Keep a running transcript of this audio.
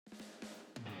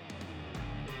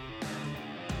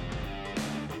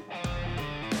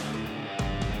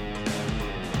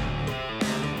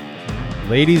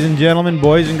Ladies and gentlemen,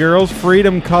 boys and girls,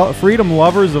 freedom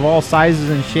lovers of all sizes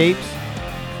and shapes,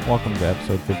 welcome to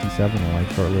episode 57 of the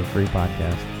Life Short Live Free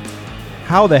podcast.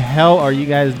 How the hell are you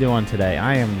guys doing today?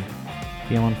 I am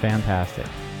feeling fantastic.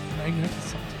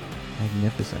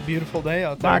 Magnificent. Beautiful day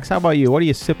out there. Box, how about you? What are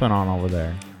you sipping on over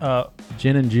there?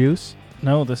 Gin and juice?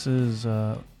 No, this is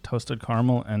toasted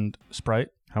caramel and Sprite.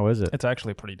 How is it? It's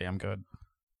actually pretty damn good.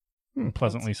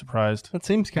 Pleasantly surprised. That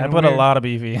seems kind of I put a lot of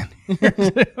BV in here,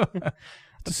 too.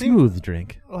 It's a smooth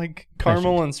drink. Like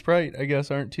caramel and Sprite, I guess,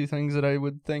 aren't two things that I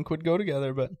would think would go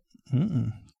together, but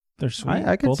they're sweet.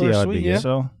 I can Both see are how it'd sweet, be good.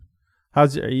 So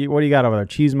What do you got over there?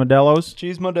 Cheese Modelo's?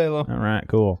 cheese Modelo. All right,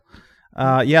 cool.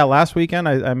 Yeah, last weekend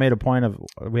I made a point of,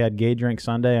 we had gay drink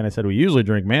Sunday, and I said we usually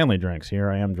drink manly drinks.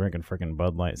 Here I am drinking freaking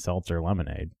Bud Light Seltzer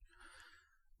lemonade.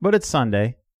 But it's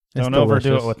Sunday. It's don't overdo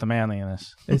delicious. it with the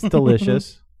manliness. It's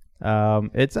delicious.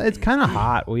 It's kind of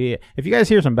hot. If you guys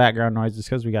hear some background noise, it's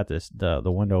because we got the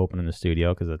window open in the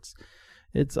studio because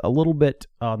it's a little bit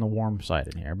on the warm side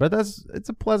in here. But it's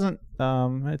a pleasant.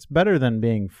 It's better than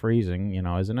being freezing,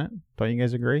 isn't it? Don't you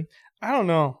guys agree? I don't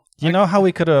know. You know how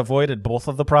we could have avoided both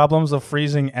of the problems of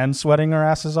freezing and sweating our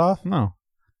asses off? No,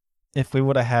 If we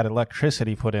would have had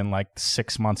electricity put in like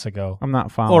 6 months ago. I'm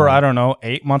not following. Or, I don't know,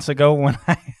 8 months ago when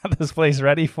I had this place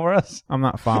ready for us. I'm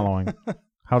not following.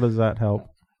 How does that help?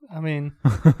 I mean,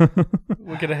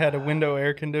 we could have had a window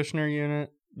air conditioner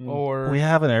unit, or We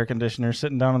have an air conditioner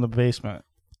sitting down in the basement.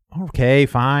 Okay,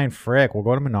 fine. Frick. We'll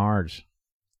go to Menards.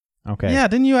 Okay. Yeah,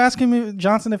 didn't you ask him,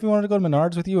 Johnson, if he wanted to go to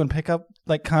Menards with you and pick up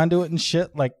like conduit and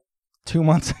shit like 2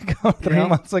 months ago, 3 Yeah.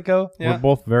 months ago? yeah. We're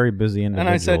both very busy And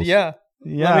individuals. I said, yeah.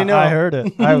 Yeah, Let me know. I heard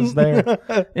it. I was there.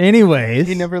 Anyways.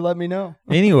 He never let me know.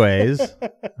 Anyways,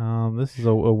 this is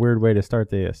a weird way to start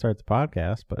the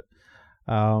podcast, but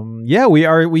yeah,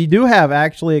 we do have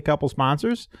actually a couple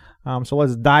sponsors. So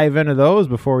let's dive into those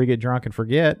before we get drunk and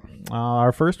forget.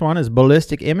 Our first one is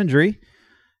Ballistic Imagery.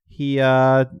 He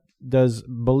does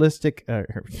ballistic. I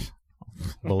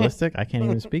can't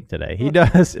even speak today. He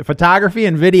does photography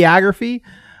and videography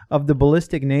of the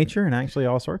ballistic nature and actually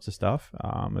all sorts of stuff.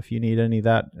 If you need any of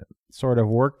that sort of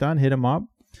work done, hit him up.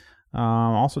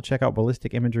 Also check out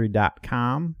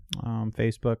ballisticimagery.com,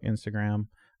 Facebook, Instagram,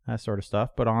 that sort of stuff.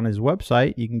 But on his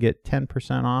website, you can get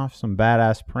 10% off some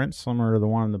badass prints similar to the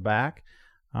one in the back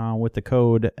with the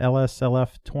code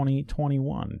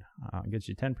LSLF2021. Gets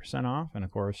you 10% off. And,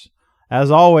 of course, as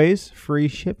always, free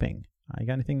shipping. You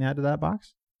got anything to add to that,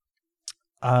 Box?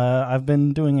 I've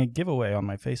been doing a giveaway on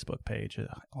my Facebook page.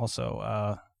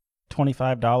 Also,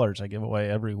 $25 I give away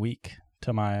every week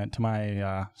to my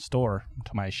store,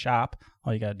 to my shop.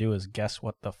 All you got to do is guess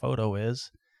what the photo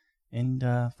is. And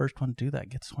first one to do that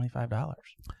gets $25.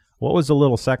 What was the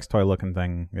little sex toy looking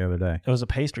thing the other day? It was a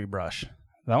pastry brush.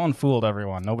 That one fooled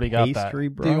everyone. Nobody got that. Pastry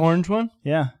brush? The orange one?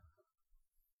 Yeah.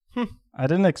 I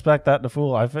didn't expect that to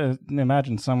fool. I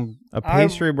imagined A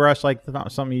pastry brush like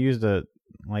something you used to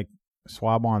like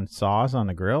swab on sauce on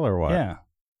the grill or what? Yeah.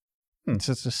 It's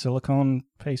just a silicone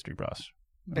pastry brush.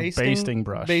 Basting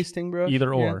brush. Basting brush?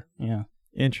 Either or. Yeah.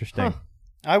 Interesting.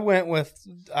 Huh.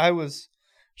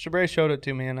 Shabray showed it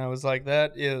to me, and I was like,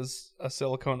 that is a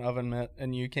silicone oven mitt,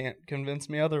 and you can't convince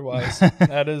me otherwise.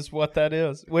 That is what that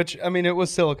is. Which, I mean, it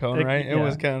was silicone, right? It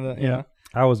was kind of, yeah.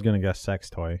 I was going to guess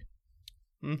sex toy.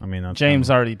 I mean, that's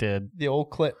James already did. The old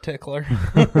clit tickler.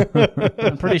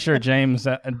 I'm pretty sure James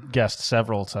guessed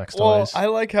several sex toys. Well, I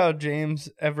like how James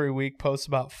every week posts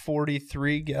about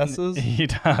 43 guesses. He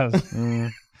does.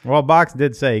 Well, Box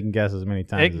did say he can guess as many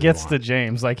times It as gets he to wants.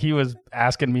 James. Like, he was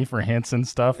asking me for hints and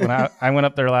stuff. When I went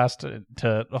up there last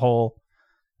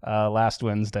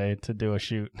Wednesday to do a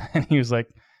shoot, and he was like,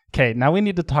 okay, now we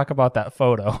need to talk about that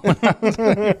photo.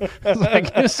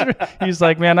 He's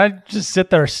like, man, I just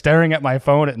sit there staring at my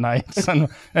phone at nights.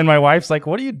 And my wife's like,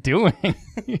 what are you doing?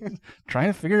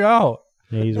 Trying to figure it out.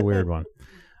 Yeah, he's a weird one.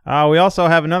 We also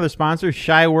have another sponsor,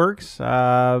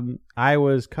 ShyWorks.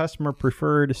 Iowa's customer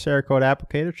preferred Cerakote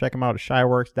applicator. Check them out at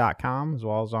shyworks.com, as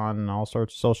well as on all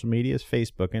sorts of social medias,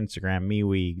 Facebook, Instagram,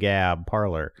 MeWe, Gab,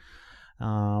 Parler.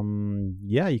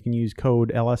 Yeah, you can use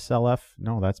code LSLF.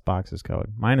 No, that's Box's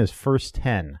code. Mine is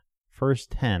FIRST10.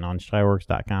 FIRST10 on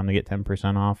shyworks.com to get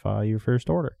 10% off your first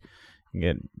order. You can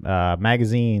get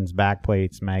magazines,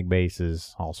 backplates, mag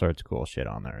bases, all sorts of cool shit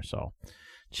on there. So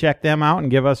check them out and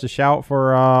give us a shout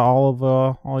for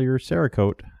all your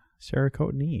Cerakote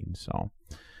needs. So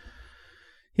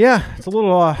yeah, it's a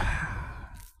little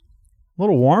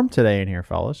warm today in here,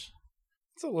 fellas.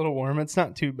 It's a little warm. It's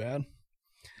not too bad.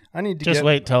 I need to Just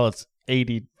wait till it's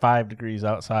 85 degrees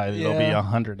outside. It'll be Yeah.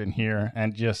 100 in here,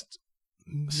 and just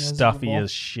stuffy miserable.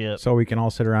 as shit. So we can all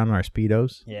sit around in our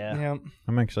Speedos. Yeah. Yeah.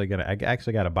 I actually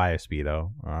got to buy a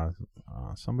Speedo.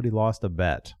 Somebody lost a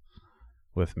bet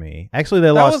with me. Actually, they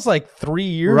That lost was like 3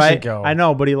 years right ago. I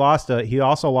know, but he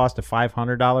also lost a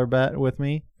 $500 bet with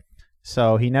me.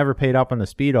 So he never paid up on the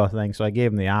Speedo thing. So I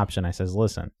gave him the option. I says,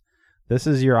 listen, this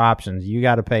is your options. You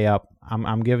got to pay up.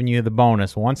 I'm giving you the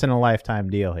bonus, once in a lifetime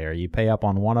deal here. You pay up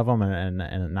on one of them, and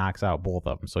it knocks out both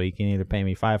of them. So he can either pay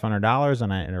me $500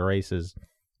 and it erases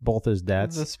both his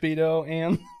debts. The Speedo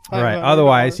and Right. $500.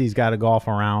 Otherwise, he's got to golf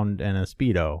around in a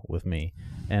Speedo with me,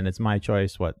 and it's my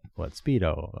choice what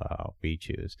Speedo we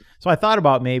choose. So I thought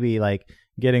about maybe like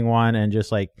getting one and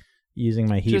just like using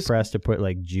my heat press to put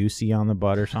like Juicy on the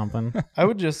butt or something. I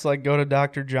would just like go to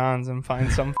Dr. John's and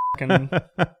find some fucking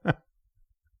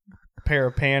pair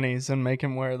of panties and make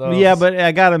him wear those. Yeah, but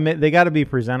they got to be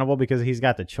presentable because he's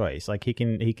got the choice. Like he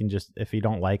can just, if you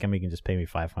don't like him, he can just pay me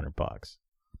 $500.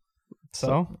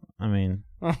 So I mean,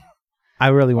 I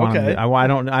really want him. I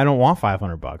don't want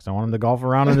 $500. I want him to golf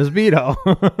around in his Speedo.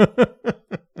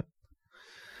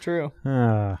 True.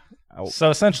 So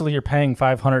essentially, you're paying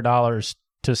 $500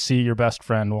 to see your best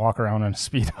friend walk around in a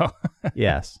Speedo.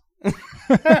 Yes.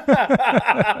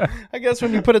 I guess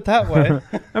when you put it that way.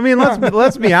 I mean,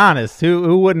 let's be honest.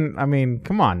 Who wouldn't? I mean,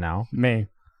 come on now. Me.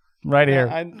 Right here.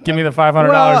 Yeah, Give me the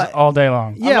 $500 all day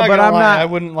long. Yeah, but I'm not. I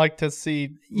wouldn't like to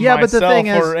see Yeah, but the thing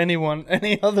is, or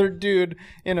any other dude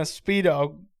in a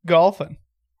Speedo golfing.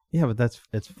 Yeah, but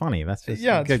it's funny. That's just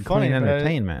it's good, funny, clean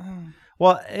entertainment.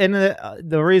 Well, and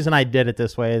the reason I did it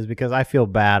this way is because I feel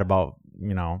bad about,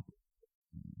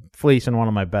 fleecing one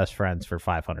of my best friends for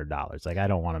 $500. Like, I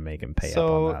don't want to make him pay up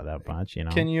on that much,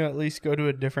 Can you at least go to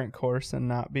a different course and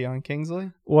not be on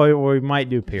Kingsley? Well, we might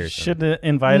do Pearson. Should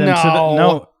invite him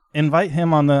to invite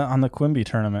him on the Quimby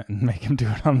tournament and make him do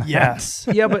it on that. Yes.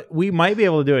 Yeah, but we might be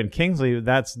able to do it in Kingsley.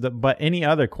 But any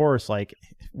other course, like,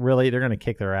 really, they're going to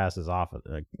kick their asses off of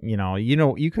it. Like,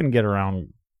 you couldn't get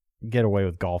away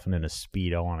with golfing in a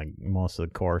Speedo on most of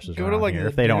the courses around here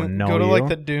if they don't know you. Go to like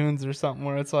the dunes or something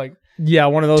where it's like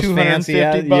one of those fancy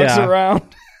 $250 around.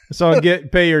 So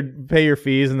pay your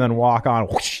fees and then walk on.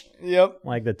 Whoosh, yep.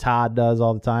 Like the Todd does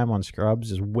all the time on Scrubs,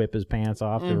 just whip his pants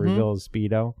off to reveal his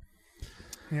Speedo.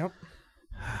 Yep.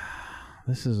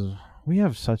 We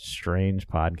have such strange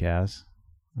podcasts.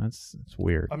 It's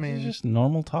weird. I mean, it's just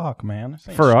normal talk, man.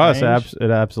 For us,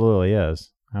 it absolutely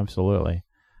is. Absolutely.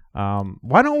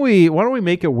 Why don't we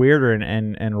make it weirder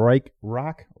and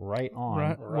rock right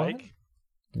on? Right.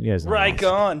 You guys know right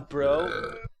on,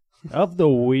 bro. Of the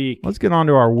week. Let's get on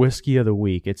to our whiskey of the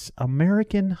week. It's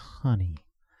American Honey.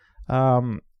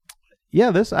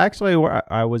 This actually,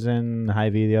 I was in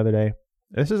Hy-Vee the other day.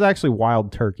 This is actually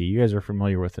Wild Turkey. You guys are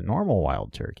familiar with the normal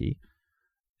Wild Turkey.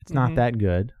 It's not that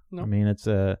good. Nope. I mean, it's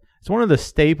one of the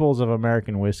staples of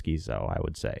American whiskeys, though, I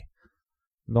would say.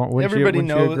 Everybody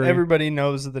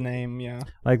knows the name, yeah.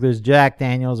 Like there's Jack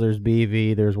Daniels, there's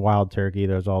BV, there's Wild Turkey,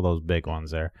 there's all those big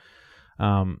ones there.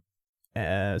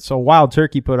 So Wild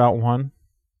Turkey put out one.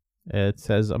 It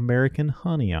says American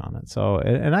Honey on it. So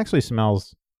it actually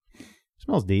smells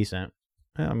decent.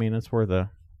 I mean, it's worth a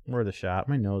shot.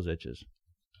 My nose itches.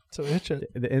 So itch it.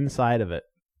 The inside of it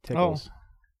tickles.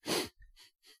 Oh.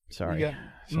 Sorry. You got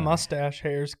mustache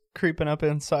hairs creeping up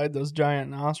inside those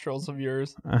giant nostrils of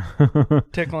yours.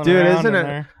 Tickling around in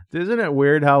there. Isn't it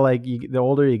weird how like the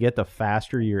older you get, the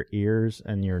faster your ears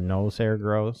and your nose hair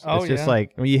grows? Oh, it's just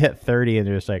like when you hit 30 and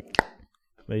they're just like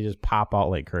they just pop out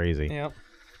like crazy. Yep.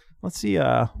 Let's see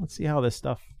how this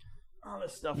stuff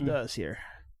does here.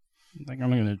 I think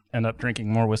I'm going to end up drinking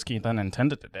more whiskey than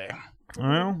intended today.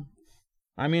 Well,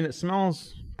 I mean, it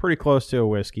smells pretty close to a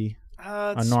whiskey.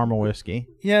 A normal whiskey.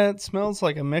 Yeah, it smells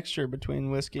like a mixture between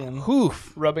whiskey and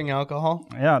rubbing alcohol.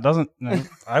 Yeah, it doesn't.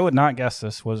 I would not guess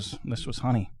this was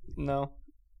honey. No.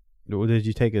 Did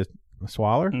you take a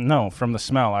swaller? No, from the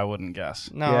smell, I wouldn't guess.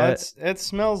 No, Yeah. it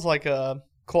smells like a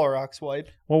Clorox wipe.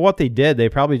 Well, what they did, they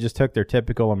probably just took their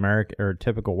typical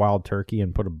typical Wild Turkey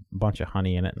and put a bunch of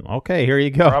honey in it. And, okay, here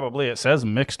you go. Probably it says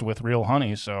mixed with real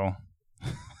honey, so.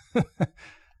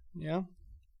 Yeah.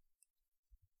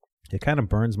 It kind of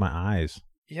burns my eyes.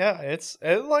 Yeah,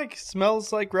 it like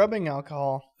smells like rubbing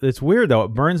alcohol. It's weird though.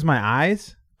 It burns my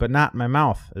eyes, but not my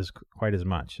mouth as quite as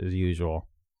much as usual.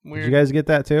 Weird. Did you guys get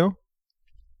that too?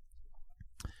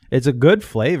 It's a good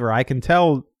flavor. I can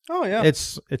tell. Oh yeah.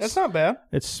 It's not bad.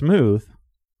 It's smooth,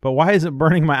 but why is it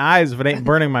burning my eyes if it ain't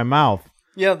burning my mouth?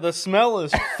 Yeah, the smell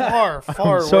is far so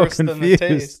worse than the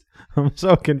taste. I'm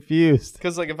so confused.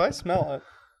 Because like if I smell it,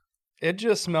 it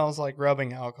just smells like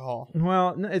rubbing alcohol.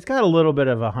 Well, it's got a little bit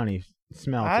of a honey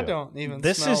smell. I to don't even.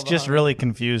 This smell is the just honey. really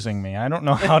confusing me. I don't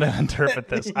know how to interpret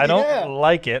this. I don't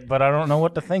like it, but I don't know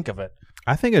what to think of it.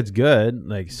 I think it's good.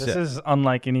 Like This is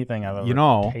unlike anything I've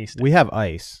ever tasted. we have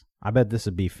ice. I bet this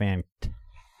would be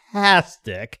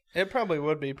fantastic. It probably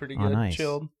would be pretty On good, ice.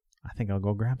 chilled. I think I'll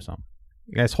go grab some.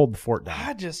 You guys hold the fort down.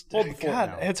 I just, Hold the fort God,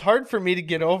 down. it's hard for me to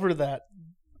get over that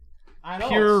I know,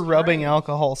 pure it's rubbing strange.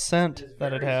 alcohol scent It's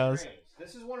that it very has. strange.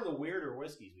 This is one of the weirder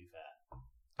whiskeys we've had.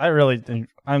 I really think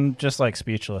I'm just like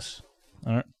speechless.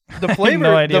 The I have flavor,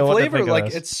 no idea the what to flavor, think of like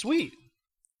this. it's sweet.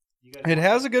 You guys It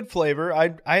has a good flavor.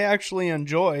 I actually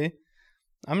enjoy.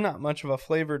 I'm not much of a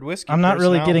flavored whiskey. I'm not person.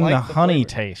 really I don't getting like the honey flavor.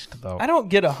 taste though. I don't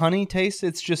get a honey taste.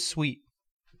 It's just sweet.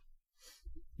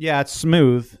 Yeah, it's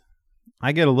smooth.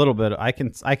 I get a little bit. I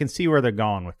can see where they're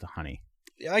going with the honey.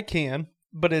 I can,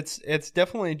 but it's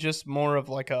definitely just more of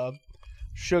like a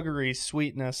sugary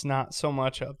sweetness, not so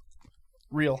much a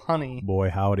real honey.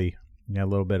 Boy, howdy. You got a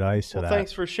little bit of ice to Well, that.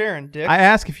 thanks for sharing, Dick. I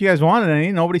asked if you guys wanted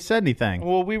any. Nobody said anything.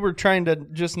 Well, we were trying to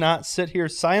just not sit here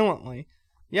silently.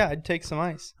 Yeah, I'd take some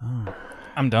ice. Oh,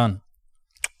 I'm done.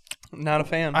 Not a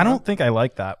fan. I don't think I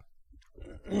like that.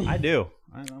 I do.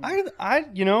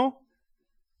 you know,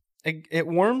 it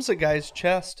warms a guy's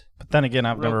chest. But then again,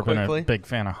 I've Real never been quickly. a big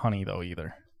fan of honey though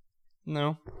either.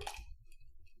 No.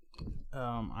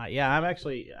 I'm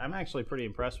actually pretty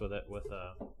impressed with it. Why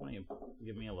don't you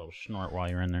give me a little snort while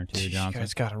you're in there too, You Johnson?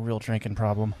 guys got a real drinking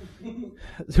problem.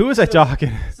 Who was I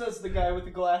talking? Says the guy with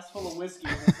the glass full of whiskey.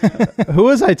 Who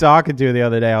was I talking to the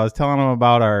other day? I was telling him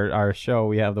about our show.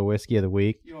 We have the whiskey of the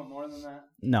week. You want more than that?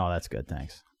 No, that's good,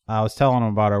 thanks. I was telling him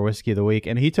about our whiskey of the week,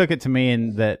 and he took it to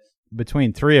mean that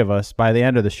between three of us, by the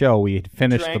end of the show, we had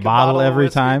finished Drank the a bottle bottle of every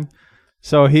whiskey? time.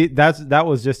 So that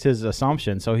was just his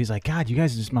assumption. So he's like, God, you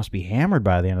guys just must be hammered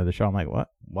by the end of the show. I'm like, what?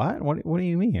 What do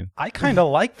you mean? I kind of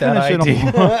like that Finish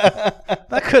it idea.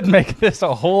 That could make this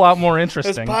a whole lot more This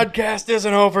interesting. podcast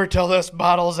isn't over till this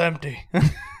bottle's empty.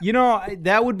 You know,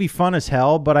 that would be fun as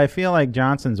hell, but I feel like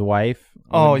Johnson's wife.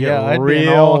 Oh, would get yeah, I'd be in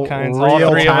real, all kinds of- All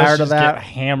real three of us tired just of that. get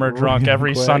hammered drunk real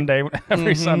every quick. Sunday,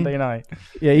 every Mhm. Sunday night.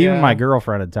 Yeah, even Yeah. my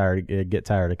girlfriend would get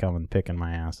tired of coming picking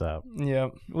my ass up. Yeah.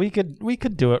 We could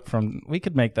do it we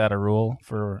could make that a rule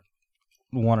for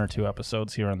 1 or 2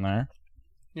 episodes here and there.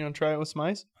 You want to try it with some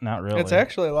ice? Not really. It's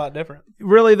actually a lot different.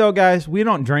 Really though, guys, we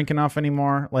don't drink enough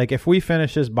anymore. Like if we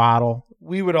finish this bottle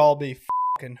We would all be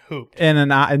fucking hooped.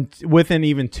 and within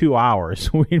even 2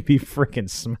 hours, we'd be freaking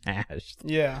smashed.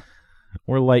 Yeah.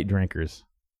 We're light drinkers.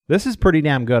 This is pretty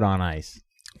damn good on ice.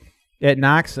 It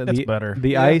knocks It's better. The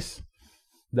Yeah. ice.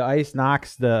 The ice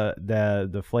knocks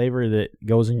the flavor that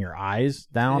goes in your eyes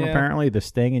down. Yeah. Apparently, the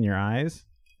sting in your eyes,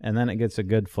 and then it gets a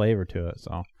good flavor to it.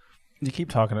 So You keep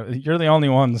talking. You're the only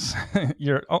ones.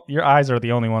 Your eyes are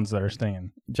the only ones that are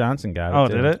stinging. Johnson got it. Oh,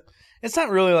 too. did it? It's not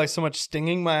really like so much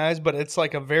stinging my eyes, but it's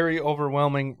like a very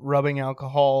overwhelming rubbing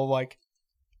alcohol, like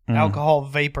alcohol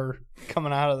vapor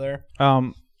coming out of there.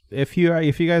 If you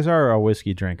guys are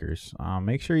whiskey drinkers,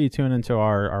 make sure you tune into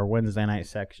our Wednesday night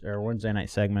Wednesday night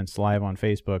segments live on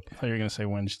Facebook. I thought you were gonna say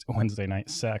Wednesday night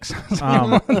sex.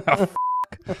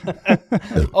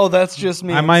 Oh, that's just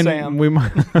me I and might Sam. we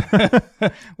might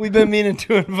We've been meaning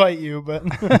to invite you, but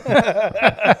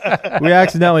we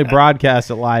accidentally broadcast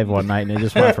it live one night and it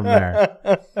just went from there.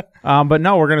 But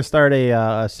no, we're gonna start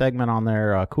a segment on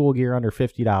there, cool gear under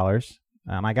 $50.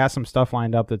 And I got some stuff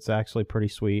lined up that's actually pretty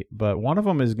sweet. But one of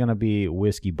them is gonna be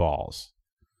whiskey balls.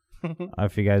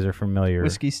 If you guys are familiar,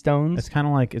 Whiskey Stones. it's kind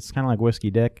of like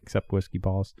whiskey dick, except whiskey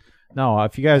balls. No,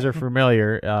 if you guys are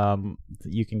familiar,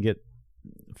 you can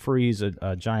freeze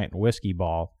a giant whiskey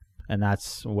ball, and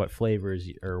that's what flavors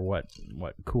or what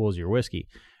cools your whiskey.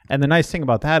 And the nice thing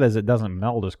about that is it doesn't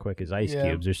melt as quick as ice Yeah.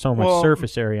 cubes. There's so much Well-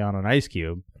 surface area on an ice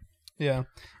cube. Yeah,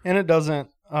 and it doesn't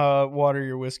water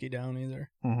your whiskey down either.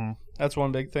 Mm-hmm. That's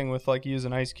one big thing with like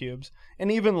using ice cubes,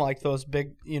 and even like those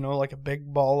big, like a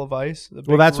big ball of ice. The Well,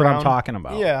 big that's what I'm round- talking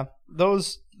about. Yeah,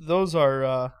 those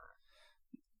are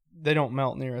they don't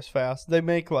melt near as fast. They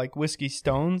make like whiskey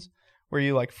stones where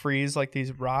you like freeze like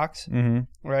these rocks,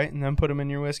 Mm-hmm. right, and then put them in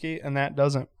your whiskey, and that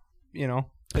doesn't, it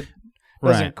doesn't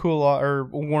Right. cool or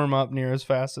warm up near as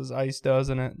fast as ice does,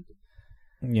 and it.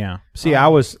 Yeah. See,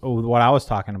 what I was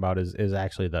talking about is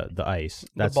actually the ice.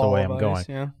 That's the ball way of I'm ice, going.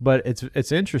 Yeah. But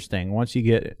it's interesting once you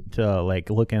get to like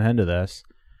looking into this.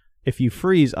 If you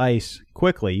freeze ice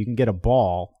quickly, you can get a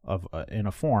ball of in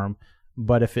a form.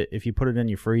 But if you put it in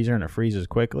your freezer and it freezes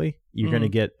quickly, you're going to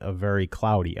get a very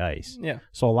cloudy ice. Yeah.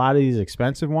 So a lot of these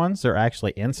expensive ones, they're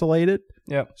actually insulated,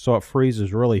 Yep. so it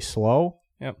freezes really slow.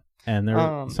 Yep.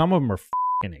 And some of them are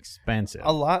fucking expensive.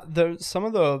 A lot. Some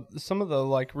of the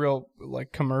like real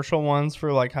like commercial ones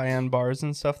for like high end bars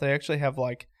and stuff. They actually have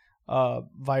like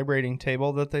vibrating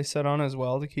table that they sit on as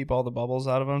well to keep all the bubbles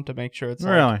out of them, to make sure it's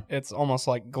it's almost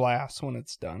like glass when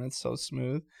it's done. It's so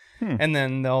smooth. And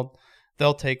then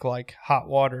they'll take like hot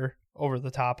water over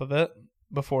the top of it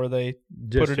before they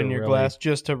put it in your glass,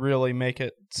 just to really make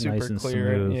it super nice and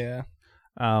clear. smooth. Yeah.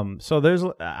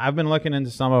 So I've been looking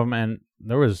into some of them, and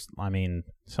there was,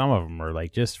 some of them were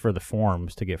like, just for the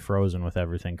forms to get frozen with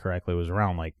everything correctly was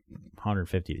around like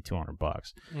 $150 to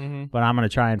 $200. But I'm going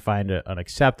to try and find an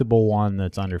acceptable one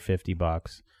that's under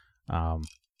 $50.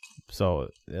 So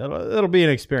it'll be an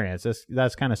experience.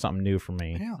 That's kind of something new for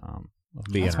me. Yeah.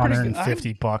 That's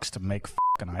 $150 to make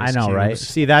fucking ice I know, cubes. right?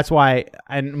 See, that's why,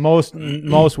 and most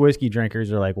whiskey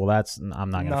drinkers are like, well, I'm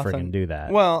not going to freaking do that.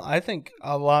 Well, I think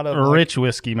a lot of rich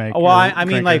whiskey makers. Well, I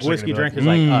mean, like whiskey drinkers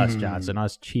like us, Johnson,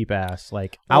 us cheap ass.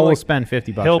 Like, I will spend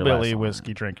 $50. Hillbilly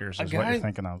whiskey drinkers is what you're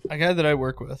thinking of. A guy that I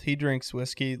work with, he drinks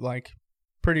whiskey like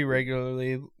pretty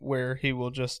regularly, where he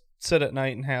will just sit at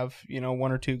night and have 1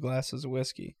 or 2 glasses of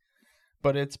whiskey,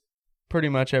 but it's pretty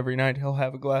much every night he'll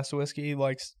have a glass of whiskey.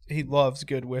 He loves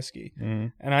good whiskey,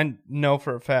 and I know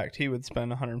for a fact he would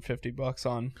spend $150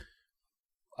 on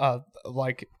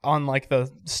like the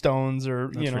Stones or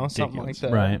That's ridiculous. Something like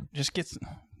that. Right. Just gets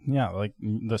like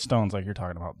the Stones, like you're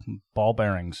talking about, ball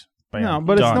bearings. Bam, no,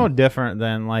 but done. it's no different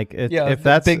than like if that's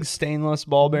that's big stainless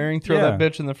ball bearing, throw that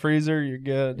bitch in the freezer, you're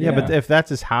good. Yeah, but if that's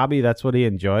his hobby, that's what he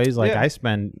enjoys. Like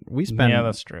we spend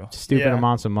that's true. stupid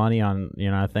amounts of money on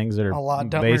things that A lot are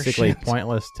dumber basically shit.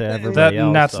 pointless to everybody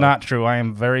else. That's not true. I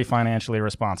am very financially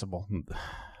responsible.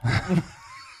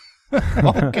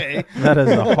 Okay. That is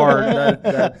a hard.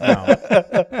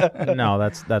 No,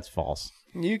 that's false.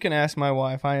 You can ask my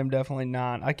wife. I am definitely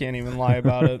not. I can't even lie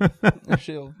about it.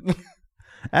 She'll.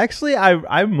 Actually,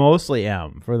 I mostly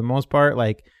am, for the most part.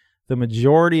 Like, the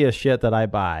majority of shit that I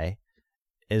buy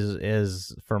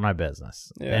is for my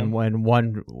business, and when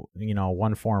one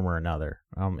form or another,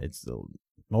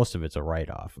 most of it's a write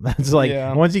off. That's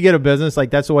like once you get a business, like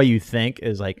that's the way you think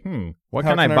is like, what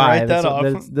can I buy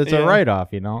that's a write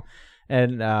off,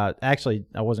 And actually,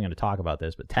 I wasn't going to talk about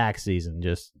this, but tax season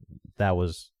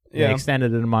they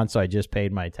extended it a month, so I just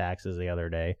paid my taxes the other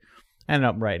day. Ended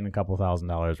up writing a couple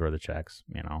 $1,000s worth of checks,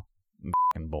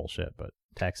 fucking bullshit, but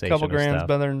taxation. Couple grand's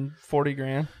better than 40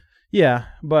 grand. Yeah,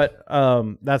 but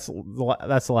that's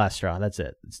the last straw. That's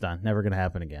it. It's done. Never gonna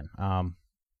happen again.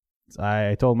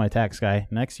 I told my tax guy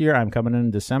next year I'm coming in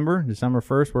December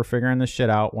 1st. We're figuring this shit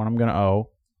out. What I'm gonna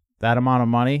owe, that amount of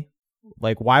money.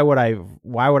 Like, why would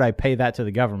I pay that to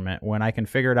the government when I can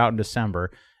figure it out in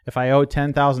December? If I owe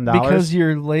 $10,000, because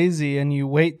you're lazy and you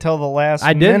wait till the last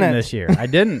minute. I didn't this year. I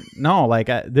didn't. No, like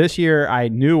this year I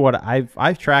knew what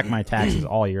I've tracked my taxes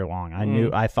all year long.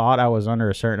 I thought I was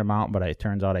under a certain amount, but it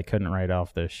turns out I couldn't write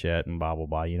off this shit and blah blah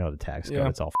blah. The tax code.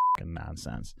 It's all fucking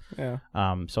nonsense. Yeah.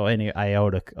 So I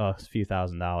owed a few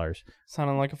 $1,000s.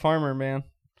 Sounding like a farmer, man.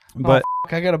 But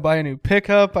I gotta buy a new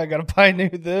pickup. I gotta buy new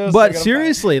this. But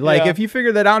seriously, if you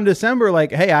figure that out in December,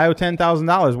 like, hey, I owe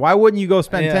 $10,000. Why wouldn't you go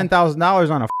spend $10,000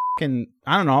 on a fucking,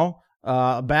 I don't know,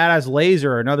 a badass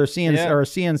laser or another CNC or a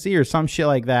CNC or some shit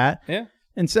like that? Yeah.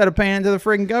 Instead of paying it to the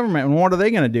freaking government, and what are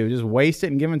they gonna do? Just waste it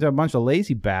and give it to a bunch of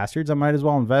lazy bastards? I might as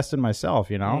well invest in myself.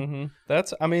 Mm-hmm.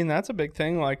 That's a big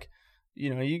thing. Like,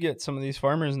 you get some of these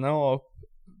farmers and they'll owe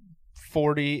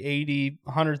 $40,000,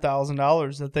 $80,000,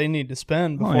 $100,000 that they need to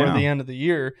spend before the end of the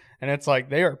year, and it's like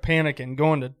they are panicking,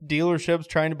 going to dealerships,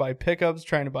 trying to buy pickups,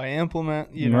 trying to buy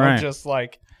implement, just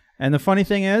like. And the funny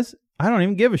thing is, I don't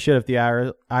even give a shit if the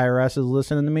IRS is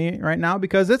listening to me right now,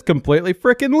 because it's completely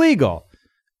freaking legal,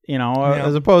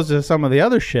 as opposed to some of the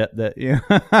other shit that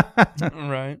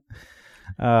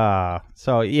right.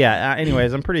 So yeah.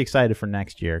 Anyways, I'm pretty excited for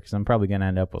next year because I'm probably gonna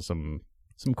end up with some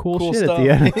cool shit stuff.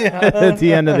 at the end at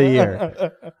the end of the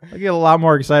year. I get a lot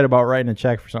more excited about writing a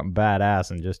check for something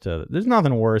badass, and there's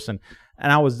nothing worse. And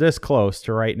I was this close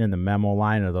to writing in the memo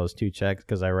line of those 2 checks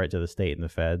because I write to the state and the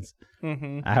feds.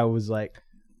 Mm-hmm. I was like,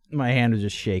 my hand was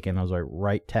just shaking. I was like,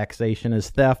 write taxation is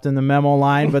theft in the memo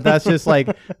line, but that's just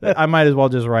like, I might as well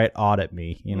just write audit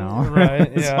me,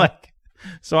 Right? It's like,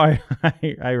 so I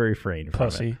refrained from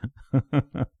Pussy. it.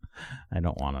 I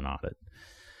don't want an audit.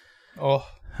 Oh.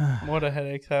 What a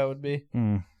headache that would be.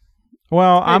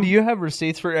 Well, do you have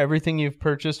receipts for everything you've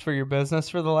purchased for your business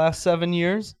for the last 7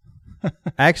 years?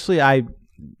 Actually, I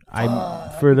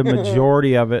for the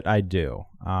majority of it, I do.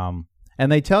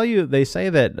 And they say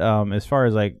that as far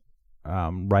as like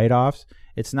write-offs,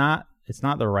 it's not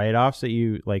the write-offs that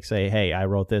you like say, hey, I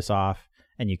wrote this off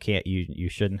and you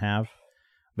shouldn't have.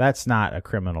 That's not a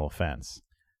criminal offense.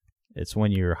 It's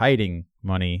when you're hiding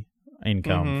money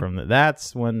income from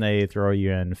that's when they throw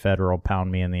you in federal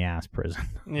pound me in the ass prison.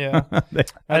 Yeah.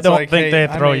 I don't like, think hey, they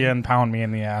I throw made- you in pound me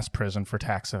in the ass prison for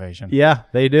tax evasion. Yeah,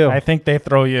 they do. I think they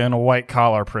throw you in a white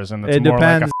collar prison that's It more like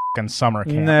a depends. fucking summer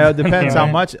camp. No, it depends how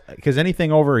Right. much. Because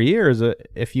anything over a year is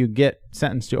if you get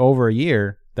sentenced to over a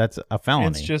year, that's a felony.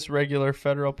 It's just regular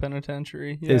federal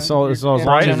penitentiary. Yeah, so you're as long in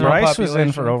as general Bryce was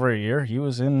in for population. over a year. He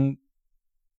was in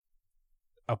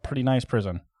a pretty nice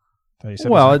prison. That he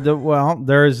said well,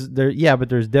 was- but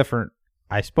there's different.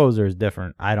 I suppose there's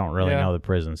different. I don't really Yeah. know the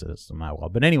prison system that well.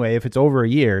 But anyway, if it's over a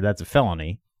year, that's a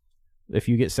felony. If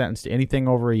you get sentenced to anything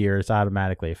over a year, it's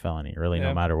automatically a felony, really, no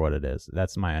Yeah. matter what it is.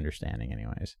 That's my understanding,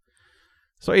 anyways.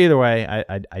 So either way,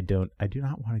 I do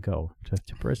not want to go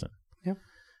to prison. Yep.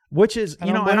 Which is, I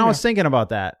you don't know, and I blame was thinking about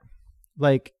that.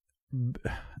 Like,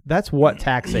 that's what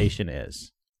taxation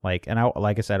is. Like, and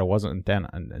like I said, I wasn't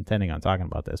intending on talking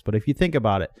about this, but if you think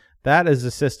about it, that is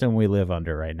the system we live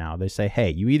under right now. They say,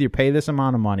 hey, you either pay this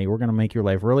amount of money, we're going to make your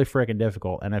life really freaking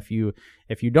difficult, and if you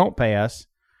don't pay us,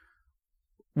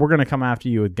 we're going to come after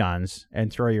you with guns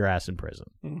and throw your ass in prison.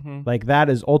 Mhm. Like, that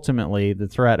is ultimately the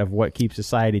threat of what keeps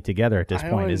society together at this I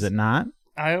point, is always- it not?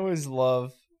 I always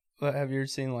love. Have you ever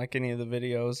seen like any of the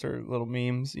videos or little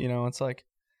memes? You know, it's like,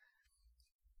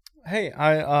 hey,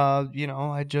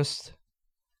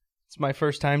 it's my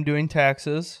first time doing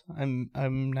taxes. I'm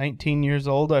 19 years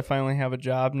old. I finally have a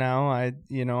job now. I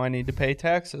need to pay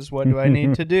taxes. What do I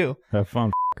need to do? Have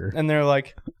fun, And they're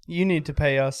like, you need to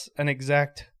pay us an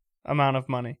exact amount of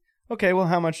money. Okay, well,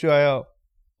 how much do I owe?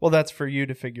 Well, that's for you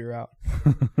to figure out.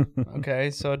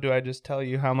 Okay, so do I just tell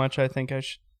you how much I think I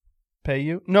should pay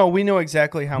you? No, we know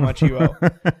exactly how much you owe.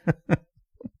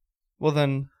 Well,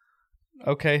 then,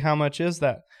 okay, how much is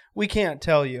that? We can't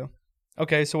tell you.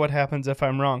 Okay, so what happens if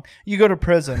I'm wrong? You go to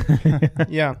prison.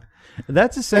 Yeah.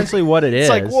 That's essentially what it is. It's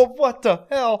like, well, what the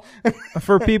hell?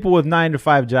 For people with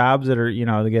 9-to-5 jobs that are,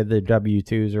 they get the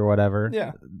W-2s or whatever.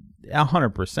 Yeah.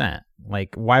 100%.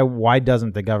 Like, why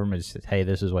doesn't the government just say, hey,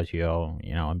 this is what you owe,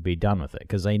 and be done with it?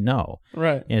 Because they know.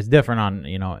 Right. And it's different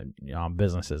on, on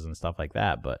businesses and stuff like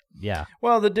that. But yeah.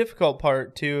 Well, the difficult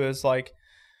part too is like,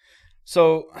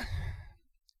 so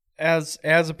as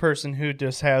a person who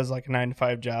just has like a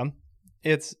 9-to-5 job,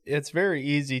 it's very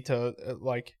easy to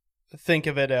like think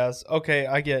of it as, okay,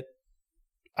 I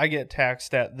get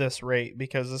taxed at this rate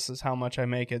because this is how much I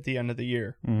make at the end of the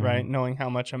year, Mhm. right? Knowing how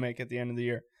much I make at the end of the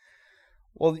year.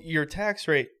 Well, your tax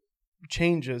rate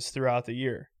changes throughout the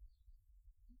year.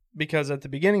 Because at the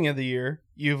beginning of the year,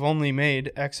 you've only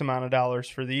made X amount of dollars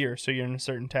for the year, so you're in a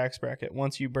certain tax bracket.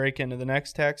 Once you break into the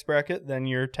next tax bracket, then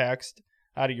you're taxed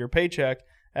out of your paycheck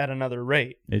at another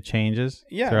rate. It changes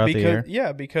Yeah, throughout the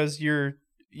year. because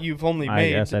you've only I made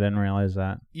guess I didn't realize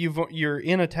that. you're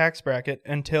in a tax bracket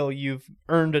until you've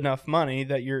earned enough money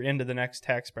that you're into the next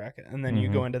tax bracket, and then you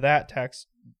Mhm. go into that tax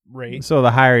rate. So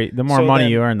the more So money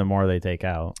then- you earn, the more they take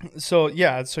out. So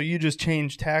yeah, so you just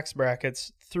change tax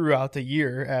brackets throughout the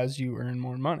year as you earn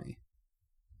more money.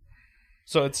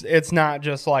 So it's not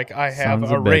just like I have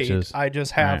Sons a of rate. bitches. I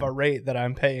just have Right. a rate that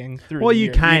I'm paying through. Well, the you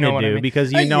year. kind of know what do I mean?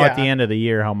 because you know at the Yeah. end of the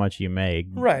year how much you make.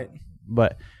 Right.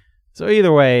 But so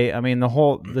either way, I mean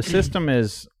the system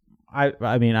is. I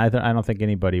don't think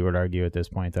anybody would argue at this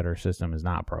point that our system is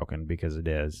not broken because it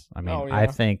is. I mean, Oh, yeah.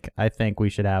 I think we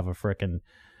should have a frickin'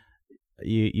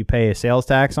 you pay a sales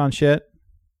tax on shit,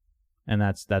 and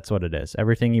that's what it is.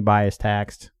 Everything you buy is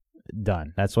taxed.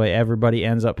 Done. That's why everybody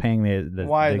ends up paying the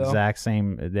Why, though? exact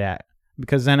same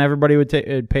because then everybody would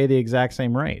pay the exact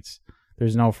same rates.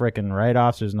 There's no frickin'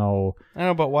 write-offs. There's no. I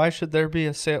know, but why should there be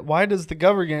a sale? Why does the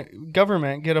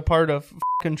government get a part of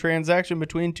fucking transaction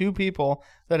between two people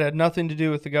that had nothing to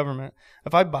do with the government?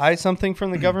 If I buy something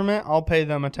from the government, I'll pay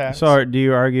them a tax. So do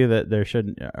you argue that there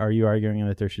should? Are you arguing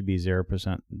that there should be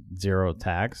 0% zero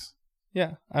tax?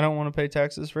 Yeah, I don't want to pay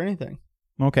taxes for anything.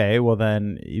 Okay, well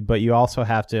then, but you also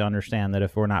have to understand that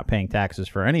if we're not paying taxes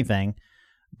for anything,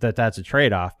 that's a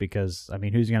trade-off because, I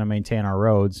mean, who's going to maintain our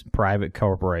roads? Private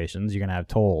corporations. You're going to have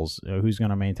tolls. Who's going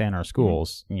to maintain our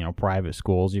schools? Private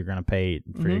schools. You're going to pay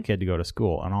for your kid to go to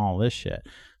school and all this shit.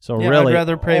 So Yeah, really, I'd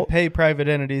rather pay private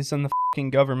entities than the fucking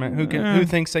government who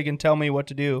thinks they can tell me what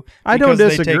to do I don't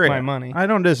because disagree. they take my money. I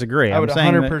don't disagree. I would I'm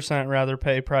saying that- 100% rather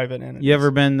pay private entities. You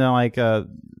ever been to like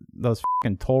those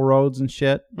fucking toll roads and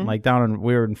shit? Mhm. Like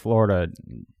we were in Florida,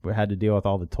 we had to deal with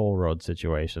all the toll road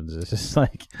situations. It's just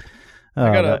like,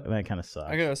 that kind of sucks.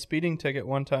 I got a speeding ticket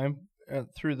one time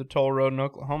through the toll road in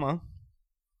Oklahoma.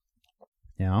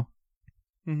 Yeah.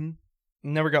 Mm-hmm.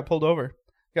 Never got pulled over.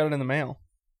 Got it in the mail.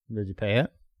 Did you pay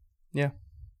it?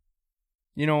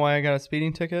 You know why I got a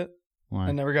speeding ticket Why?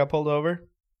 and never got pulled over?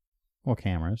 Well,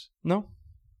 cameras. No.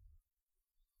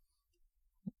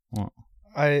 Well,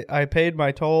 I paid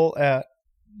my toll at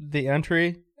the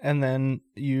entry, and then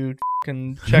you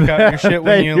can check out your shit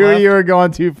when they you knew left. you were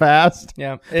going too fast.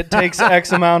 Yeah, it takes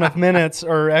X amount of minutes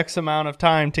or X amount of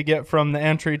time to get from the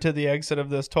entry to the exit of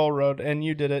this toll road, and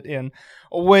you did it in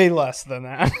way less than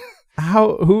that.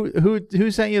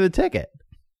 Who sent you the ticket?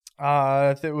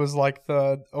 It was like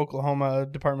the Oklahoma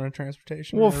Department of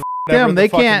Transportation. Well, them. They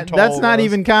can't. That's not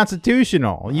even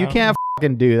constitutional. You can't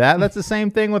fucking do that. That's the same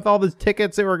thing with all the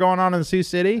tickets that were going on in Sioux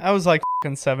City. I was like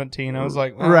 17. I was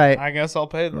like, well, right. I guess I'll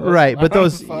pay this. Right, but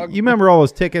those you remember all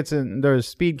those tickets and those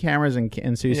speed cameras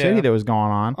in Sioux City Yeah. that was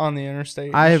going on the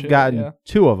interstate. I have shit, gotten yeah.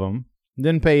 2 of them.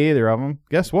 Didn't pay either of them.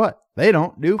 Guess what? They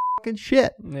don't do fucking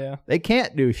shit. Yeah. They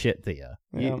can't do shit to you.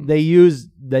 Yeah. They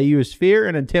use fear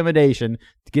and intimidation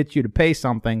to get you to pay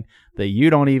something that you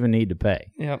don't even need to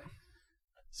pay. Yep.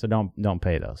 So don't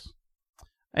pay those.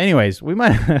 Anyways, we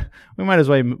might as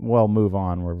well move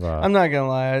on. I'm not gonna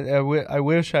lie. I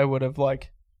wish I would have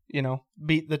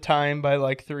beat the time by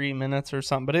like 3 minutes or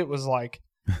something, but it was like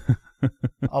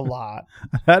a lot.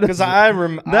 Because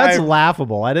that's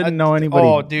laughable. I didn't know anybody.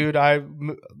 Oh, dude, I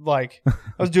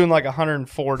was doing like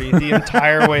 140 the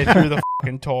entire way through the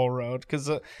fucking toll road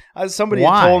because somebody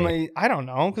had told me. I don't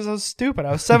know, because I was stupid.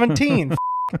 I was 17.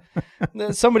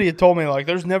 Somebody had told me like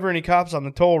there's never any cops on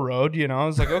the toll road. I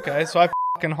was like, okay, so I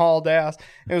fucking hauled ass.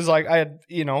 It was like I had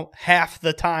half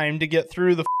the time to get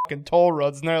through the fucking toll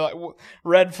roads, and they're like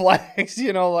red flags.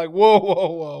 Like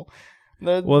whoa.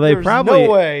 Well, they There's probably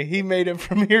no way he made it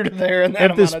from here to there. And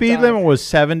if the speed limit was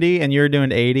 70 and you're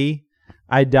doing 80,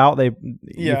 I doubt they.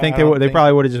 You think they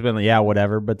probably would have just been like, yeah,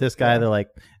 whatever. But this guy, they're like,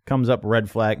 comes up red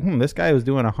flag. This guy was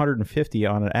doing 150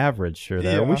 on an average. Sure,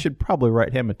 there. We should probably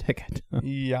write him a ticket.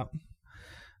 Yeah.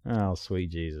 Oh, sweet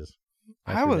Jesus.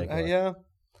 I was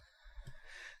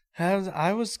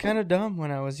kind of dumb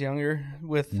when I was younger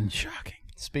with shocking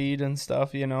speed and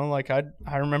stuff. Like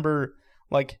I remember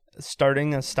like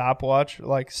starting a stopwatch,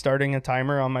 like starting a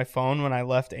timer on my phone when I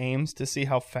left Ames to see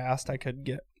how fast I could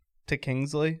get to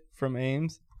Kingsley from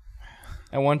Ames.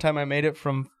 And one time I made it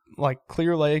from like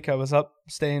Clear Lake. I was up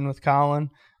staying with Colin,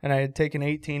 and I had taken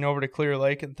 18 over to Clear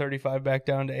Lake and 35 back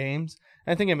down to Ames.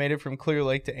 I think I made it from Clear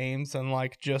Lake to Ames in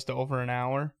like just over an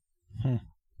hour.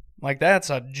 Like that's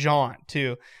a jaunt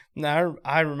too. Now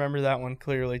I remember that one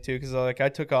clearly too, because like I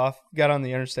took off, got on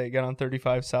the interstate, got on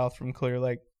 35 south from Clear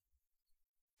Lake,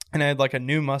 and I had like a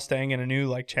new Mustang and a new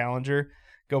like Challenger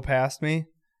go past me,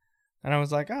 and I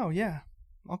was like, oh yeah,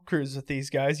 I'll cruise with these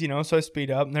guys, So I speed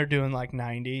up, and they're doing like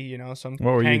 90, So I'm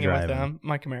hanging with them,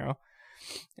 my Camaro,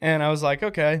 and I was like,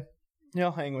 okay,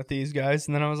 I'll hang with these guys,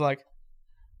 and then I was like,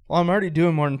 well, I'm already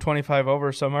doing more than 25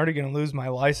 over, so I'm already going to lose my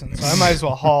license. So I might as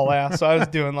well haul ass. So I was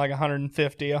doing like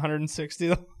 150, 160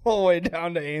 the whole way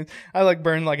down to Ames. I like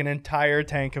burned like an entire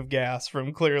tank of gas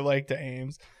from Clear Lake to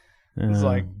Ames. It was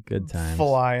like good times.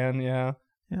 Flying, yeah.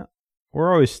 Yeah.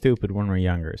 We're always stupid when we're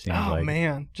younger, it seems like. Oh,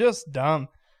 man. Just dumb.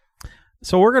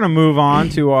 So we're going to move on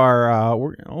to our,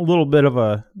 we're a little bit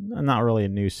of not really a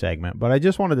news segment, but I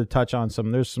just wanted to touch on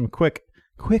there's some quick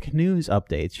news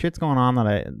updates. Shit's going on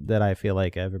that I feel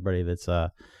like everybody that's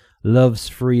loves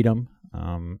freedom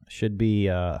should be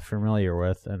familiar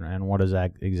with and what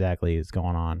exactly is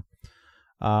going on.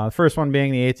 First one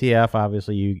being the ATF.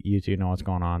 Obviously, you two know what's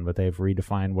going on, but they've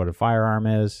redefined what a firearm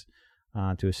is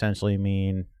to essentially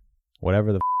mean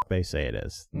whatever the fuck they say it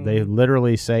is. Mm-hmm. They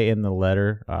literally say in the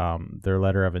letter, their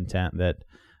letter of intent, that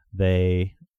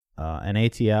an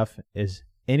ATF is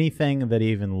anything that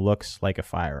even looks like a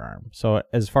firearm. So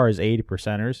as far as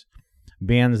 80%ers,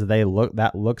 bands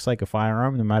that looks like a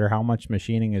firearm, no matter how much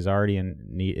machining is already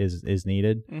is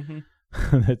needed, mm-hmm.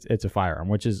 it's a firearm,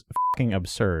 which is fucking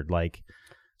absurd. Like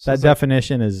that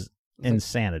definition is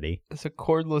insanity. Is a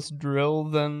cordless drill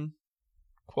then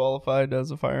qualified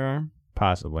as a firearm?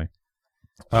 Possibly.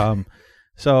 The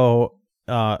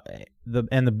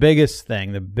biggest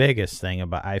thing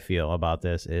about I feel about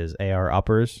this is AR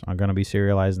uppers are going to be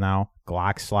serialized now.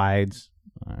 Glock slides,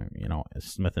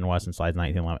 Smith & Wesson slides,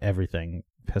 1911, everything.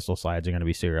 Pistol slides are going to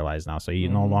be serialized now, so you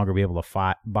no longer be able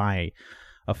to buy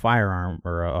a firearm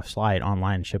or a slide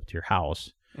online and ship to your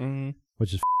house,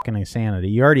 which is fucking insanity.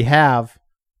 You already have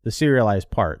the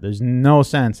serialized part. There's no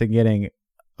sense in getting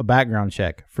a background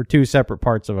check for 2 separate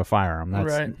parts of a firearm.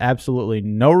 That's absolutely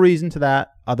no reason to that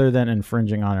other than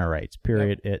infringing on our rights.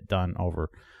 Period. Yep. It done over.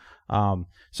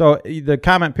 So the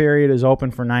comment period is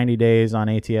open for 90 days on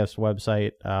ATF's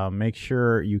website. Make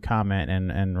sure you comment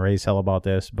and raise hell about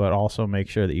this, but also make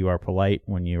sure that you are polite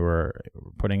when you are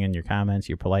putting in your comments.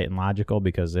 You're polite and logical,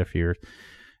 because if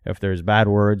there's bad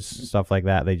words, stuff like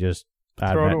that, they just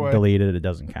delete it. It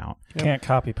doesn't count. Can't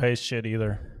copy paste shit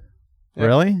either. Yeah.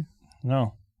 Really?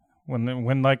 No.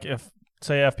 When like if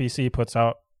say FPC puts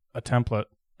out a template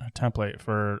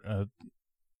for a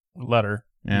letter,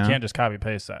 Yeah. you can't just copy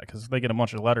paste that because they get a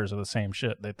bunch of letters of the same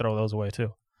shit. They throw those away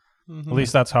too. Mhm. At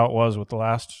least that's how it was with the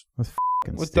last. with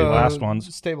the the last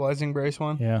ones. stabilizing brace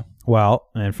one. Yeah. Well,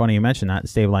 and funny you mentioned that, the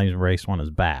stabilizing brace one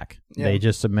is back. Yeah. They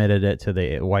just submitted it to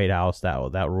the White House.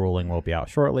 That ruling will be out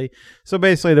shortly. So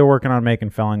basically, they're working on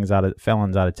making felons out of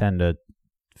 10 to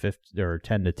 50 or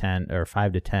 10 to 10 or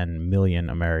 5 to 10 million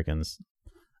Americans.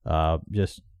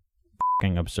 Just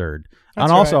fucking absurd. That's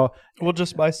and also, right. We'll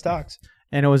just buy stocks.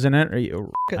 and it was I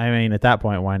mean, at that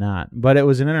point, why not? But it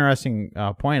was an interesting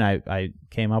point I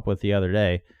came up with the other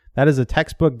day. That is a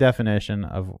textbook definition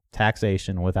of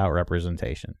taxation without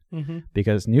representation. Mm-hmm.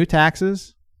 Because new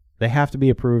taxes, they have to be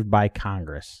approved by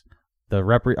Congress,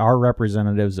 our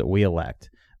representatives that we elect.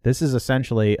 This is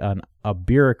essentially a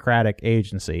bureaucratic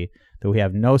agency that we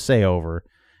have no say over,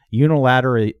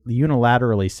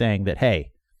 unilaterally saying that,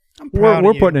 hey,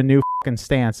 we're putting a new fucking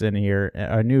stance in here,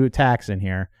 a new tax in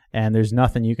here, and there's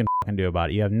nothing you can fucking do about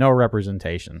it. You have no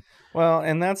representation. Well,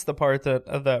 and that's the part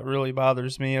that really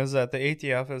bothers me is that the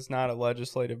ATF is not a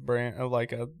legislative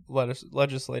like a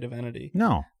legislative entity.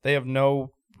 No. They have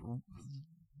no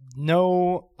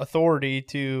authority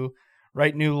to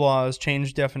write new laws,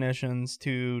 change definitions,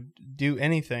 to do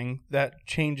anything that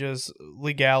changes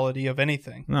legality of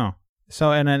anything. No.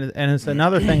 So and it's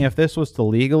another thing, if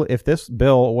this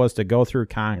bill was to go through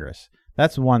Congress,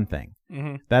 that's one thing.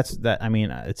 Mm-hmm. I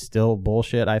mean, it's still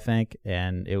bullshit, I think,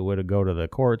 and it would go to the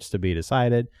courts to be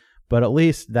decided. But at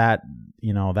least that,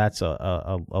 that's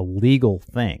a legal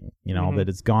thing, Mm-hmm. that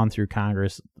it's gone through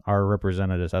Congress. Our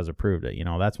representatives has approved it.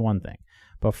 That's one thing.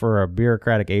 But for a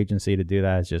bureaucratic agency to do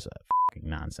that is just fucking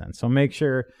nonsense. So make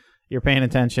sure you're paying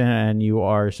attention and you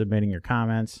are submitting your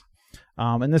comments.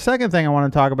 And the second thing I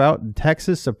want to talk about,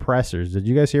 Texas suppressors. Did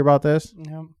you guys hear about this?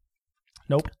 Yeah.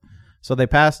 Nope. So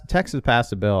Texas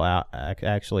passed a bill out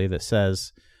actually that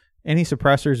says any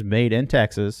suppressors made in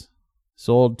Texas,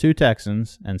 sold to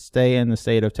Texans, and stay in the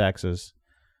state of Texas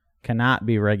cannot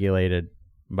be regulated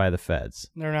by the feds.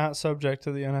 They're not subject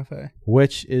to the NFA.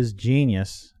 Which is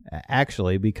genius,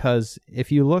 actually, because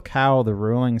if you look how the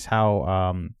rulings,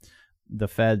 how the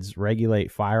feds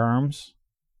regulate firearms,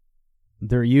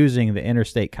 they're using the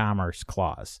interstate commerce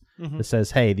clause that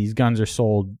says, hey, these guns are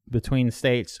sold between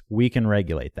states, we can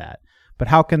regulate that. But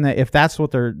how can they, if that's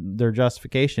what their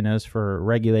justification is for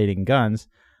regulating guns,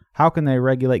 how can they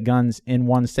regulate guns in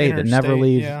one state that never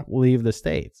leave the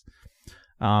states?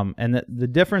 And the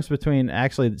difference between,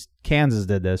 actually, Kansas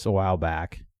did this a while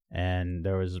back, and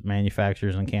there was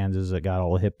manufacturers in Kansas that got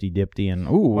all hippity-dippty and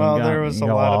there was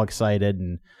all excited.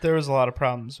 And there was a lot of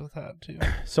problems with that, too.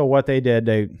 So what they did,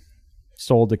 they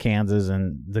sold to Kansas,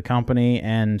 and the company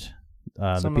and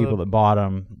the people that bought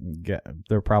them,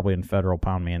 they're probably in federal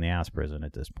pound me in the ass prison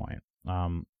at this point.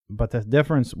 But the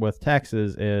difference with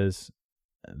Texas is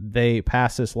they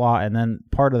pass this law, and then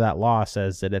part of that law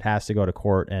says that it has to go to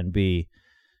court and be,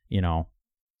 I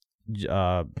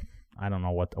don't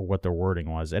know what the wording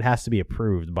was. It has to be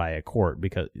approved by a court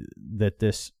because that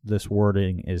this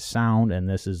wording is sound and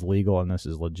this is legal and this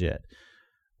is legit.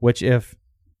 Which if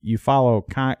you follow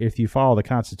the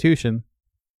Constitution,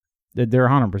 they're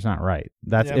 100% right.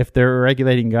 That's if they're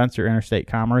regulating guns or interstate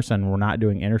commerce, and we're not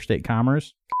doing interstate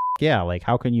commerce. Yeah, like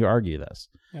how can you argue this?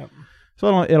 Yep.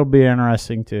 So it'll be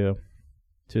interesting to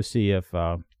see if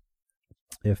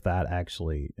that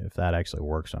actually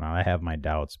works or not. I have my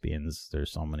doubts, being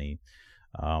there's so many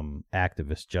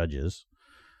activist judges,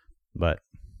 but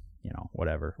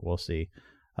whatever, we'll see.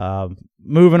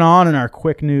 Moving on in our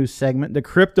quick news segment, the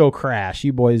crypto crash.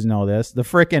 You boys know this.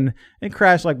 It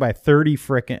crashed like by 30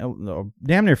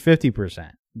 damn near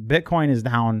 50%. Bitcoin is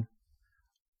down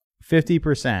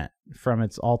 50% from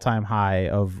its all-time high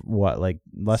of what, like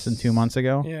less than 2 months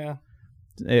ago? Yeah.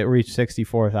 It reached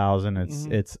 64,000.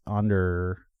 It's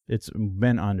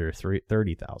been under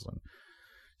 30,000.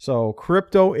 So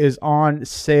crypto is on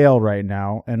sale right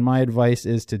now, and my advice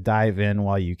is to dive in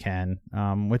while you can.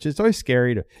 Which is always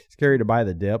scary to buy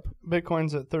the dip.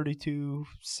 Bitcoin's at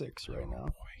 32.6 right now.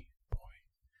 Boy,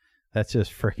 that's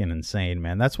just freaking insane,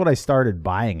 man. That's what I started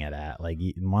buying it at like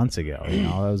months ago. It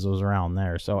was around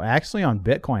there. So actually, on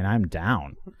Bitcoin, I'm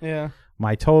down. Yeah.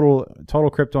 My total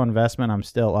crypto investment, I'm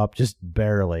still up just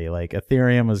barely. Like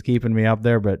Ethereum was keeping me up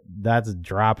there, but that's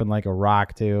dropping like a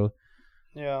rock too.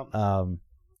 Yeah.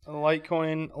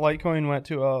 Litecoin went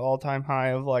to an all-time high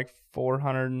of like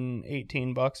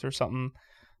 $418 or something.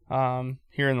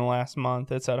 Here in the last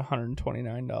month, it's at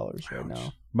 $129 right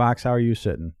now. Box, how are you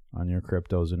sitting on your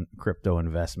crypto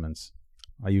investments?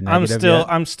 Are you negative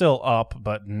I'm still up,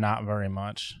 but not very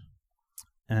much.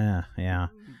 Yeah.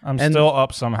 I'm still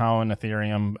up somehow in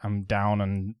Ethereum. I'm down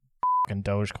in fucking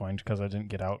Dogecoin because I didn't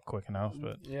get out quick enough.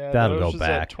 But Yeah, that'll Doge go is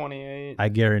back. At 28. I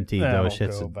guarantee Doge that'll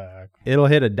hits. go back. It'll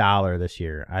hit $1 this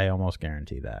year. I almost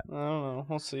guarantee that. I don't know.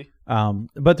 We'll see.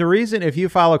 But the reason, if you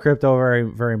follow crypto very,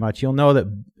 very much, you'll know that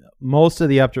most of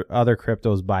the other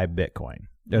cryptos buy Bitcoin.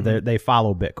 They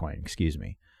follow Bitcoin, excuse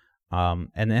me.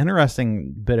 And the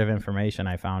interesting bit of information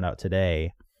I found out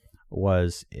today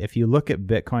was if you look at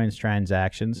Bitcoin's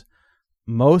transactions,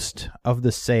 most of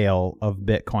the sale of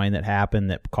Bitcoin that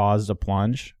happened that caused a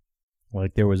plunge,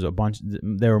 like there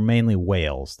were mainly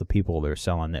whales, the people that are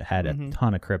selling that had a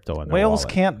ton of crypto in their Whales wallet.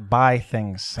 can't buy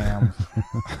things, Sam.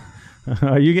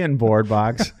 Are you getting bored,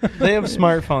 Box? They have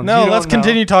smartphones. No, You let's don't know.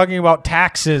 continue talking about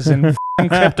taxes and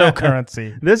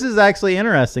cryptocurrency. This is actually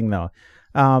interesting, though.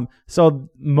 So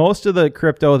most of the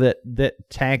crypto that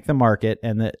tanked the market,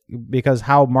 and that because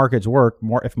how markets work,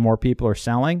 if more people are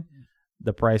selling,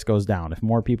 the price goes down. If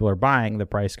more people are buying, the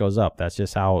price goes up. That's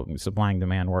just how supply and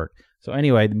demand work. So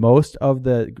anyway, most of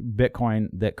the Bitcoin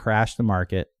that crashed the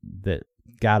market, that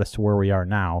got us to where we are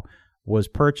now, was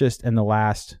purchased in the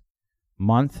last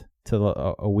month to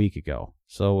a week ago.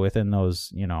 So within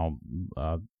those,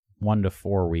 1 to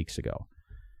 4 weeks ago.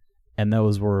 And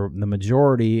those were, the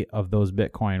majority of those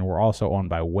Bitcoin were also owned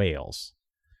by whales.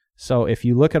 So if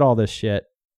you look at all this shit,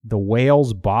 the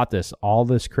whales bought all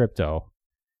this crypto,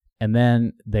 and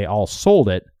then they all sold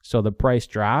it, so the price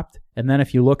dropped. And then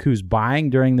if you look who's buying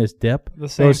during this dip,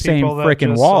 those same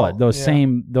freaking wallet, those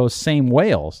same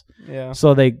whales. Yeah.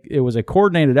 So it was a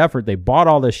coordinated effort. They bought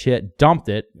all this shit, dumped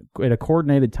it at a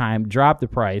coordinated time, dropped the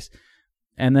price,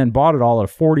 and then bought it all at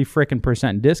a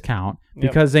 40% discount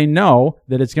because they know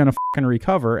that it's going to fucking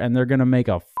recover and they're going to make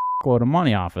a load of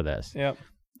money off of this. Yep.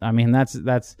 I mean, that's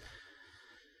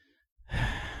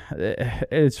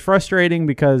it's frustrating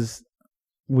because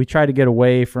we try to get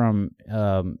away from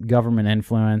government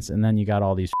influence, and then you got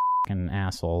all these fucking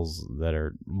assholes that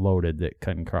are loaded that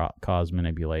can cause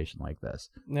manipulation like this.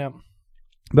 Yep.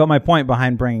 But my point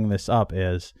behind bringing this up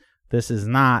is this is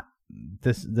not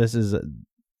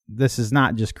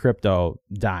just crypto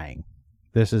dying.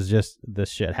 This is just, this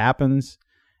shit happens,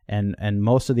 and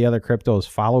most of the other cryptos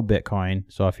follow Bitcoin.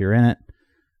 So if you're in it,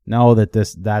 know that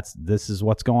this is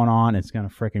what's going on. It's gonna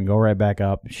freaking go right back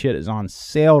up. Shit is on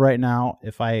sale right now.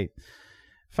 If I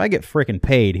get freaking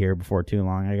paid here before too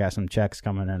long, I got some checks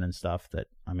coming in and stuff that,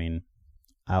 I mean,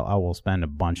 I will spend a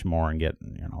bunch more and get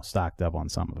stocked up on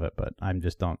some of it. But I'm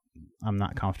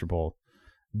not comfortable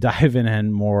diving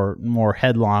in more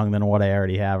headlong than what I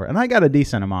already have, and I got a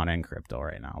decent amount in crypto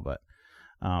right now. But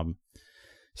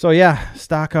so yeah,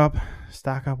 stock up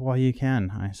while you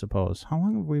can, I suppose. How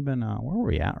long have we been? Where are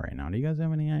we at right now? Do you guys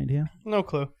have any idea? No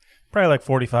clue. Probably like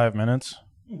 45 minutes.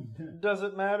 Does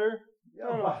it matter?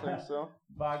 I don't think so.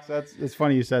 Box. It's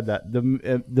funny you said that.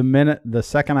 The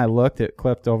second I looked, it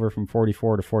clipped over from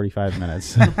 44 to 45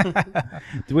 minutes.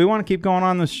 Do we want to keep going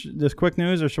on this quick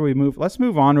news, or should we move? Let's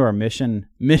move on to our mission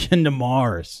to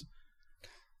Mars.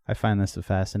 I find this a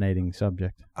fascinating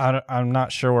subject. I'm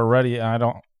not sure we're ready.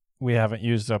 We haven't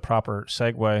used a proper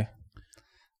segue.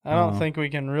 I don't think we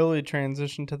can really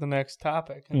transition to the next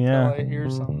topic until I hear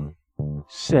something.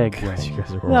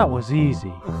 Segue. That was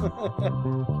easy.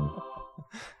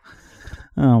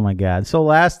 Oh my God. So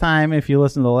last time, if you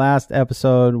listen to the last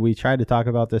episode, we tried to talk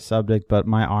about this subject, but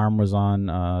my arm was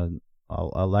on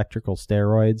electrical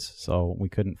steroids, so we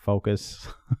couldn't focus.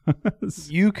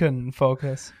 You couldn't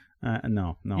focus.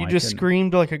 No. You just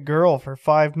screamed like a girl for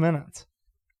 5 minutes.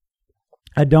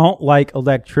 I don't like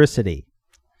electricity.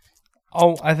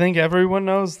 Oh, I think everyone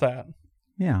knows that.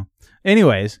 Yeah.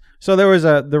 Anyways, so there was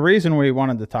the reason we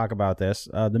wanted to talk about this,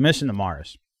 the mission to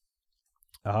Mars.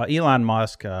 Elon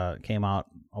Musk came out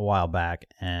a while back,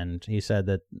 and he said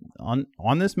that on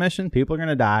this mission, people are going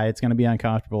to die. It's going to be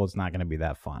uncomfortable. It's not going to be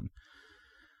that fun.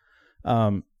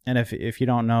 And if you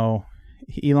don't know,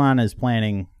 Elon is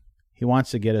planning. He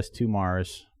wants to get us to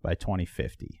Mars by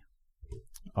 2050.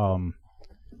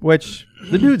 Which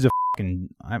the dude's a fucking.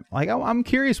 I'm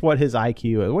curious what his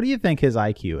IQ is. What do you think his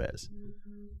IQ is?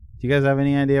 Do you guys have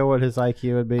any idea what his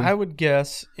IQ would be? I would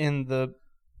guess in the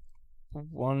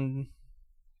one.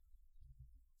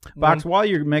 Box, while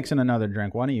you're mixing another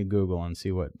drink, why don't you Google and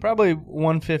see what... Probably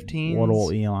 115. What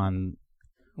old Elon...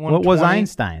 What was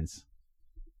Einstein's?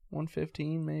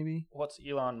 115, maybe. What's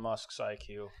Elon Musk's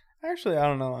IQ? Actually, I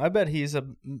don't know. I bet he's a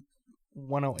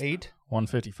 108.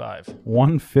 155.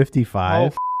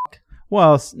 155? Oh,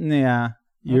 well, yeah.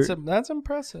 That's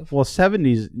impressive. Well,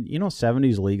 70s...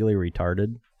 70s legally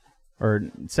retarded? or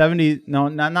 70. No,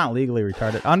 not legally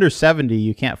retarded. Under 70,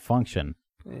 you can't function.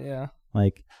 Yeah.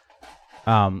 Like,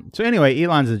 so anyway,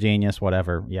 Elon's a genius.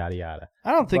 Whatever. Yada yada.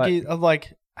 I don't think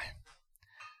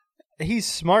he's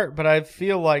smart, but I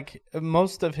feel like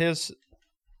most of his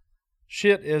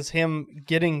shit is him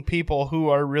getting people who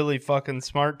are really fucking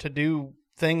smart to do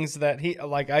things that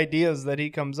ideas that he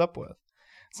comes up with.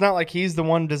 It's not like he's the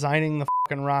one designing the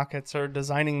fucking rockets or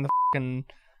designing the fucking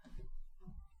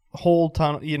whole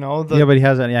tunnel, yeah, but he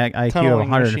has an IQ of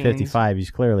 155. machines.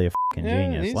 He's clearly a fucking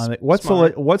genius. he's Like,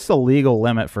 smart. what's the legal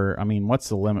limit for? I mean, what's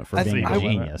the limit for being a think-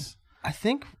 genius? I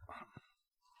think,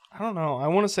 I don't know. I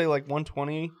want to say like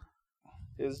 120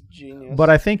 is genius. But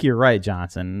I think you're right,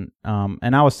 Johnson.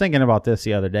 And I was thinking about this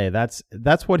the other day. That's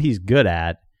what he's good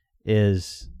at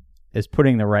is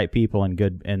putting the right people in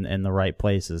the right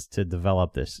places to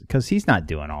develop this, because he's not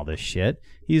doing all this shit.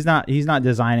 He's not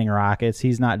designing rockets.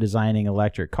 He's not designing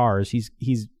electric cars.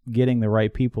 He's getting the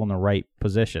right people in the right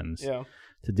positions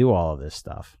to do all of this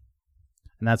stuff,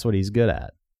 and that's what he's good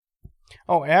at.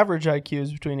 Oh, average IQ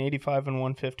is between 85 and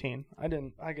 115.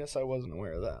 I guess I wasn't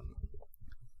aware of that.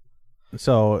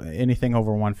 So anything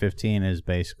over 115 is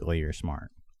basically you're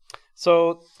smart.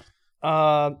 So,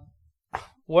 1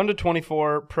 to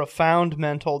 24, profound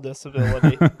mental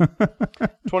disability.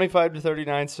 25 to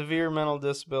 39, severe mental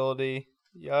disability.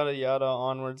 Yada, yada,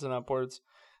 onwards and upwards.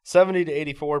 70 to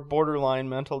 84, borderline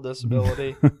mental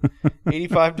disability.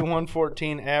 85 to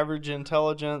 114, average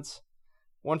intelligence.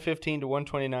 115 to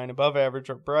 129, above average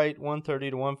or bright. 130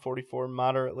 to 144,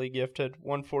 moderately gifted.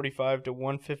 145 to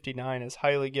 159 is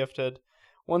highly gifted.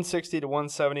 160 to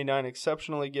 179,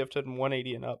 exceptionally gifted. And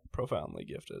 180 and up, profoundly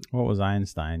gifted. What was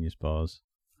Einstein, you suppose?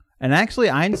 And actually,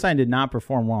 Einstein did not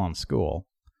perform well in school.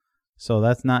 So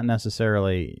that's not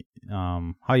necessarily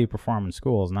how you perform in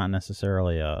school is not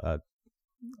necessarily a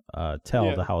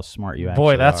tell to how smart you actually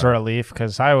are. Boy, that's a relief,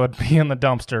 because I would be in the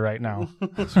dumpster right now.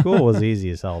 School was easy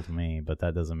as hell to me, but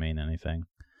that doesn't mean anything.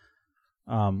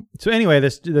 So anyway,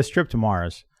 this trip to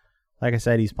Mars, like I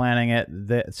said, he's planning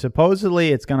it.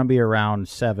 Supposedly, it's going to be around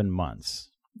 7 months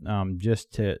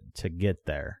just to get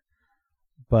there.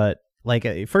 But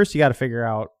like first, you got to figure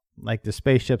out like the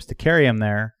spaceships to carry him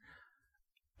there.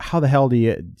 How the hell do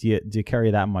you carry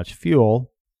that much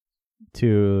fuel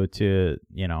to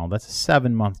that's a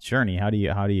 7 month journey. How do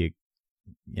you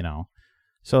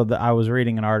so I was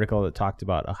reading an article that talked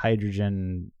about a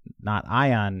hydrogen, not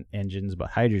ion engines, but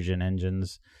hydrogen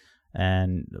engines,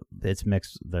 and it's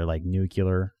mixed. They're like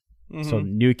nuclear. Mm-hmm. So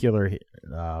nuclear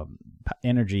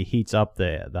energy heats up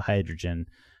the hydrogen.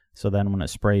 So then when it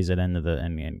sprays it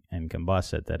into and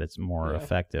combusts it, that it's more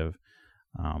effective.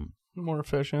 More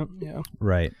efficient, yeah.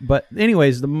 Right. But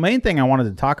anyways, the main thing I wanted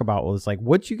to talk about was like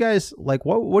what you guys like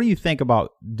what do you think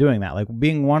about doing that? Like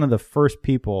being one of the first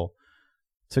people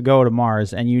to go to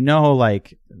Mars, and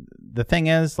like the thing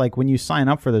is, like when you sign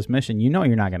up for this mission, you're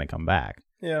not going to come back.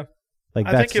 Yeah. Like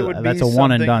I that's think it would that's be a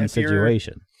one and done something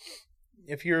situation.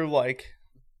 If you're like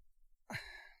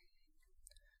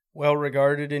well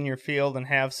regarded in your field and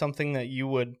have something that you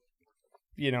would,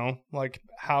 like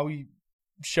how you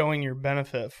showing your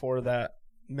benefit for that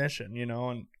mission,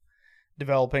 and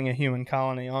developing a human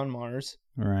colony on Mars.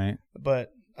 Right. But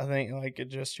I think like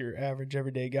just your average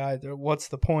everyday guy, what's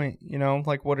the point?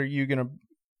 Like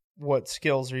what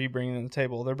skills are you bringing to the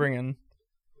table? They're bringing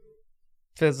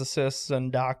physicists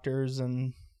and doctors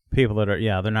and people that are,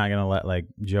 they're not going to let like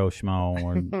Joe Schmo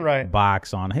or right.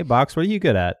 Box on. Hey, Box, what are you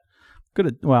good at? Good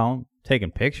at,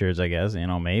 taking pictures, I guess,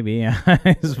 maybe,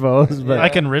 I suppose. But I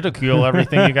can ridicule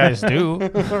everything you guys do.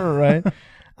 Right.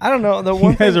 I don't know.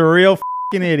 You guys are real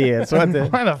f***ing idiots. Why the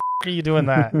f*** are you doing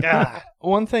that? God.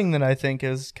 One thing that I think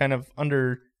is kind of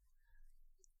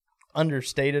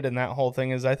understated in that whole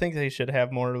thing is I think they should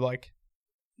have more like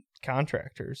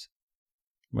contractors.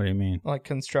 What do you mean? Like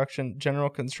general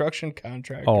construction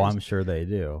contractors. Oh, I'm sure they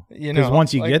do. Because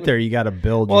once you get there, you got to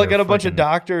build. Well, I got a bunch of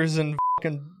doctors and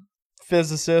fucking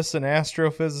physicists and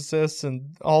astrophysicists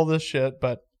and all this shit,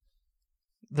 but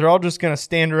they're all just gonna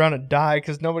stand around and die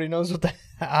because nobody knows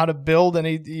how to build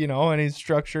any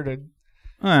structure to.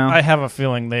 Well, I have a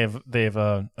feeling they've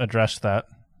addressed that.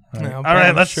 Right. No, all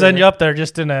right, let's send you up there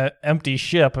just in an empty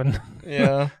ship, and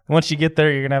once you get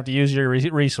there, you're gonna have to use your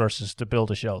resources to build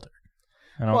a shelter.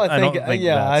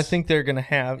 I think they're gonna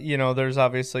have. There's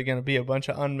obviously gonna be a bunch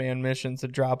of unmanned missions to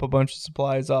drop a bunch of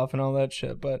supplies off and all that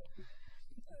shit, but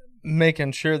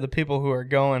making sure the people who are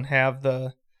going have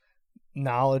the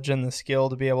knowledge and the skill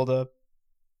to be able to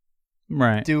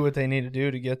do what they need to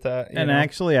do to get that. And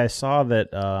actually, I saw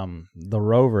that the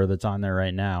rover that's on there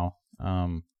right now,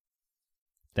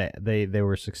 they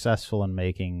were successful in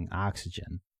making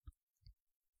oxygen.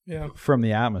 from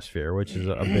the atmosphere, which is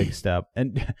a big step.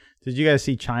 And did you guys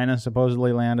see China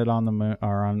supposedly landed on the moon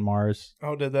or on Mars?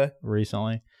 Oh, did they?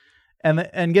 Recently?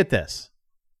 And get this.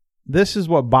 This is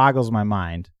what boggles my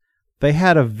mind. They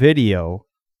had a video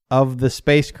of the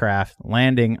spacecraft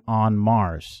landing on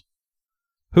Mars.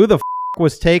 Who the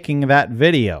was taking that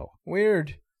video?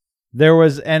 Weird. There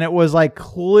was, and it was like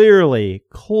clearly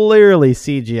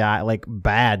CGI, like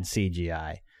bad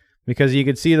CGI, because you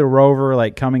could see the rover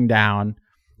like coming down,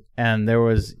 and there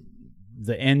was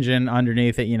the engine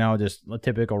underneath it, just a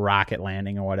typical rocket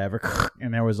landing or whatever,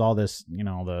 and there was all this,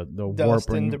 the Dust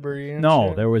warping, and debris. And no,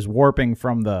 shit. there was warping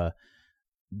from the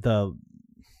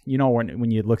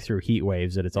when you look through heat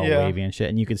waves that it's all wavy and shit,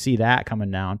 and you could see that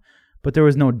coming down, but there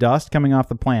was no dust coming off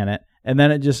the planet, and then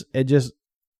it just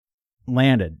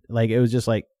landed. Like it was just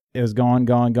like it was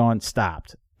going,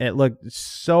 stopped. It looked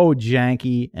so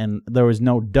janky, and there was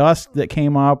no dust that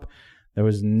came up. There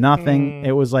was nothing.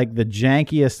 It was like the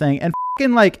jankiest thing. And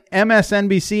fucking like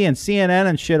MSNBC and CNN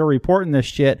and shit are reporting this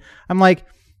shit. I'm like,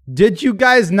 did you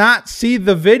guys not see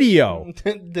the video?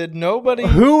 Did nobody?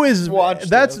 Who is watch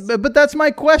that's? this? But that's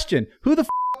my question. Who the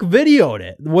videoed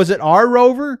it? Was it our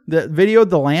rover that videoed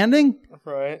the landing?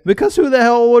 Right. Because who the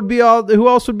hell would be who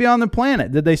else would be on the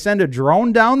planet? Did they send a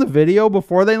drone down the video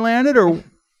before they landed, or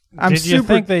did you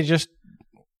think they just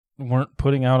weren't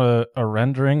putting out a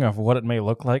rendering of what it may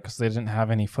look like because they didn't have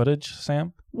any footage,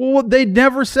 Sam? Well, they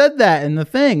never said that in the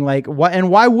thing. Like, why? And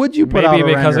why would you put out a rendering?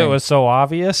 Maybe because rendering? it was so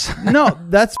obvious. No,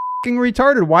 that's fucking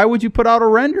retarded. Why would you put out a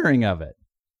rendering of it?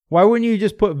 Why wouldn't you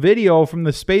just put video from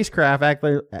the spacecraft,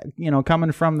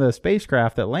 coming from the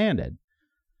spacecraft that landed?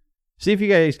 See if you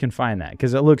guys can find that,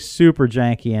 because it looks super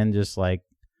janky and just like...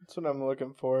 That's what I'm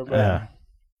looking for. But,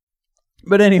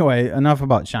 but anyway, enough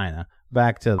about China.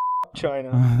 Back to...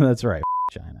 China. That's right,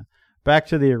 China. Back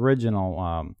to the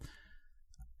original.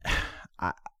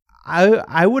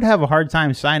 I would have a hard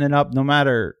time signing up no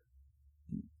matter...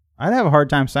 I'd have a hard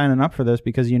time signing up for this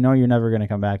because you're never going to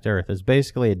come back to Earth. It's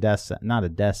basically a death sentence. Not a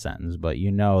death sentence, but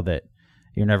you know that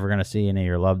you're never going to see any of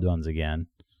your loved ones again.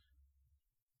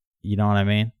 You know what I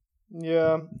mean?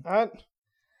 Yeah,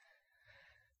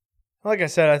 like I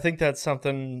said, I think that's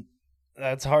something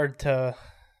that's hard to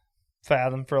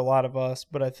fathom for a lot of us,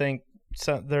 but I think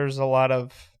there's a lot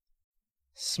of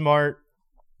smart,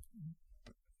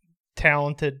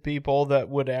 talented people that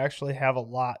would actually have a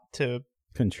lot to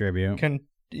contribute.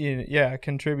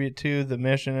 Contribute to the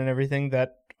mission and everything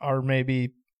that are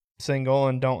maybe single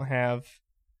and don't have,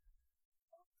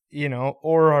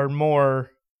 or are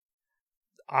more...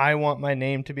 I want my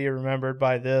name to be remembered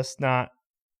by this, not...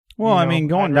 Well, I mean,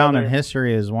 going down in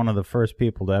history as one of the first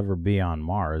people to ever be on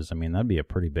Mars, I mean, that'd be a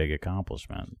pretty big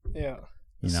accomplishment. Yeah.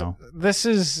 So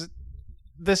this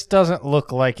doesn't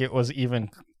look like it was even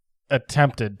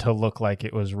attempted to look like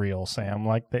it was real, Sam.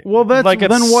 Then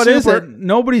what is it?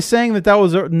 Nobody's saying that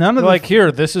was none of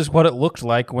here. This is what it looked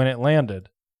like when it landed.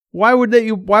 Why would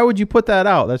you put that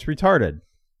out? That's retarded.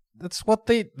 That's what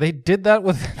they did that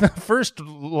with the first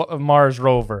Mars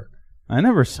rover. I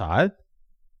never saw it.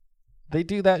 They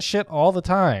do that shit all the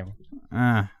time.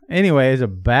 Anyway, it's a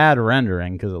bad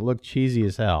rendering because it looked cheesy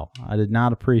as hell. I did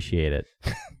not appreciate it.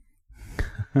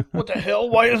 What the hell?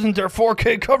 Why isn't there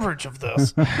 4K coverage of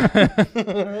this?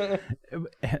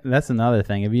 That's another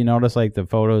thing. Have you noticed like the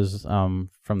photos from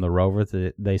the rover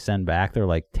that they send back? They're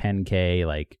like 10K,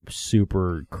 like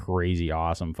super crazy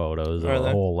awesome photos of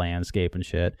the whole landscape and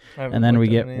shit. And then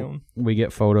we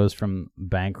get photos from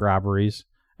bank robberies,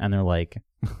 and they're like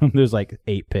there's like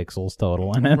 8 pixels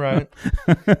total in it. Right.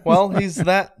 Well, he's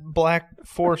that black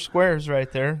 4 squares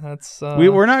right there. That's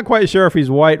we're not quite sure if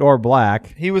he's white or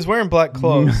black. He was wearing black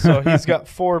clothes, so he's got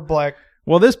 4 black.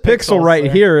 Well, this pixel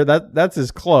right here, that's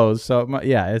his clothes. So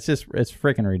yeah, it's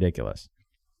freaking ridiculous.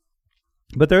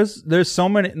 But there's so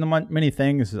many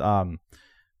things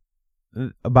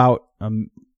about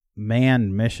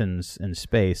manned missions in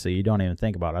space that you don't even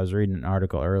think about. I was reading an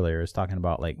article earlier. It's talking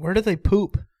about like, where do they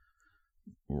poop?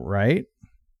 Right.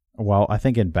 Well, I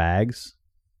think in bags,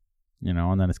 and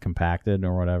then it's compacted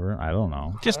or whatever. I don't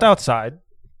know. Just outside,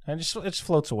 and it just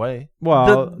floats away.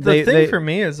 Well, the thing for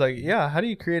me is like, how do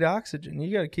you create oxygen?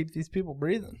 You got to keep these people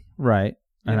breathing. Right.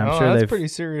 And I'm sure that's pretty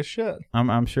serious shit.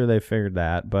 I'm sure they figured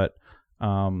that, but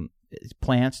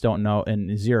plants don't know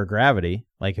in zero gravity.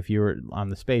 Like if you were on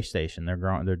the space station, they're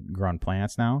growing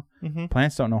plants now. Mm-hmm.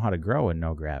 Plants don't know how to grow in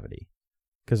no gravity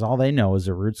because all they know is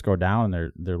their roots go down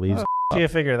and their leaves. How do you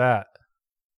figure that?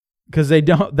 Because they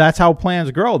don't. That's how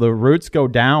plants grow. The roots go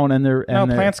down, and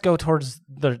plants go towards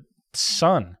the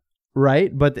sun.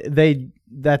 Right, but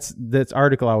that's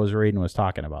article I was reading was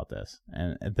talking about this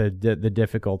and the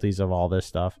difficulties of all this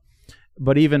stuff,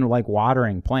 but even like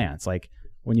watering plants, like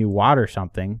when you water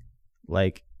something,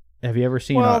 like have you ever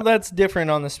seen? Well, that's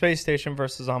different on the space station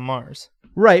versus on Mars.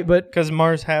 Right, but because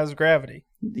Mars has gravity.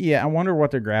 Yeah, I wonder what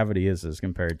their gravity is as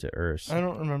compared to Earth's. I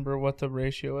don't remember what the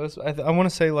ratio is. I want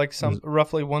to say like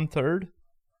roughly 1/3.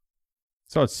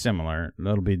 So it's similar.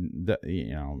 It'll be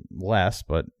less,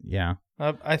 but yeah.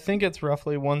 I think it's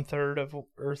roughly 1/3 of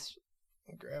Earth's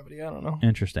gravity. I don't know.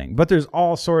 Interesting, but there's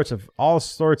all sorts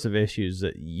of issues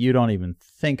that you don't even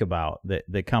think about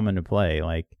that come into play,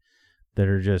 like that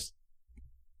are just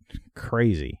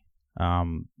crazy.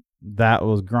 That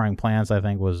was growing plants. I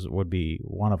think would be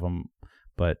one of them.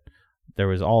 But there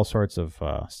was all sorts of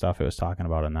stuff it was talking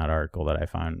about in that article that I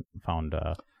found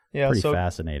pretty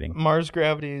fascinating. Mars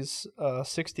gravity is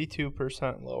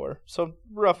 62% lower, so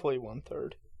roughly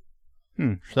 1/3.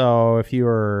 So if you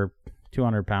were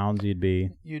 200 pounds, you'd be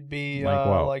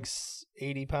like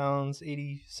 80 pounds,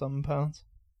 80-some pounds.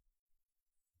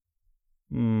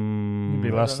 You'd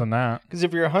be less than that. Because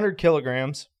if you're 100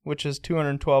 kilograms, which is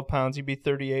 212 pounds, you'd be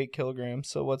 38 kilograms.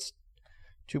 So what's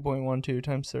 2.12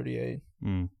 times 38?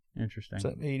 Interesting.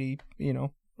 So 80,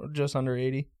 or just under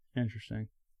 80. Interesting.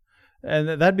 And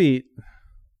that'd be,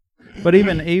 but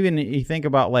even you think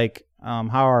about like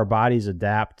how our bodies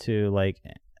adapt to like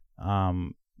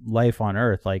life on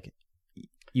Earth. Like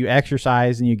you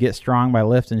exercise and you get strong by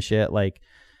lifting shit. Like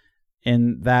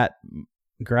in that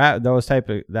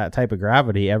that type of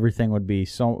gravity, everything would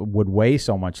weigh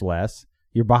so much less.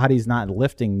 Your body's not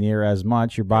lifting near as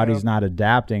much. Your body's not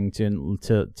adapting to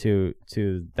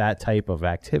that type of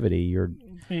activity. Your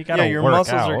muscles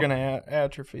are going to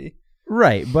atrophy.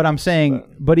 Right, but I'm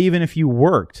saying, but even if you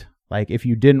worked, like if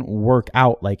you didn't work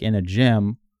out, like in a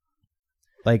gym,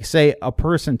 like say a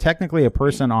person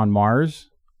on Mars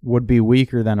would be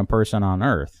weaker than a person on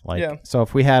Earth. So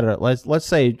if we had let's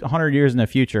say 100 years in the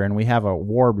future and we have a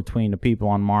war between the people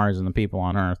on Mars and the people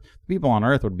on Earth, the people on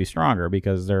Earth would be stronger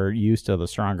because they're used to the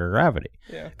stronger gravity.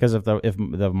 Because if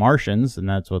the Martians, and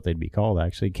that's what they'd be called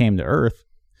actually, came to Earth,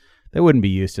 they wouldn't be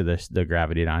used to the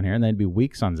gravity down here, and they'd be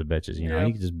weak sons of bitches. You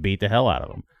could just beat the hell out of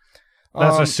them.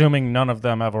 That's assuming none of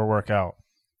them ever work out.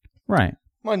 Right.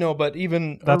 I know, but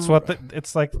even that's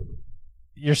it's like.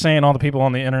 You're saying all the people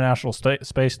on the International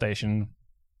Space Station,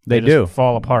 they do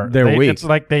fall apart. They're weak. It's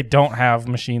like they don't have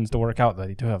machines to work out.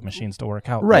 They do have machines to work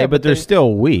out. Right, but they're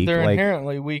still weak. They're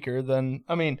inherently weaker than,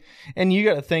 and you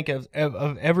got to think of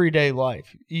everyday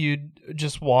life. You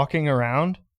just walking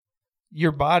around,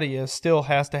 your body still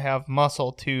has to have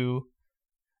muscle to,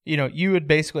 you would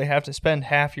basically have to spend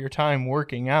half your time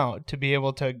working out to be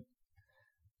able to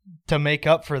make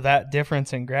up for that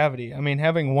difference in gravity.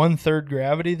 Having 1/3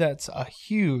 gravity, that's a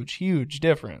huge, huge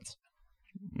difference.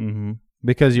 Mm-hmm.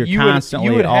 Because you're constantly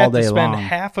all day long. You would have to spend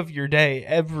half of your day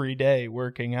every day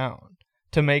working out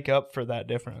to make up for that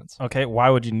difference. Okay,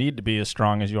 why would you need to be as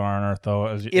strong as you are on Earth, though?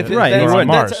 On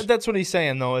Mars. That's what he's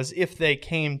saying, though, is if they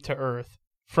came to Earth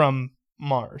from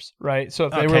Mars, right? So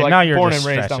if they were born and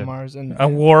raised on Mars, and a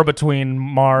war between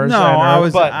Mars and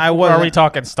Earth. Are we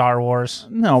talking Star Wars?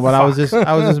 No, but I was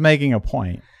just making a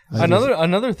point.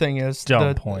 Another thing is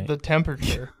the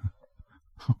temperature.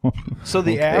 So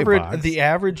the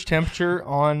average temperature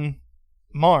on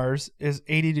Mars is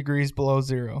 80 degrees below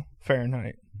 0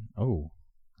 Fahrenheit. Oh,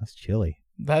 that's chilly.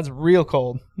 That's real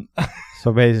cold.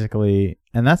 So basically,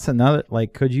 and that's another,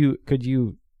 like, could you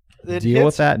deal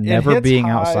with that never being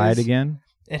outside again?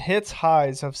 It hits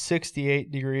highs of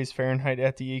 68 degrees Fahrenheit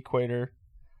at the equator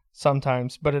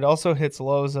sometimes, but it also hits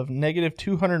lows of negative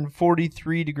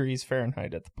 243 degrees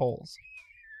Fahrenheit at the poles.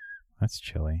 That's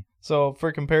chilly. So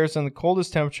for comparison, the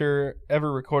coldest temperature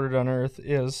ever recorded on Earth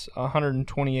is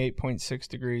 128.6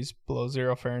 degrees below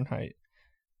 0 Fahrenheit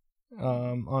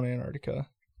on Antarctica,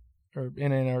 or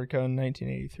in Antarctica in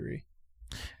 1983.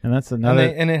 And that's another.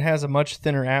 And it has a much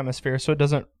thinner atmosphere, so it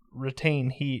doesn't retain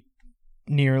heat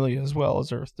nearly as well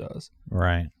as Earth does.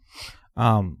 Right.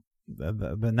 And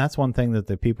that's one thing that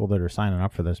the people that are signing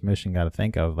up for this mission got to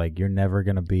think of. Like, you're never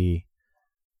going to be,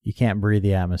 you can't breathe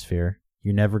the atmosphere.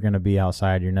 You're never going to be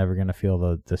outside. You're never going to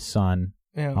feel the sun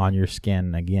on your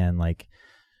skin again. Like,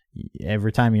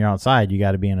 every time you're outside, you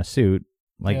got to be in a suit.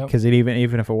 Like, because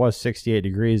even if it was 68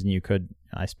 degrees and you could,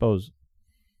 I suppose,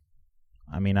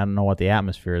 I don't know what the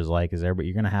atmosphere is like there, but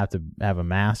you're going to have a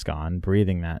mask on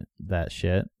breathing that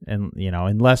shit. And,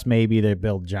 unless maybe they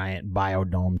build giant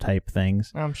biodome type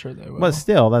things. I'm sure they will. But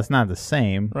still, that's not the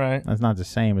same. Right. That's not the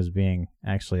same as being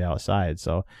actually outside.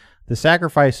 So the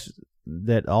sacrifice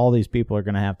that all these people are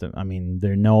going to have to,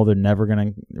 they're never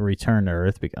going to return to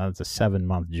Earth because it's a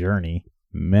 7-month journey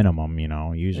minimum,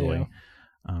 usually.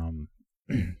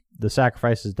 The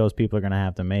sacrifices those people are going to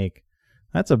have to make,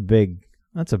 That's a big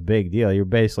deal. You're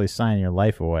basically signing your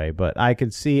life away. But I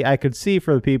could see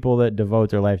for the people that devote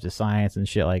their life to science and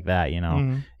shit like that,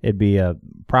 it'd be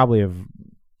probably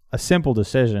a simple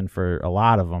decision for a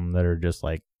lot of them that are just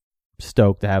like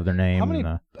stoked to have their name.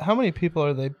 How many people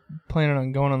are they planning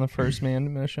on going on the first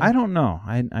manned mission? I don't know.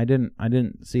 I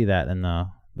didn't see that in the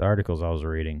articles I was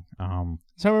reading.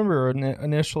 So I remember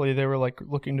initially they were like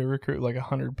looking to recruit like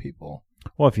 100 people.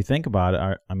 Well, if you think about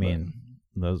it, I mean,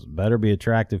 those better be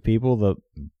attractive people that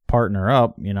partner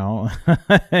up,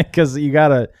 because you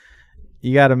gotta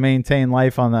maintain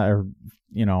life on that, or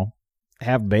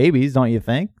have babies. Don't you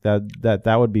think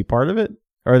that would be part of it?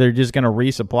 Or they're just going to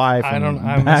resupply from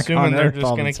I'm back assuming on they're Earth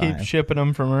just going to keep shipping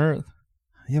them from Earth.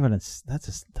 Yeah, but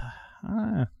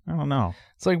I don't know.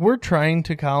 It's like we're trying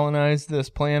to colonize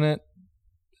this planet.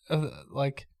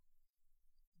 Like,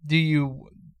 I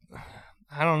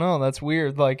don't know. That's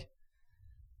weird. Like,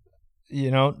 do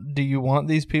you want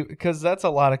these people? Because that's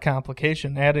a lot of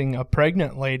complication. Adding a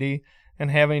pregnant lady and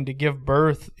having to give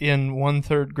birth in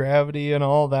 1/3 gravity and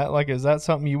all that. Like, is that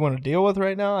something you want to deal with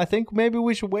right now? I think maybe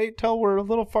we should wait till we're a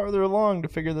little farther along to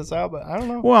figure this out, but I don't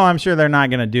know. Well, I'm sure they're not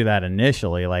going to do that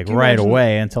initially, like right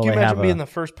away until they have. Can you imagine being the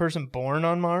first person born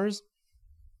on Mars?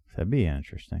 That'd be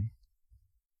interesting.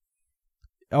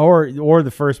 Or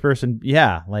the first person,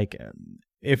 yeah, like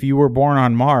if you were born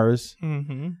on Mars.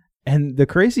 Mm-hmm. And the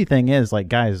crazy thing is, like,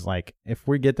 guys, like if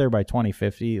we get there by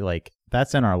 2050, like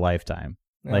that's in our lifetime.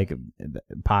 Yeah. Like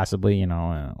possibly,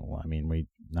 I mean, we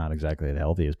not exactly the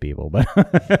healthiest people, but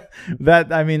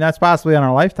that's possibly on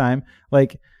our lifetime.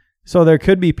 Like, so there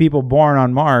could be people born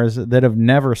on Mars that have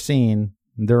never seen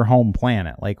their home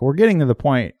planet. Like, we're getting to the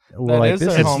point where like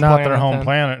this is not their home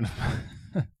planet.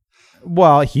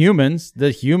 Well, humans, the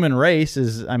human race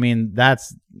is, I mean,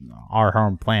 that's our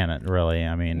home planet, really.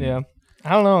 I mean, yeah,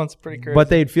 I don't know, it's pretty crazy. But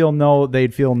they'd feel no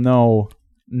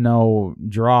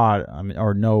draw,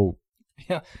 or no.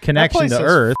 Yeah, connection to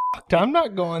Earth. I'm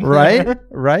not going there. Right.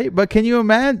 Right. But can you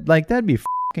imagine? Like, that'd be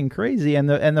fucking crazy. And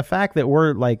the fact that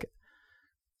we're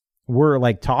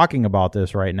talking about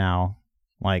this right now,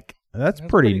 like that's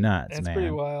pretty nuts, man. That's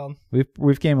pretty wild.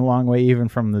 We've came a long way even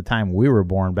from the time we were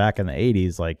born back in the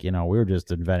 80s. Like, we were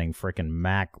just inventing freaking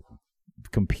Mac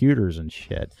computers and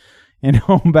shit.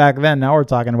 Back then. Now we're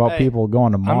talking about people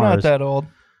going to Mars. I'm not that old.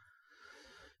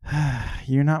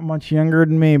 You're not much younger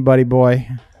than me, buddy boy.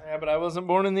 Yeah, but I wasn't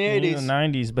born in the 80s. In the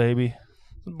 90s, baby. I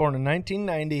was born in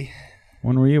 1990.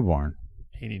 When were you born?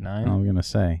 89. I was gonna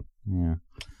say, yeah.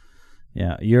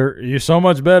 Yeah, you're so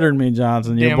much better than me,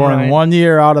 Johnson. You're Damn born right. 1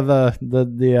 year out of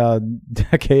the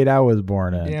decade I was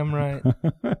born in. Damn right.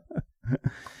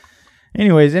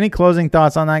 Anyways, any closing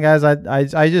thoughts on that, guys?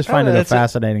 I just find it a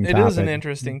fascinating topic. It is an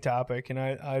interesting topic, and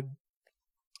I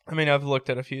mean, I've looked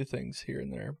at a few things here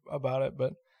and there about it,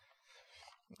 but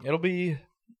it'll be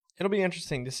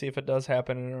interesting to see if it does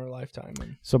happen in our lifetime.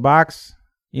 So, Box,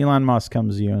 Elon Musk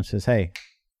comes to you and says, "Hey,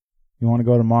 you want to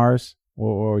go to Mars?"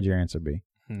 What would your answer be?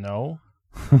 No.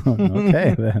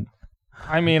 Okay, then.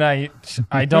 I mean, I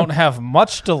don't have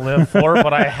much to live for,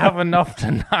 but I have enough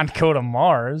to not go to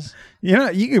Mars. You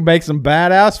can make some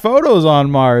badass photos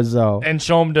on Mars, though. And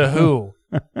show them to who?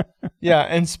 Yeah,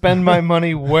 and spend my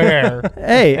money where?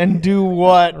 Hey. And do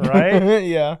what? Right?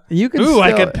 Yeah. You can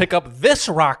I could pick up this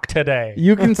rock today.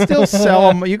 You can still sell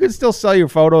them. You can still sell your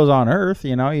photos on Earth.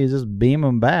 You just beam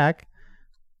them back.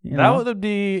 That would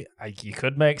be, you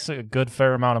could make a good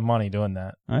fair amount of money doing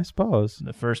that. I suppose.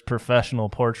 The first professional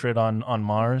portrait on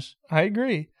Mars. I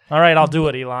agree. All right, I'll do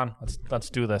it, Elon. Let's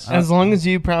do this. As long as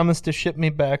you promise to ship me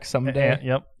back someday.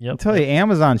 Yep. I'll tell you,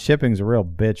 Amazon shipping's a real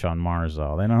bitch on Mars,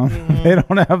 though. They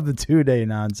don't have the 2-day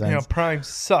nonsense. Prime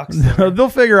sucks. They'll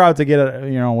figure out to get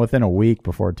it, within a week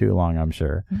before too long, I'm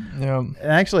sure. Yeah.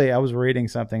 And actually, I was reading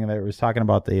something that was talking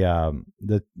about the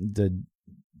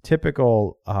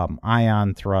typical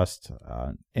ion thrust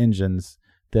engines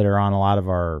that are on a lot of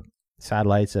our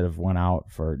satellites that have went out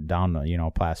for down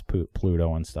past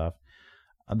Pluto and stuff.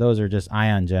 Those are just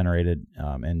ion generated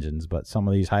engines, but some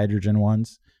of these hydrogen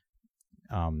ones,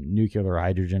 nuclear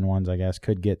hydrogen ones, I guess,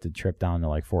 could get the trip down to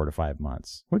like 4 to 5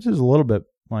 months, which is a little bit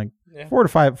like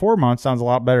 4 months sounds a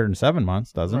lot better than 7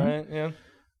 months, doesn't it? Right.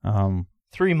 Yeah.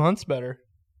 3 months better.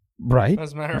 Right.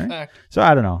 As a matter of fact. So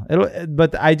I don't know.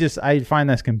 But I find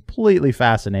this completely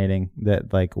fascinating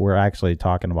that like we're actually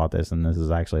talking about this and this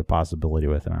is actually a possibility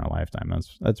within our lifetime.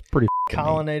 That's pretty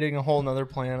colonizing a whole nother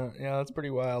planet. Yeah, that's pretty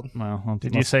wild. Well,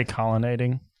 did you say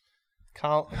colonizing?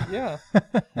 Yeah.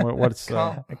 What's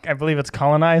I believe it's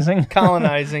colonizing.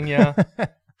 Colonizing, yeah.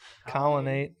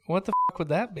 Colonate. What the fuck would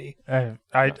that be? That's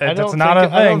not a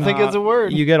thing. I don't think it's a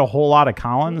word. You get a whole lot of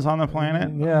colons on the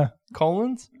planet. Yeah.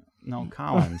 Colons? No,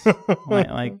 Collins.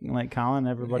 like Colin.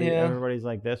 Everybody's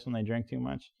like this when they drink too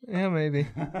much. Yeah, maybe.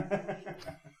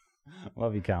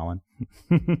 Love you, Colin.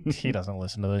 He doesn't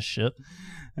listen to this shit.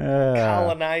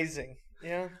 Colonizing.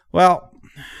 Yeah. Well,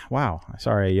 wow.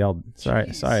 Sorry I yelled.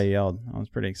 Sorry I yelled. I was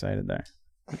pretty excited there.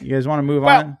 You guys want to move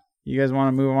on? You guys want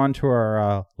to move on to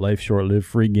our life short, live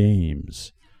free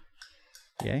games?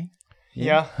 Yay?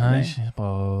 Yeah. I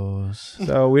suppose.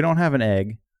 So we don't have an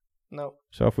egg. No.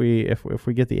 So if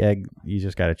we get the egg, you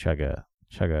just got to chug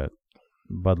a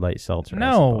Bud Light seltzer.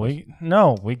 We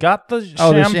got the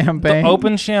champagne, the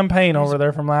open champagne over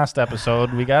there from last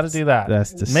episode. We got to do that.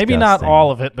 That's disgusting. Maybe not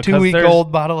all of it because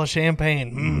 2-week-old bottle of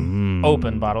champagne.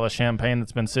 Open bottle of champagne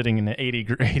that's been sitting in 80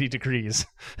 degrees.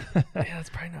 Yeah, that's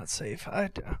probably not safe.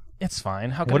 It's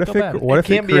fine. How can What it if go it? bad? What if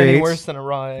can't it be creates? any worse than a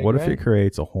raw egg, What if right? it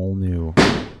creates a whole new?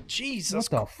 Jesus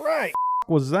Christ! What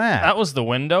was that? That was the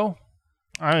window.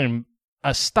 I'm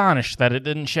astonished that it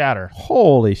didn't shatter.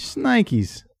 Holy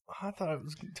shnikes! I thought it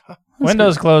was.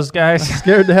 Windows closed, guys.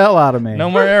 Scared the hell out of me.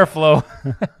 No more airflow.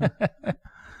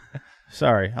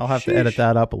 Sorry, I'll have to edit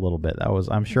that up a little bit.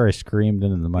 I'm sure I screamed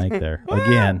into the mic there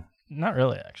again. Not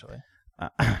really, actually.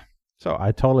 So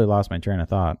I totally lost my train of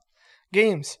thought.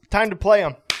 Games. Time to play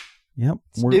them. Yep,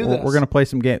 do this. we're gonna play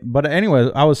some game. But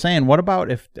anyway, I was saying, what about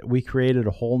if we created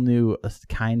a whole new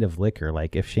kind of liquor?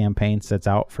 Like if champagne sits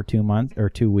out for 2 months or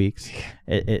 2 weeks,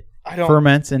 it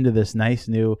ferments into this nice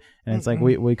new, and it's like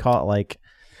we call it like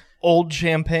old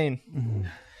champagne.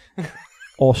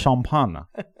 old champagne.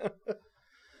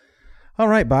 All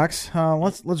right, Box.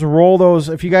 Let's roll those.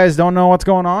 If you guys don't know what's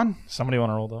going on, Somebody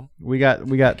want to roll them? we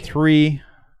got 3.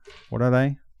 What are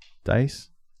they? Dice.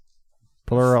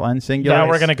 Plural and singular. Yeah,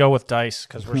 we're going to go with dice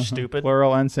because we're stupid.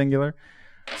 Plural and singular.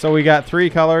 So we got 3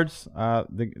 colors.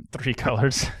 3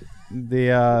 colors.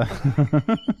 The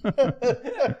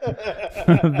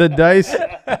the dice,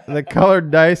 the colored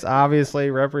dice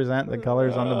obviously represent the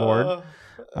colors on the board.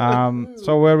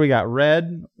 So what do we got?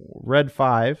 Red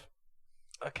 5.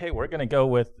 Okay, we're going to go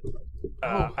with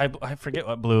I forget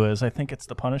what blue is. I think it's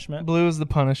the punishment. Blue is the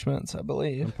punishments, I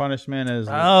believe. The punishment is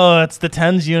Oh, it's the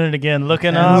tens unit again.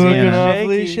 Looking Tens up. unit.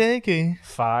 Awfully shaky.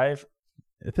 5.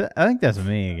 I think that's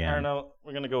me I again. don't know.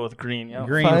 We're going to go with green. Yeah.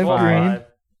 Green 5 5.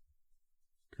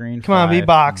 Green. Come on, 5. be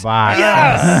Box.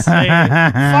 Yes!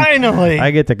 Finally. I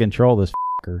get to control this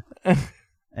fucker.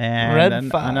 And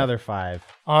Red 5. Another 5.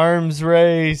 Arms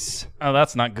race. Oh,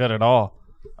 that's not good at all.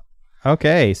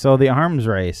 Okay, so the arms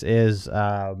race is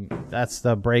that's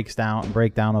the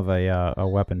breakdown of a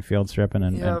weapon field stripping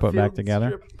and put back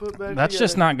together. That's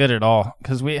just not good at all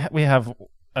because we have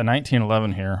a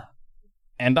 1911 here,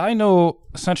 and I know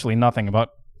essentially nothing about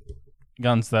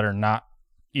guns that are not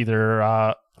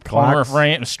either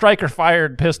striker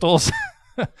fired pistols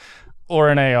or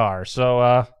an AR.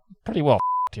 So pretty well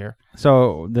here.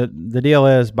 So the deal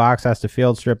is, Box has to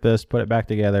field strip this, put it back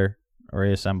together, or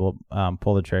reassemble,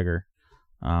 pull the trigger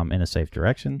in a safe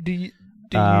direction. Do you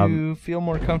feel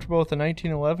more comfortable with the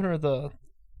 1911 or the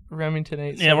Remington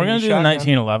 870? Yeah, we're going to do the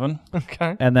 1911.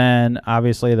 Okay. And then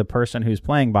obviously the person who's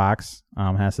playing Box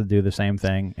has to do the same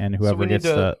thing, and whoever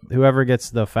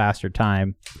gets the faster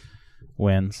time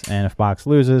wins. And if Box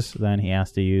loses, then he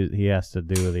has to do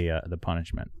the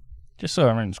punishment. Just so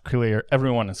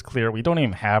everyone is clear, we don't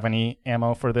even have any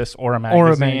ammo for this or a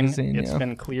magazine. It's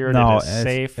been cleared. No, it is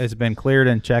safe. It's been cleared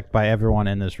and checked by everyone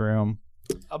in this room.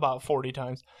 About 40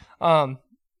 times. And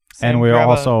we'll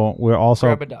also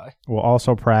grab a die. We'll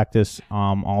also practice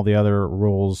all the other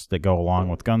rules that go along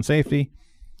with gun safety.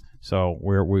 So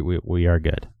we are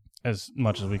good. As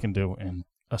much as we can do in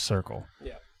a circle.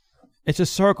 Yeah. It's a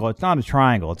circle. It's not a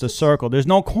triangle. It's a circle. There's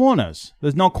no corners.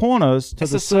 There's no corners to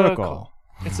the circle.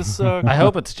 It's a circle. I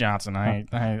hope it's Johnson. I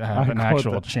have an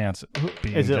actual chance at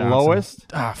being Is it Johnson.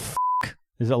 lowest?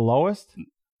 Is it lowest?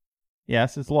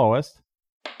 Yes, it's lowest.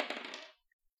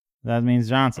 That means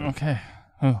Johnson. Okay.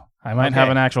 Oh, I might have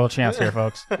an actual chance here,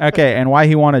 folks. Okay, and why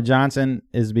he wanted Johnson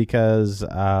is because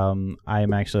I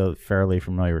am actually fairly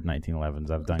familiar with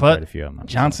 1911s. I've done quite a few of them.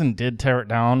 Johnson did tear it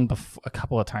down a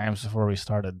couple of times before we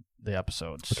started the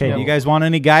episode. Okay, do you guys want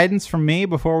any guidance from me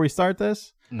before we start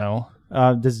this? No.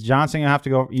 Does Johnson have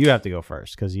to go? You have to go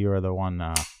first because you are the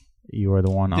one. You are the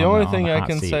one. The only thing I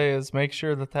can say is make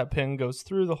sure that pin goes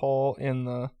through the hole in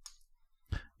the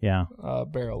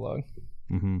barrel lug.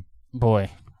 Mm-hmm. Boy,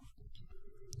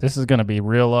 this is gonna be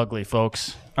real ugly,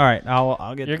 folks. All right,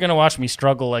 I'll get. You're gonna watch me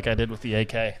struggle like I did with the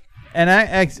AK. And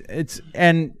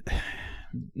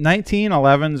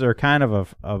 1911s are kind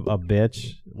of a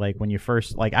bitch. Like when you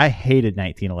first I hated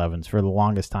 1911s for the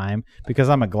longest time because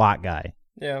I'm a Glock guy.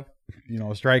 Yeah.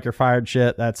 Striker fired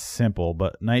shit, that's simple.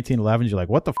 But 1911s, you're like,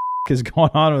 what the f*** is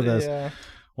going on with this? Yeah.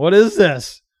 What is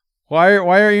this? Why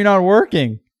are you not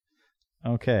working?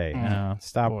 Okay,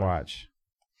 stopwatch.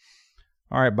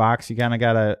 All right, Box, you kind of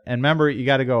gotta, and remember, you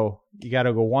gotta go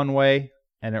one way,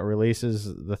 and it releases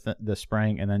the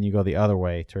spring, and then you go the other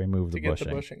way to remove the To get bushing.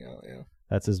 the bushing out, yeah.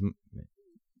 That's his.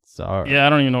 So Yeah, I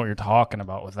don't even know what you're talking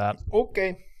about with that.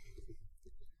 Okay.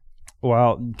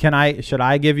 well, should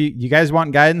I give you guys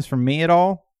want guidance from me at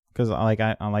all? Because like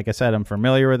I said, I'm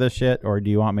familiar with this shit, or do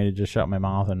you want me to just shut my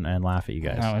mouth and laugh at you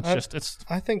guys? No, it's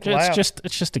I think laugh.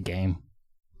 it's just a game.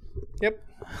 Yep.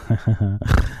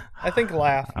 I think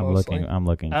laugh mostly. I'm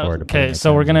looking forward to. Okay, putting so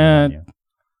the we're terms in gonna on you.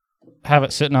 have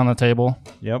it sitting on the table,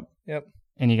 Yep.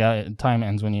 and you got time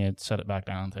ends when you set it back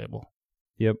down on the table.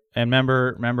 Yep. And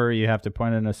remember, you have to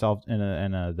point it in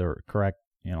the correct,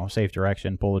 safe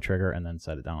direction, pull the trigger, and then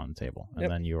set it down on the table, and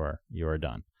then you are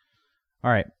done.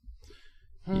 All right.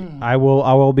 I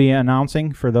will be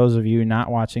announcing for those of you not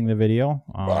watching the video,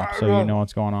 so you know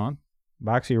what's going on.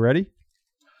 Box, you ready?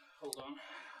 Hold on.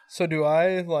 So do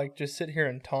I just sit here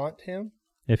and taunt him?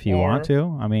 If you want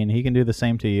to, I mean, he can do the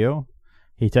same to you.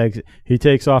 He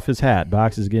takes off his hat.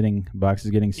 Box is getting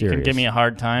serious. You can give me a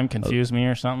hard time, confuse me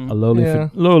or something. A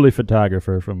lowly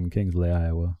photographer from Kingsley,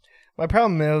 Iowa. My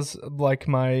problem is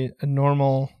my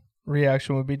normal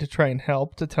reaction would be to try and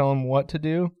help, to tell him what to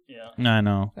do, I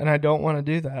know, and I don't want to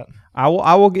do that. I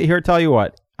will get here. Tell you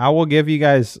what, I will give you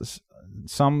guys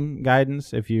some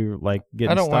guidance if you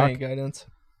getting I don't stuck. want any guidance.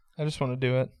 I just want to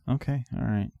do it. Okay,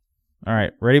 all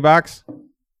right. Ready, Box?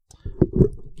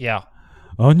 Yeah.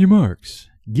 On your marks,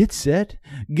 get set,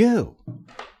 go.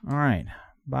 All right,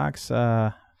 Box.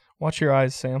 Watch your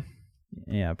eyes, Sam.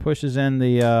 Yeah, pushes in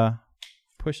the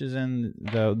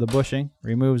bushing,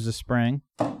 removes the spring.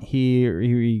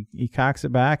 He cocks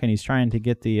it back, and he's trying to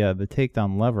get the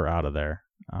takedown lever out of there.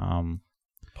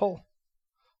 Pull,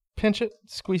 pinch it,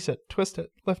 squeeze it, twist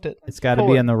it, lift it. It's got to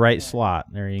be in the right slot.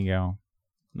 There you go,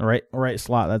 the right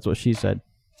slot. That's what she said.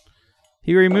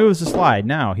 He removes the slide.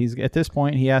 Now he's at this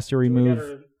point. He has to remove.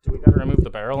 Do we gotta remove the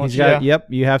barrel? He's got. Yep,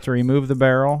 you have to remove the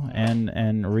barrel and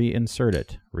reinsert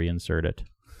it. Reinsert it.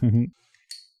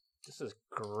 This is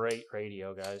great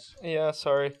radio, guys. Yeah,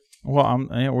 sorry. Well,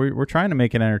 we're trying to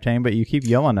make it entertaining, but you keep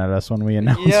yelling at us when we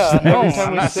announce. Yeah, it. every time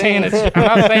I'm we not sing.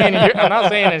 saying I'm not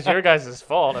saying it's your guys'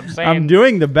 fault. I'm saying I'm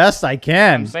doing the best I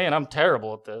can. I'm saying I'm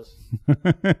terrible at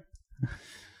this.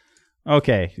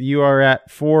 Okay, you are at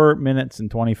 4 minutes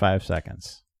and 25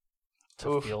 seconds. It's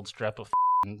a field strep of.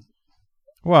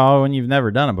 Well, when you've never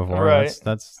done it before, Right.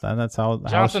 that's how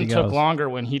Johnson she took goes. longer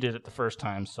when he did it the first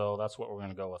time, so that's what we're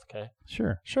gonna go with. Okay.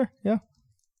 Sure, Yeah.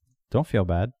 don't feel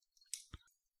bad.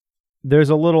 There's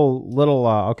a little.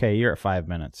 Okay, you're at 5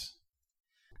 minutes.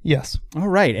 Yes. All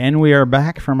right, and we are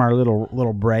back from our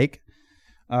little break.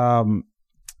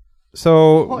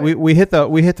 So we hit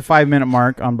the 5 minute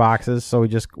mark on boxes. So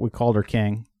we called her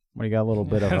king. We got a little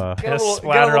bit of a Piss got a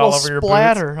splattered little all over your boots.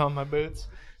 splatter on my boots.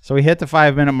 So we hit the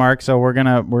 5 minute mark. So we're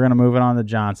gonna move it on to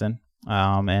Johnson.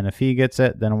 And if he gets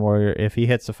it, then if he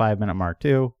hits the 5 minute mark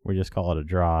too, we just call it a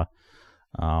draw.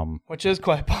 Which is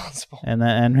quite possible. And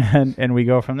then and we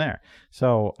go from there.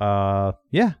 So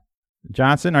yeah,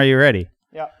 Johnson, are you ready?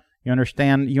 Yeah. You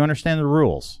understand the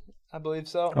rules? I believe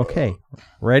so. Okay.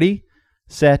 Ready,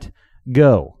 set,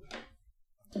 go.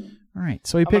 All right.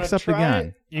 So he I'm picks gonna up the try gun.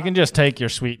 it. You can just take your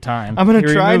sweet time. I'm going to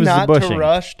He try removes the not to bushing.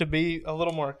 rush, to be a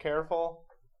little more careful.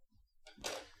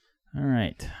 All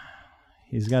right.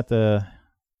 He's got the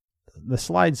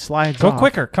slides Go off.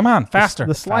 quicker. Come on. Faster.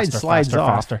 The slide Faster, slides faster,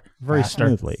 off faster, very faster.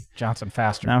 smoothly. Johnson,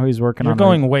 faster. Now he's working You're on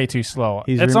going way too slow.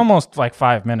 He's It's almost like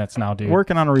 5 minutes now, dude.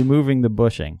 working on removing the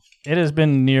bushing. It has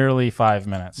been nearly 5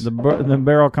 minutes. The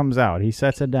barrel comes out. He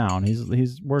sets it down.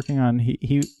 He's working on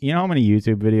he. You know how many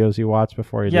YouTube videos he watched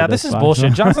before he did this is slide?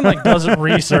 bullshit. Johnson doesn't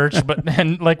research,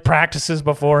 and practices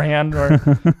beforehand. Or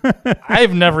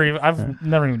I've never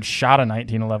even shot a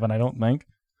 1911. I don't think.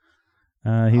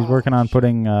 He's working on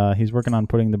putting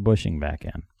the bushing back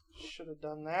in. Should have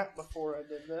done that before I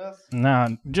did this.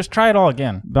 No, just try it all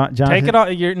again. Johnson, Take it all.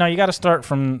 You got to start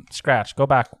from scratch. Go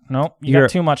back. Nope, you got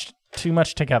too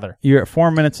much together. You're at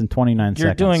 4 minutes and 29 seconds.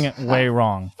 You're doing it way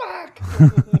wrong.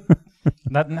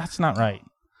 That's not right.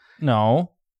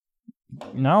 No,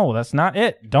 that's not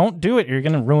it. Don't do it. You're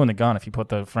gonna ruin the gun if you put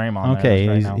the frame on. Okay,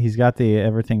 there right now. he's got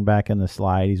everything back in the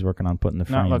slide. He's working on putting the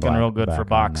frame. Not looking real good back for on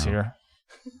box now. here.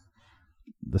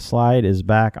 The slide is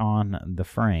back on the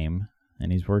frame,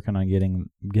 and he's working on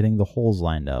getting the holes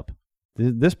lined up.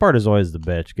 This part is always the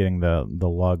bitch, getting the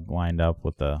lug lined up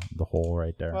with the hole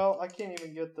right there. Well, I can't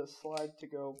even get the slide to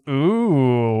go.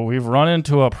 Ooh, we've run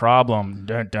into a problem.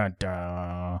 Dun, dun,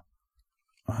 dun.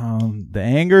 The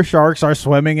anger sharks are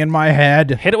swimming in my head.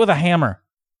 Hit it with a hammer.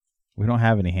 We don't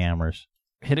have any hammers.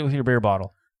 Hit it with your beer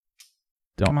bottle.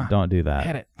 Come on. Don't do that.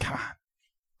 Hit it. Come on.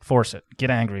 Force it. Get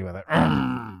angry with it.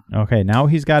 Okay, now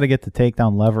he's got to get the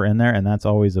takedown lever in there, and that's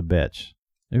always a bitch.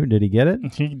 Ooh, did he get it?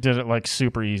 He did it like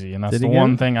super easy, and that's Did the he get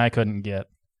one it? thing I couldn't get.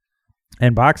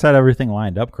 And Box had everything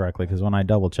lined up correctly because when I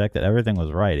double checked it, everything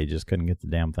was right. He just couldn't get the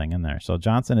damn thing in there. So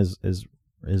Johnson is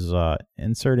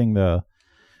inserting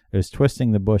is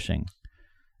twisting the bushing.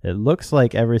 It looks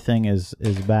like everything is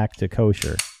back to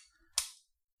kosher.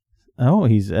 Oh,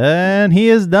 he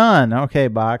is done. Okay,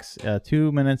 Box.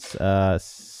 2 minutes,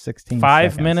 16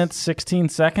 5 seconds. minutes, 16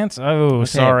 seconds? Oh, Okay,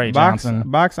 sorry, Box,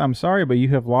 Johnson. Box, I'm sorry, but you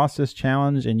have lost this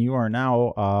challenge, and you are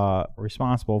now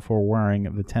responsible for wearing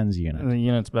the tens unit. The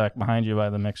unit's back behind you by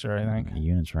the mixer, I think. The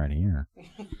unit's right here.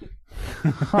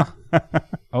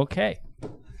 Okay.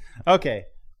 Okay.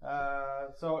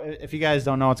 So if you guys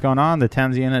don't know what's going on, the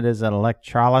tens unit is an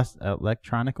electrolysis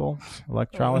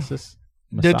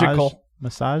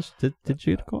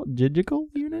digital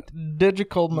unit.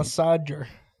 Digital massager.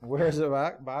 Where is it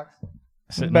Box?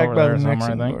 Sitting Back over by there the somewhere,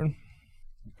 mixing I think. board.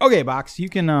 Okay, Box, you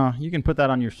can put that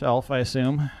on yourself, I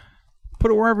assume.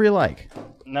 Put it wherever you like.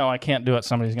 No, I can't do it.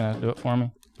 Somebody's going to do it for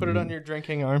me. Put it on your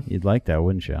drinking arm. You'd like that,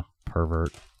 wouldn't you?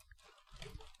 Pervert.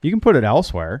 You can put it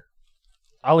elsewhere.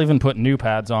 I'll even put new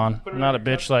pads on. Put it I'm not a on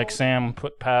your bitch like Sam.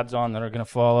 Put pads on that are going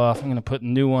to fall off. I'm going to put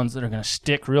new ones that are going to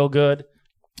stick real good.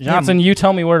 Johnson, you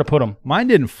tell me where to put them. Mine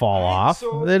didn't fall off.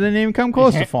 so- They didn't even come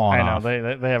close to falling I know.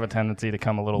 off. They have a tendency to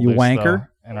come a little You loose, wanker. though,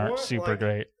 and aren't What, super like-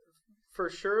 great. For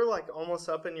sure, like almost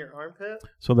up in your armpit.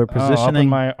 So they're Up in positioning.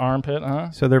 my armpit,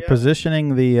 huh? So they're Yeah.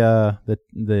 positioning the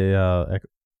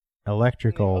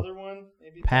electrical, And the other one,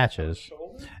 maybe patches. top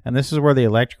on the shoulder. and this is where the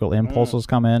electrical impulses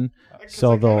come in. 'Cause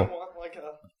So I kinda they'll- want like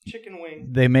a chicken wing.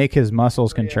 They make his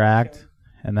muscles Reaction. contract,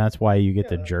 and that's why you get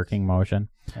the Yeah, jerking motion.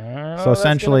 I don't know, So that's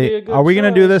essentially, gonna be a good are we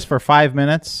going to do choice. this for 5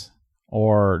 minutes,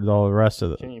 or the rest of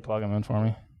the Can you plug them in for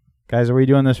me? guys? Are we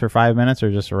doing this for 5 minutes,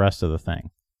 or just the rest of the thing?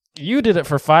 You did it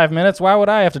for 5 minutes. Why would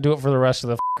I have to do it for the rest of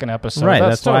the fucking episode? Right,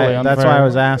 That's that's why- totally that's unfair. why I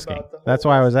was Think asking. about the whole That's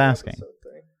why I was rest of the asking.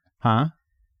 episode thing. Huh?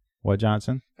 What,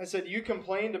 Johnson? I said you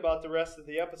complained about the rest of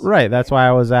the episode. Right. That's why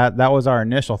I was at. That was our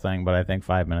initial thing, but I think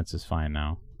 5 minutes is fine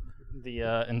now.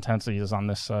 The intensity is on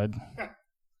this side.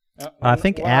 I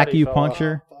think Waddy fell off.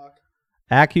 acupuncture. Oh, fuck.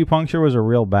 Acupuncture was a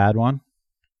real bad one,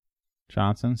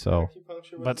 Johnson. So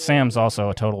Acupuncture was But the- Sam's also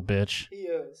a total bitch. He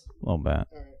is. a little bit, All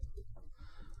right.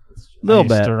 Let's just- little I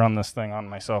used bit. to run this thing on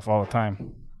myself all the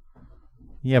time.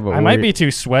 Yeah, but I might we're- be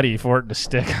too sweaty for it to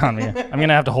stick on me. I'm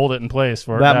gonna have to hold it in place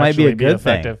for it That to might be a actually good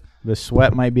effective. thing. The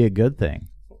sweat might be a good thing.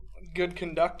 Good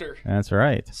conductor. That's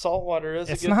right. Salt water is.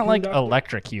 It's a good not like conductor.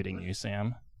 electrocuting you,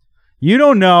 Sam. You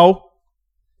don't know.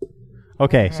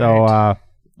 Okay, so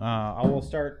I will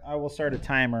start a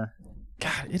timer.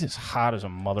 God, it is hot as a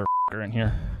motherfucker in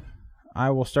here. I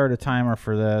will start a timer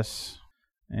for this,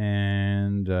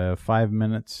 and 5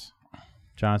 minutes.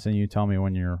 Johnson, you tell me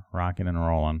when you're rocking and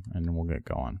rolling, and we'll get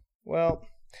going. Well,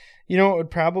 you know, it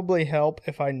would probably help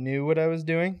if I knew what I was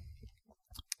doing.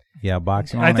 Yeah,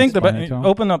 boxing. I think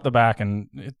open up the back and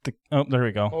oh, there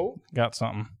we go. Oh, Got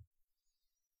something.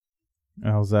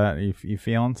 How's that? You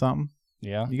feeling something?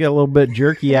 Yeah. You get a little bit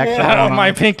jerky action. Oh, going on.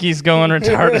 my pinky's going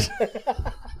retarded.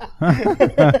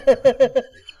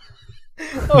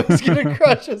 oh, he's gonna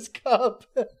crush his cup.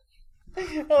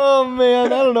 Oh man,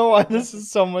 I don't know why this is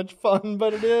so much fun,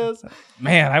 but it is.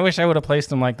 Man, I wish I would have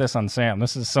placed him like this on Sam.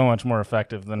 This is so much more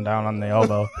effective than down on the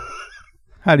elbow.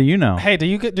 How do you know? Hey,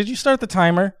 did you start the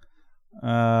timer?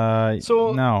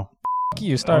 So- no.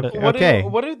 You started. What Okay,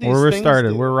 what do these we're things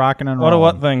started. do? We're rocking and What do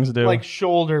rolling. what things do? Like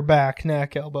shoulder, back,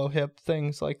 neck, elbow, hip,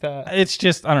 things like that. It's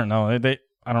just I don't know.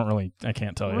 I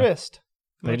can't tell you. Wrist.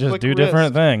 They Like just click do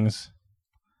different wrist. things.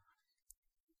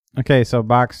 Okay, so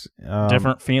box.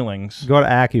 Different feelings. Go to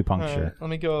All acupuncture. right, let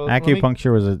me go.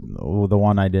 Acupuncture was the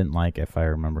one I didn't like, if I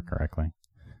remember correctly.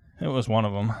 It was one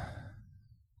of them.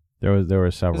 There were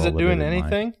several. Is it that I doing didn't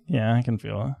like. anything? Yeah, I can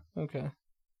feel it. Okay.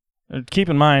 Keep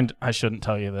in mind, I shouldn't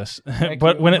tell you this,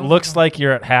 but when it looks like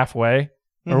you're at halfway,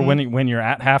 or Mhm. when you're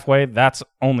at halfway, that's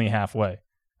only halfway.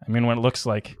 I mean, when it looks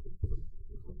like,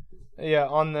 Yeah,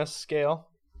 on this scale.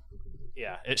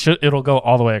 yeah, it'll go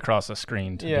all the way across the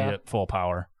screen to Yeah. be at full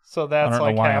power. So that's I don't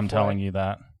like know why halfway. I'm telling you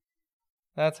that.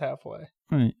 That's halfway.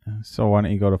 So why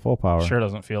don't you go to full power? Sure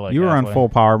doesn't feel like you were on halfway. full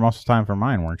power most of the time for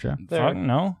mine, weren't you? There. Fuck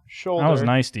no. Shoulder. I was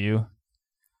nice to you.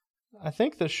 I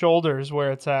think the shoulder is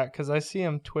where it's at because I see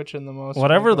him twitching the most.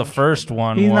 Whatever when the I go first shoulder.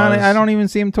 one He's was. not. I don't even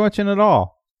see him twitching at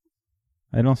all.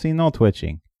 I don't see no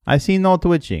twitching. I see no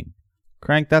twitching.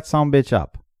 Crank that son bitch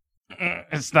up.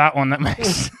 It's that one that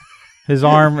makes. His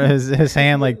arm, his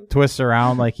hand like twists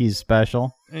around like he's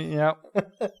special. Yep.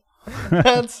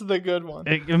 That's the good one.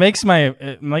 It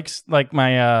makes like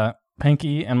my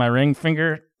pinky and my ring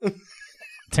finger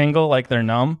tingle like they're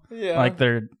numb, Yeah. like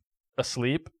they're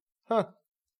asleep. Huh.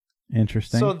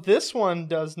 Interesting. So this one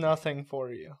does nothing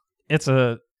for you.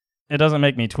 It doesn't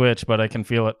make me twitch, but I can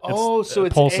feel it. It's, so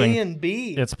it's pulsing. A and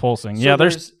B. It's pulsing. So Yeah,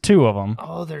 there's 2 of them.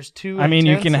 Oh, there's 2. I mean,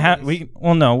 you can have intensities.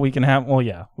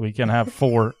 we can have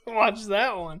 4. Watch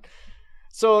that one.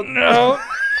 So No.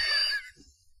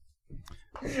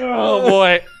 Oh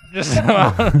boy, just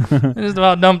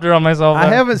about dumped her on myself. I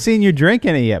haven't seen you drink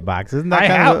any yet, Box. Isn't that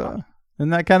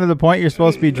kind of the point? You're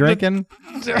supposed to be drinking.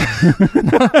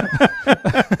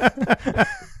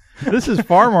 This is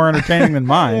far more entertaining than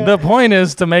mine. The point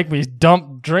is to make me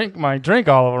drink my drink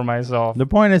all over myself. The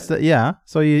point is that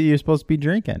so you're supposed to be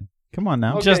drinking. Come on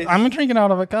now. Okay. I'm drinking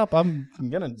out of a cup. I'm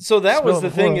gonna. So that was spill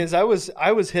the thing before. is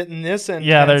I was hitting this intensity.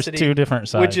 Yeah, there's 2 different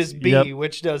sides. which is B, Yep.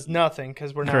 which does nothing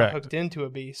because we're not Correct. hooked into a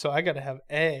B. So I got to have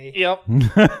A. Yep.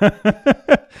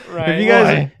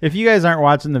 Right. If you guys aren't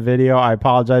watching the video, I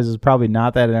apologize. It's probably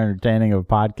not that entertaining of a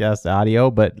podcast audio,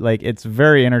 but like it's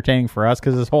very entertaining for us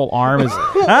because his whole arm is.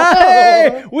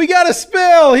 Hey, we got a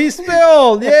spill. He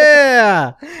spilled.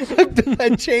 Yeah.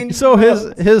 I changed. So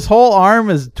the- his whole arm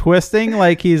is twisting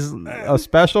like he's a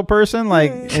special person,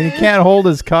 like, and he can't hold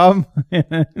his cum.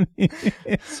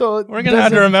 So We're gonna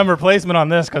have to remember placement on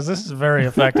this because this is very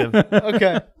effective.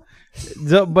 Okay.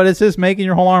 But it's just making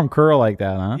your whole arm curl like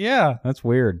that, huh? Yeah. That's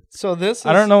weird. So this is,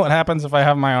 I don't know what happens if I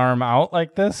have my arm out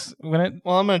like this when it.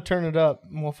 Well, I'm going to turn it up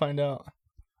and we'll find out.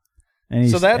 And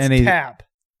So that's tap.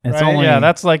 It's right? only, Yeah,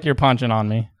 that's like you're punching on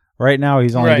me. right now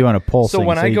he's only Right. doing a pulsing. So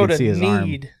when I you go can to see his arm.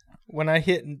 need, when I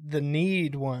hit the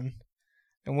need one,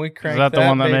 and we crank that the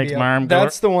one that baby makes up, my arm go-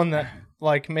 That's the one that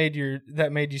like made you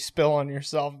spill on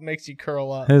yourself. It makes you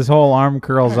curl up. His whole arm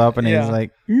curls up, and Yeah. he's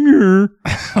like, "Yeah."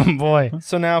 Oh boy.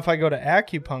 So now if I go to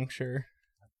acupuncture,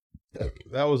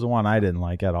 That was the one I didn't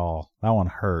like at all. That one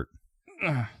hurt.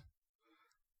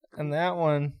 and that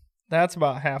one, that's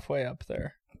about halfway up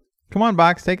there. Come on,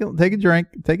 Box, take a drink.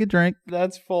 Take a drink.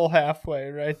 That's full halfway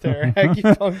right there.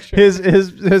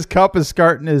 Acupuncture. His cup is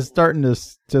starting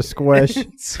to squish.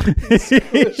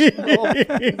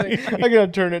 I gotta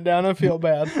turn it down. I feel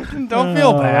bad. Don't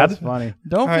feel bad. That's funny.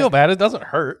 Don't All feel right. bad. It doesn't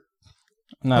hurt.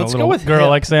 I'm not Let's a go little with girl hip.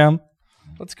 like Sam.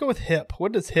 Let's go with hip.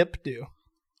 What does hip do?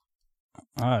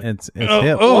 It's oh,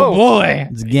 hip. oh, boy.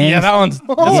 It's Yeah, that one's.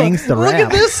 Gangsta Look rap.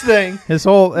 at this thing. His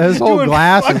whole doing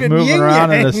glass is fucking moving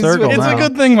around in a yin-yangs circle with It's now. a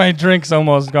good thing my drink's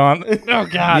almost gone. Oh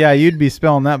God. Yeah, you'd be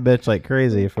spilling that bitch like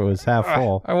crazy if it was half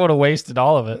full. I would have wasted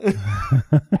all of it.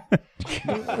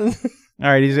 All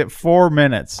right, he's at 4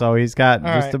 minutes, so he's got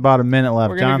All just right. about a minute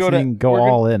left. We're gonna Johnson, go to- you can go we're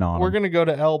gonna- all in on We're him. gonna go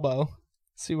to elbow.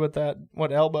 See what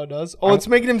elbow does. Oh, it's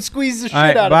making him squeeze the shit All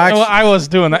right, out of Box. it. Well, I was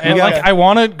doing that, and Okay. like I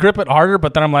want to grip it harder,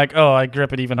 but then I'm like, oh, I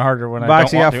grip it even harder when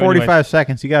Box, I you don't got want to. 45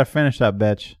 seconds. You got to finish that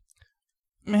bitch.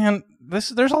 Man,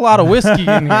 there's a lot of whiskey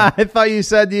in here. I thought you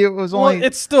said it was Well, only.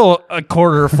 it's still a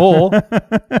quarter full.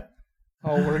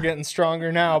 Oh, we're getting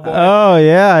stronger now, boy. Oh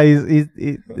yeah, he's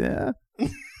yeah.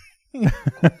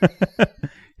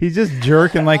 He's just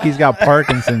jerking like he's got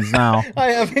Parkinson's now.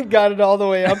 I haven't got it all the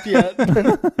way up yet.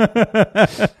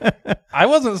 I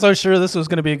wasn't so sure this was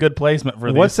going to be a good placement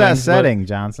for these What's that things, but setting,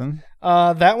 Johnson?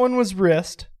 That one was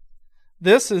wrist.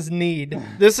 This is need.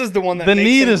 This is the one that The makes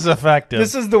need him, is effective.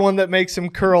 This is the one that makes him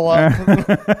curl up.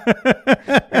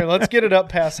 Here, let's get it up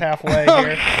past halfway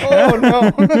here. Oh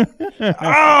no!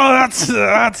 oh,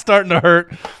 that's starting to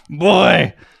hurt,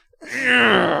 boy.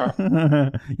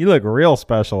 You look real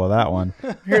special with that one.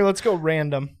 Here, let's go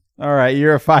random. All right,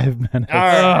 you're at 5 minutes. All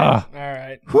right, Ugh. all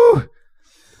right. Whew.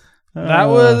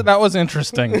 That was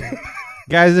interesting.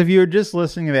 Guys, if you're just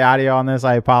listening to the audio on this,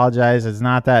 I apologize. It's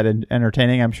not that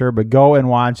entertaining, I'm sure, but go and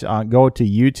watch. Go to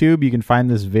YouTube. You can find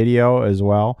this video as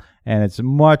well, and it's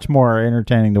much more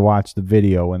entertaining to watch the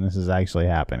video when this is actually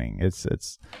happening.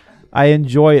 It's. I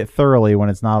enjoy it thoroughly when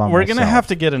it's not on. We're gonna myself. have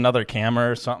to get another camera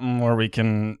or something where we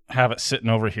can have it sitting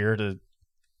over here to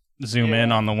zoom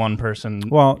in on the one person.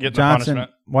 Well, getting Johnson, the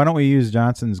punishment. why don't we use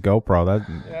Johnson's GoPro?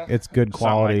 It's good Something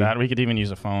quality. like that. We could even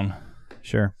use a phone.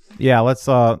 Sure. Yeah. Let's.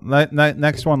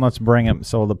 Next one. Let's bring him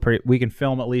so we can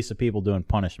film at least the people doing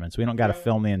punishments. We don't got to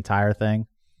film the entire thing.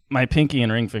 My pinky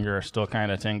and ring finger are still kind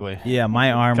of tingly. Yeah,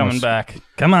 my arm Coming was, back.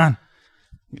 Come on.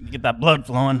 Get that blood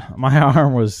flowing. My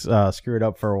arm was screwed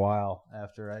up for a while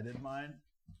after I did mine.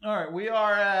 All right, we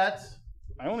are at.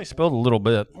 I only spilled a little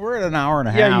bit. We're at an hour and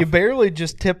a half. Yeah, you barely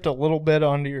just tipped a little bit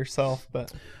onto yourself,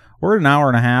 but We're at an hour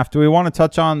and a half. Do we want to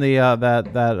touch on the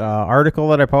that article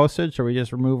that I posted? Should we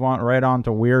just move on right on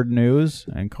to weird news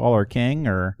and call her king?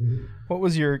 Or what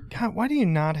was your God? Why do you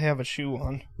not have a shoe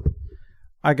on?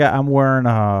 I'm wearing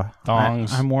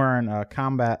thongs. I'm wearing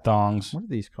combat thongs. What are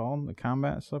these called? The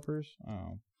combat slippers?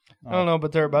 Oh, I don't know,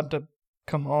 but they're about to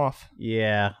come off.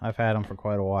 Yeah, I've had them for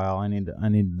quite a while. I need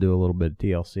to do a little bit of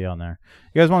TLC on there.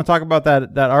 You guys want to talk about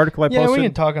that article I posted? Yeah, we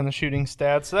can talk on the shooting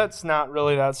stats. That's not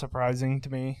really that surprising to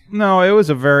me. No, it was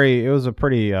a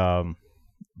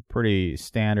pretty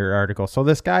standard article. So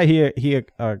this guy he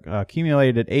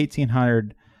accumulated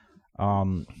 1,800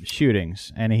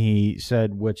 shootings, and he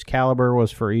said which caliber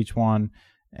was for each one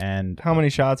and how many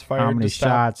shots fired. How many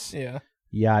shots? Yeah.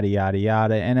 Yada yada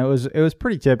yada, and it was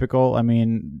pretty typical. I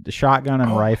mean, the shotgun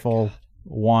and rifle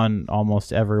won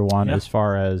almost everyone as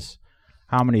far as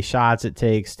how many shots it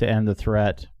takes to end the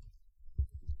threat,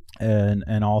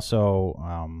 and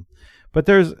also, but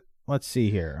let's see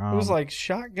here. It was like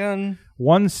shotgun,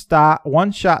 one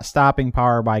shot stopping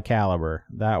power by caliber.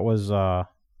 That was let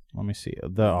me see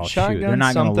shotgun. They're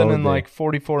not something load in like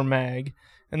 44 mag.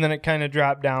 And then it kind of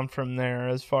dropped down from there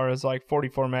as far as like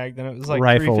 44 mag. Then it was like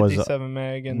rifle 357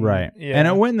 mag. And, right. Yeah.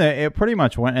 And it pretty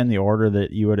much went in the order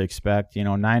that you would expect.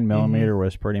 9mm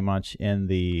was pretty much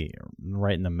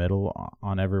right in the middle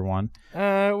on everyone.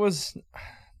 It was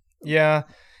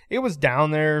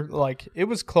down there. Like it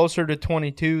was closer to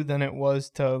 22 than it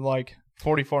was to like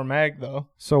 44 mag though.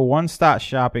 So one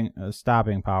stopping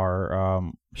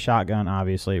power, shotgun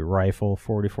obviously, rifle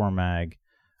 44 mag,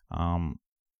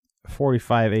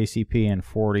 45 ACP and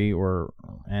 40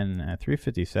 and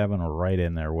 357 were right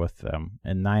in there with them,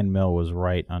 and 9mm was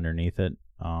right underneath it.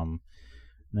 Then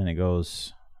it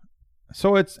goes.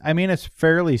 So it's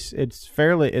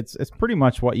pretty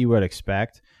much what you would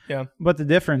expect. Yeah. But the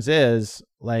difference is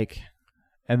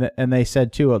and they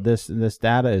said too, this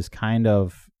data is kind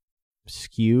of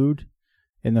skewed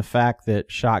in the fact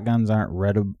that shotguns aren't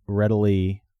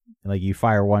readily, like, you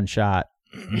fire one shot.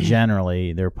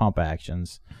 Generally, they're pump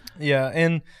actions. Yeah,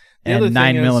 and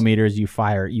 9mm you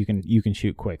fire, you can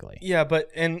shoot quickly. Yeah, but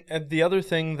and the other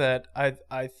thing that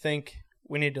I think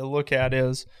we need to look at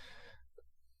is,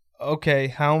 okay,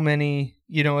 how many?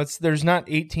 There's not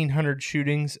 1,800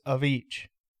 shootings of each,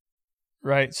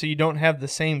 right? So you don't have the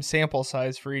same sample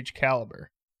size for each caliber.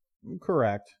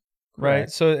 Correct. Right.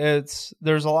 So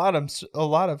there's a lot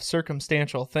of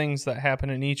circumstantial things that happen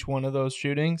in each one of those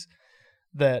shootings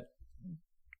that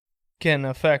can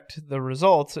affect the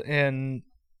results, and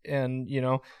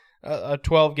a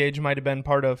 12 gauge might have been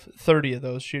part of 30 of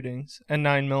those shootings, and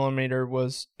 9mm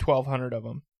was 1,200 of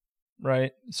them,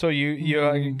 right? So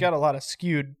you got a lot of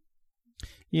skewed.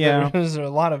 Yeah, there's a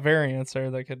lot of variance there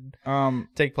that could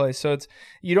take place. So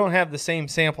you don't have the same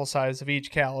sample size of each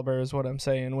caliber, is what I'm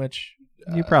saying. Which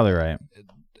you're probably right.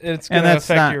 It's going to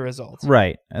affect your results,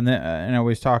 right? And I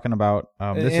was talking about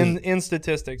in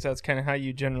statistics. That's kind of how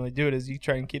you generally do it. Is you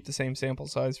try and keep the same sample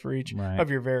size for each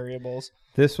of your variables.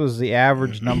 This was the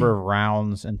average number of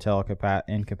rounds until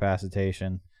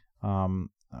incapacitation.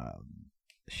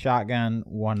 Shotgun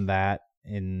won that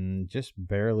in just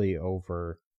barely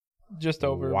over. Just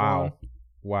over. Wow!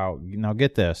 Now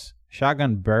get this: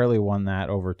 shotgun barely won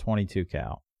that over 22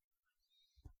 cal.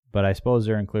 But I suppose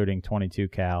they're including 22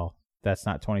 cal. That's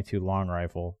not 22 long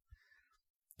rifle.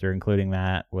 They're including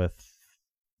that with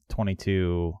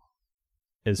 22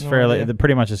 is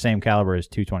pretty much the same caliber as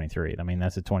 223. I mean,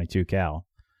 that's a 22 cal.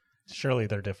 Surely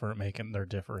they're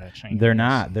differentiating. They're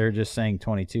not. They're just saying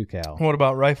 22 cal. What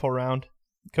about rifle round?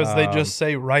 Because they just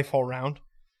say rifle round.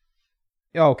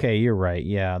 Okay, you're right.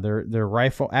 Yeah, they're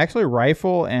rifle. Actually,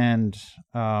 rifle and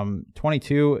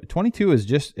 22. 22 is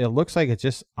just. It looks like it's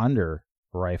just under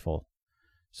rifle.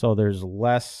 So there's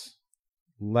less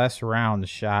rounds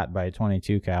shot by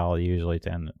 22 cal usually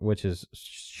 10, which is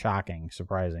shocking,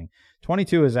 surprising.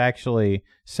 22 is actually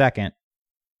second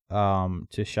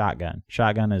to shotgun.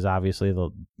 Shotgun is obviously the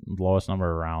lowest number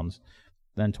of rounds,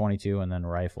 then 22, and then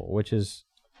rifle, which is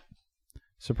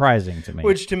surprising to me.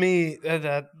 Which to me,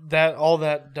 that all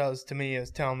that does to me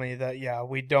is tell me that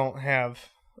we don't have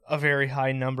a very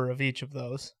high number of each of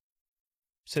those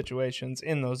situations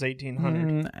in those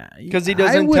 1,800, because he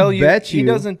doesn't tell you. He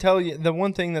doesn't tell you. The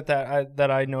one thing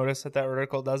that I noticed that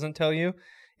article doesn't tell you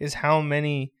is how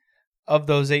many of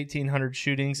those 1,800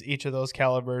 shootings each of those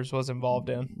calibers was involved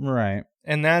in. Right,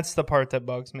 and that's the part that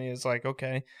bugs me. Is like,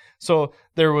 okay, so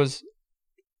there was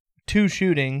 2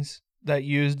 shootings that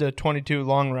used a 22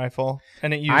 long rifle,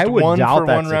 and it used one for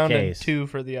one round and 2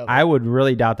 for the other. I would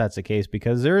really doubt that's the case,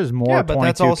 because there is more. Yeah, but 22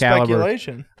 that's all caliber.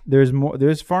 speculation.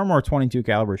 There's far more 22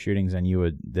 caliber shootings than you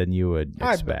would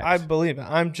expect. I believe it.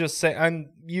 I'm just saying. I'm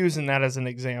using that as an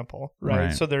example,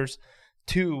 right? So there's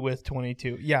 2 with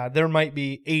 22. Yeah, there might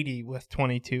be 80 with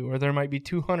 22, or there might be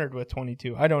 200 with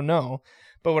 22. I don't know,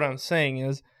 but what I'm saying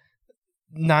is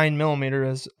 9mm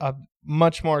is a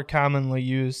much more commonly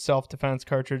used self-defense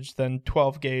cartridge than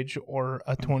 12 gauge or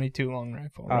a 22 long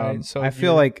rifle, right? So I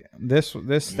feel like this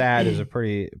stat is a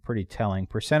pretty telling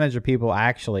percentage of people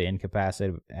actually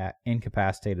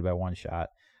incapacitated by one shot.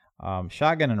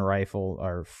 Shotgun and rifle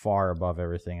are far above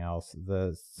everything else.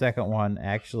 The second one,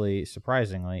 actually,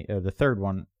 surprisingly, the third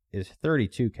one is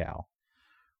 32 cal,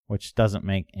 which doesn't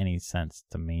make any sense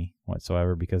to me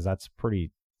whatsoever because that's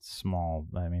pretty small.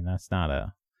 I mean, that's not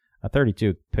a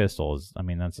 32 pistol is, I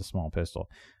mean, that's a small pistol.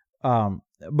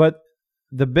 But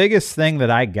the biggest thing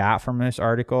that I got from this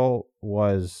article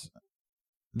was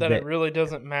that it really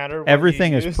doesn't matter.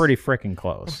 Everything is pretty freaking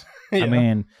close. Yeah. I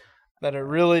mean, that it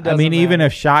really doesn't matter. Even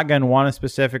if shotgun won a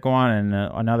specific one and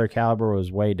another caliber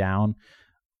was way down,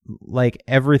 like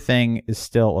everything is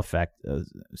still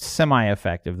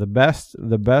semi-effective. The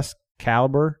best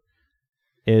caliber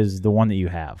is the one that you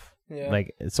have. Yeah.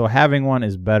 Like, so having one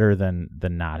is better than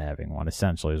not having one,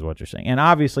 essentially, is what you're saying. And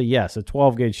obviously, yes, a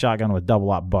 12 gauge shotgun with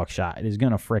double aught buckshot, it is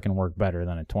going to freaking work better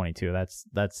than a 22.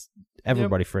 That's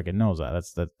everybody freaking knows that.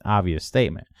 That's the obvious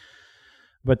statement.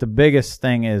 But the biggest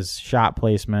thing is shot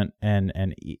placement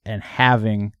and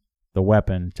having the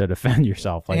weapon to defend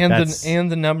yourself. Like,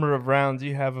 and the number of rounds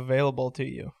you have available to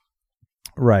you.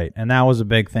 Right, and that was a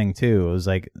big thing too. It was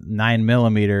like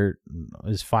 9mm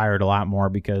is fired a lot more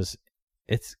because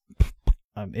it's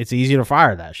easy to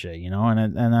fire that shit, you know,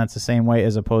 and that's the same way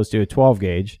as opposed to a 12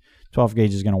 gauge. 12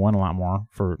 gauge is going to win a lot more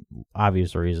for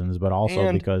obvious reasons, but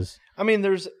also because I mean, I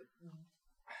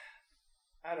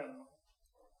don't know.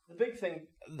 The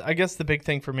big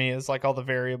thing for me is like all the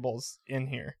variables in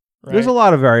here. Right? There's a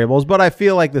lot of variables, but I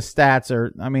feel like the stats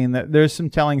are. I mean, there's some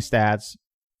telling stats,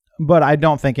 but I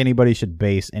don't think anybody should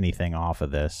base anything off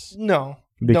of this. No.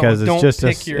 Because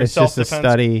it's just a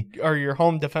study or your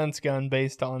home defense gun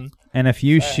based on. And if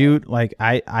you shoot, like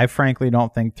I frankly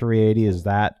don't think 380 is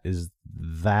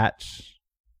that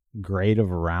great of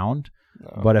a round.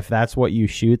 No. But if that's what you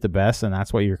shoot the best and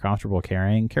that's what you're comfortable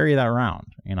carrying, carry that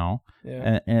round. You know.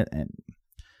 Yeah. And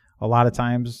a lot of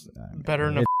times,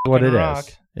 better than what it rock.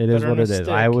 is. It is what it is.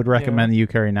 I would recommend you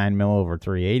carry 9mm over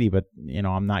 380, but you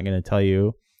know I'm not going to tell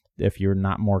you. If you're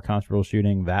not more comfortable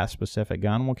shooting that specific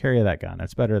gun, we'll carry that gun.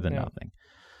 It's better than nothing.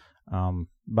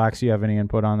 Box, you have any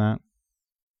input on that?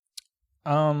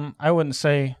 I wouldn't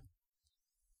say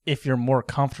if you're more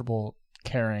comfortable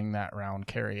carrying that round,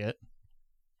 carry it.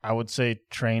 I would say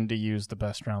train to use the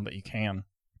best round that you can.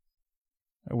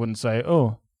 I wouldn't say,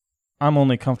 oh, I'm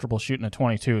only comfortable shooting a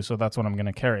 22, so that's what I'm going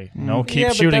to carry. No,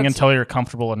 keep shooting until you're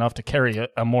comfortable enough to carry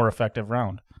a more effective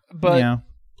round. But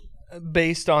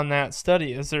based on that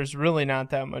study, there's really not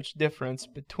that much difference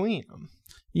between them.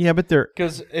 Yeah, but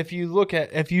because if you look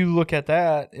at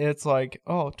that, it's like,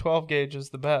 oh, 12 gauge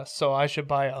is the best, so I should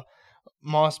buy a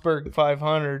Mossberg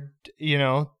 500, you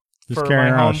know, just for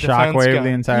carrying my around home a shockwave the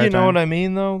entire time. You know what I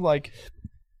mean, though? Like,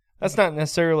 that's not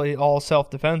necessarily all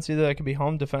self-defense either. That could be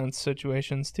home defense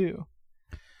situations too.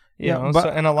 You know,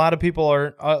 but, and a lot of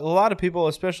people,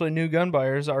 especially new gun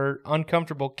buyers, are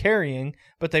uncomfortable carrying,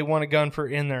 but they want a gun for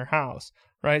in their house,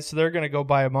 right? So they're going to go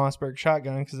buy a Mossberg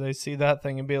shotgun because they see that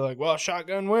thing and be like, well,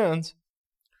 shotgun wins.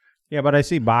 Yeah, but I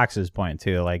see Box's point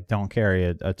too. Like, don't carry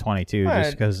a 22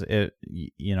 just because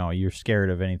you're scared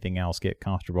of anything else. Get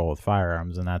comfortable with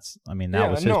firearms, and that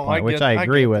was his point, which I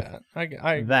agree with. I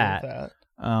agree with that.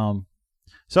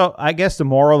 So I guess the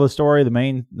moral of the story, the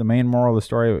main moral of the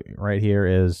story right here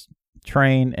is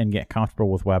train and get comfortable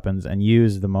with weapons and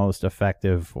use the most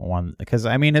effective one. Because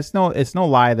I mean, it's no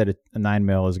lie that a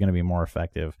 9mm is going to be more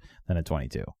effective than a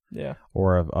 22. Yeah.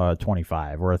 Or a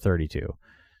 25 or a 32.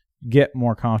 Get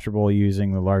more comfortable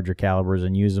using the larger calibers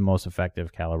and use the most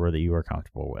effective caliber that you are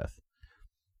comfortable with.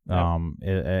 Yeah.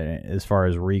 As far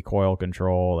as recoil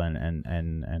control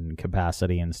and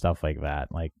capacity and stuff like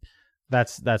that, like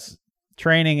that's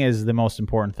training is the most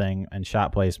important thing, and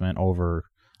shot placement over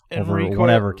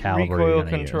whatever caliber. Recoil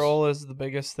control is the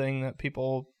biggest thing that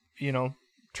people,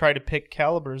 try to pick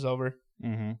calibers over.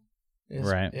 Mm-hmm.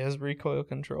 Is recoil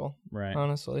control. Right.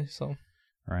 Honestly, so.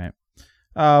 Right.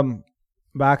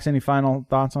 Box, any final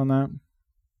thoughts on that?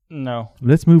 No.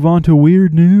 Let's move on to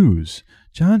weird news.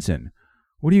 Johnson,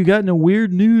 what do you got in a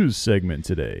weird news segment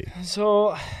today?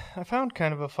 So, I found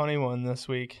kind of a funny one this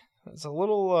week. It's a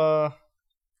little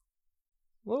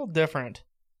different.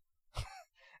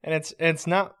 And it's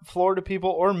not Florida people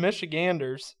or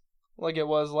Michiganders like it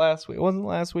was last week. Wasn't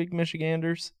last week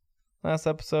Michiganders? Last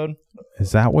episode.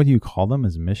 Is that what you call them?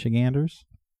 As Michiganders?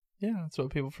 Yeah, that's what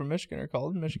people from Michigan are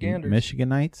called, Michiganders.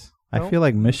 Michiganites? Nope. I feel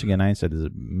like Michiganites are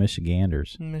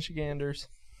Michiganders. Michiganders.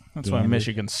 That's why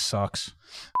Michigan sucks.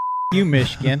 You,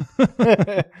 Michigan.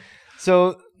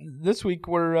 So this week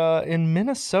we're in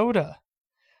Minnesota.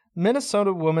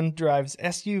 Minnesota woman drives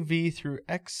SUV through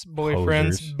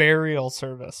ex-boyfriend's Posers. burial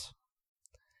service.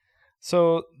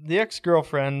 So the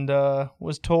ex-girlfriend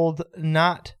was told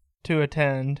not to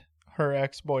attend her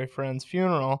ex-boyfriend's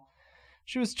funeral.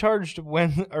 She was charged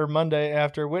Monday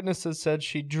after witnesses said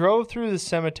she drove through the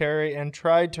cemetery and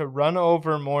tried to run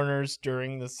over mourners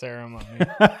during the ceremony.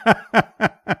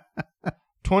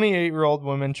 28-year-old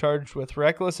woman charged with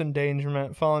reckless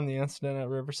endangerment following the incident at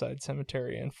Riverside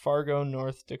Cemetery in Fargo,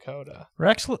 North Dakota.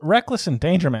 Reckless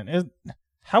endangerment.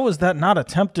 How is that not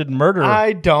attempted murder?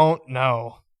 I don't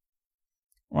know.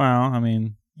 Well, I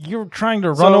mean, You're trying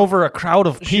to run over a crowd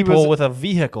of people with a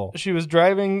vehicle. She was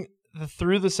driving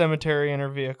through the cemetery in her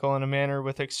vehicle in a manner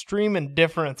with extreme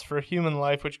indifference for human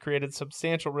life, which created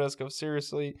substantial risk of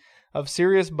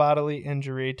serious bodily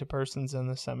injury to persons in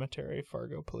the cemetery,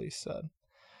 Fargo police said.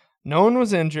 No one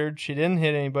was injured. She didn't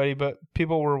hit anybody, but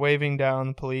people were waving down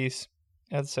the police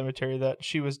at the cemetery that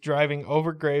she was driving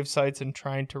over grave sites and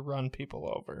trying to run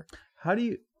people over. how do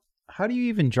you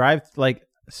even drive through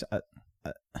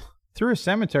a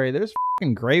cemetery? There's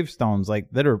fucking gravestones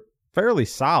that are fairly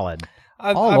solid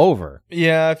over.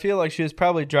 Yeah, I feel like she was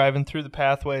probably driving through the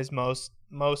pathways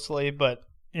mostly, but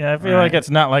Yeah, I feel like it's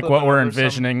not like what we're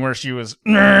envisioning, where she was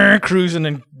cruising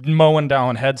and mowing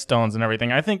down headstones and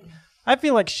everything. I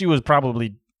feel like she was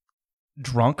probably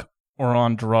drunk or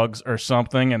on drugs or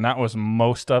something, and that was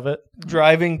most of it.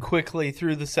 driving quickly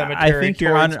through the cemetery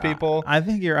towards people. I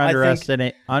think you're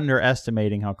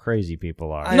underestimating how crazy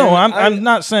people are. No, I'm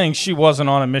not saying she wasn't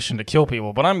on a mission to kill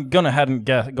people, but I'm gonna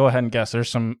go ahead and guess there's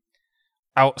some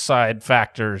outside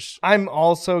factors. I'm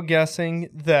also guessing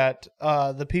that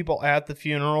the people at the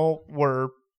funeral were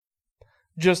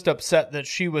just upset that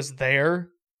she was there,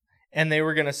 and they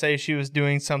were going to say she was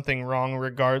doing something wrong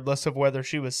regardless of whether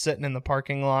she was sitting in the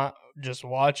parking lot just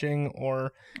watching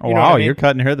or... You're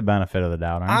cutting her the benefit of the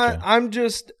doubt, aren't you? I'm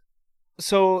just...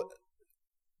 So,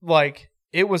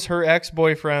 it was her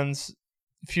ex-boyfriend's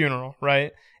funeral,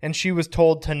 right? And she was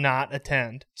told to not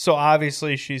attend. So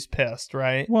obviously she's pissed,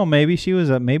 right? Well, maybe she was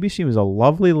a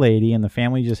lovely lady, and the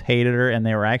family just hated her, and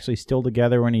they were actually still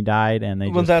together when he died, and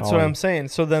that's what I'm saying.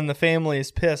 So then the family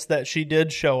is pissed that she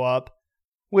did show up,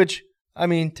 which, I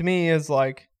mean, to me is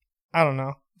I don't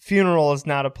know. Funeral is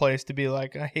not a place to be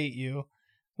like, I hate you.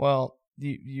 Well,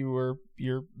 you're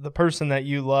the person that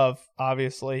you love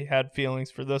obviously had feelings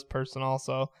for this person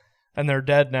also. And they're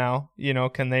dead now,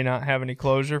 can they not have any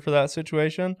closure for that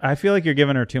situation? I feel like you're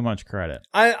giving her too much credit.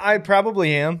 I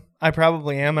probably am.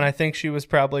 And I think she was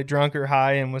probably drunk or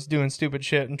high and was doing stupid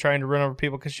shit and trying to run over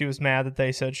people because she was mad that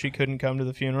they said she couldn't come to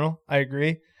the funeral. I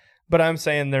agree. But I'm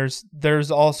saying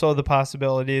there's also the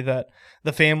possibility that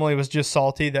the family was just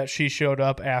salty that she showed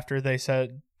up after they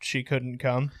said she couldn't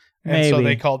come. And so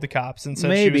they called the cops and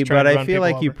said she was trying to run people over. Maybe, but I feel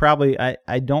like you probably...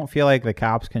 I don't feel like the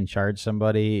cops can charge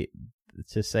somebody...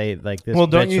 to say this. Well,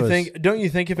 don't you think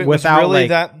if it was really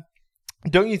that?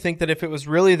 Don't you think that if it was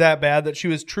really that bad that she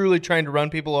was truly trying to run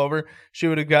people over, she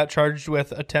would have got charged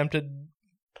with attempted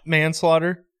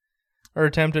manslaughter or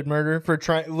attempted murder for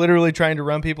literally trying to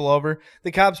run people over?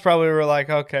 The cops probably were like,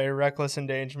 "Okay, reckless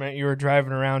endangerment. You were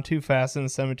driving around too fast in the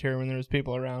cemetery when there was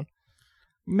people around."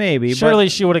 Maybe. Surely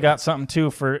she would have got something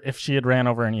too for if she had ran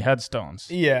over any headstones.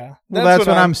 Yeah. Well, that's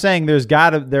what I'm saying. There's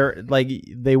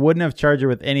they wouldn't have charged her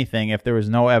with anything if there was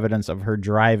no evidence of her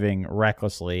driving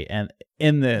recklessly. And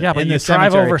but you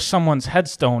drive over someone's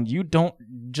headstone, you don't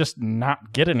just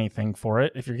not get anything for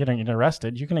it. If you're getting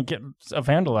arrested, you're going to get a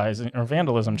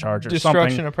vandalism charge or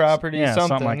destruction of property,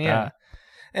 something like that.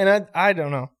 And I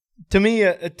don't know. To me,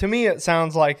 it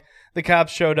sounds like the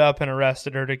cops showed up and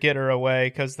arrested her to get her away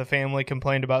because the family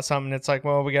complained about something. It's like,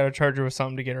 well, we got to charge her with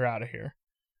something to get her out of here.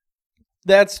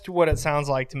 That's what it sounds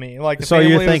like to me. So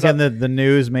you're thinking that the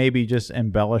news maybe just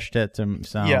embellished it to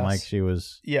sound like she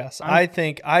was... Yes, I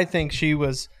think she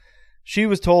was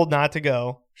told not to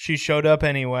go. She showed up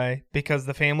anyway because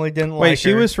the family didn't like her. Wait,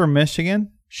 she was from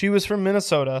Michigan? She was from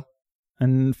Minnesota.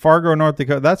 And Fargo, North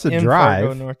Dakota. That's a drive.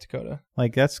 Fargo, North Dakota.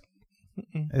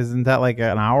 Isn't that like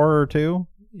an hour or two?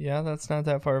 Yeah, that's not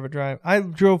that far of a drive. I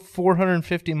drove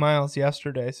 450 miles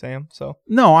yesterday, Sam. So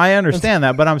no, I understand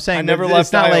that, but I'm saying I never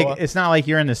left Iowa. It's not like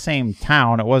you're in the same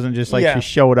town. It wasn't just like she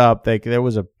showed up. There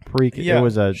was a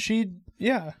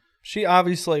She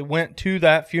obviously went to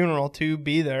that funeral to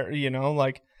be there.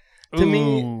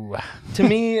 To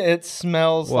me, it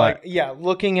smells What? like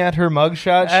looking at her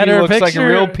mugshot, At she her looks like a picture,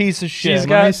 real piece of shit. she's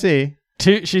Let me got- see.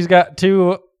 She's got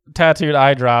 2 tattooed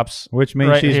eye drops, Which means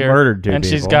right she's here, murdered 2 and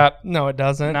people. she's got No, it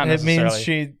doesn't. Not It means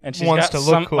necessarily. she she's wants got to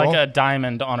look cool. like a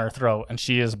diamond on her throat, and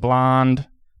she is blonde,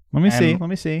 Let me see. and- Let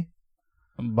me see.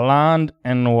 blonde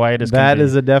and white as That can be.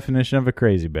 is a definition of a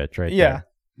crazy bitch right Yeah.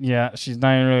 Yeah, she's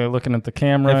not even really looking at the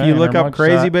camera. there. If you in look her up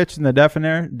crazy mugshot. bitch in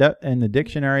the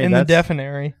dictionary, In the that's,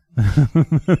 definary.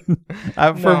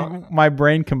 for my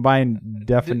brain combined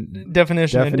Definition and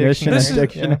definition dictionary. and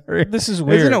dictionary. This is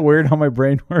weird. Isn't it weird how my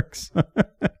brain works?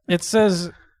 It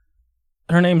says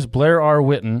her name's Blair R.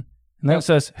 Witten, and then it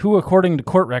says who, according to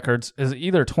court records, is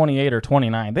either 28 or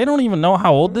 29. They don't even know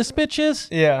how old this bitch is.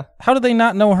 Yeah. How do they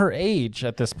not know her age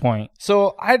at this point?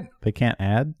 So They can't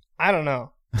add. I don't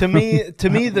know. To me, the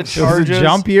It was charges. a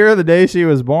jump year the day she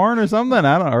was born or something.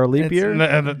 I don't know. Or a leap It's year.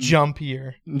 the jump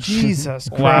year. Jesus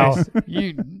Christ. Wow,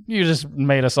 you just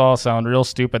made us all sound real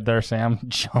stupid there, Sam.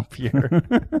 Jump year.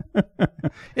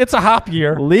 It's a hop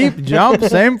year. Leap, jump,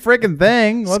 same freaking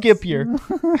thing. Skip year.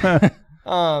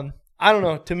 I don't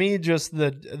know. To me, just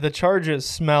the charges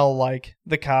smell like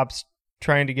the cops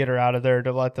trying to get her out of there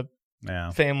to let the Yeah,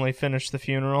 family finish the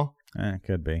funeral.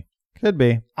 could be. Could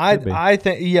be. I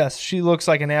think, yes, she looks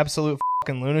like an absolute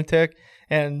fucking lunatic,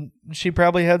 and she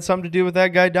probably had something to do with that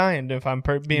guy dying, if I'm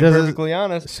being Does it- perfectly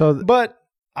honest. So But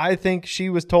I think she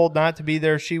was told not to be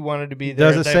there. She wanted to be there.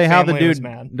 does it That say how the family was dude?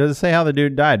 mad. Does it say how the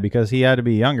dude died? Because he had to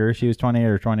be younger. She was 28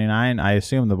 or 29. I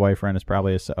assume the boyfriend is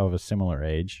probably of a similar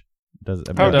age. Does it?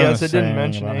 I doesn't guess it say didn't anything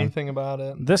mention about him. anything about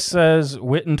it. This says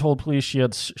Witten told police she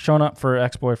had shown up for her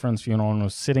ex-boyfriend's funeral and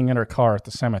was sitting in her car at the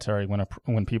cemetery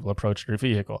when people approached her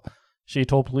vehicle. She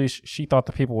told police she thought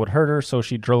the people would hurt her, so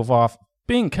she drove off,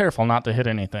 being careful not to hit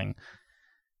anything.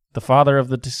 The father of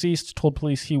the deceased told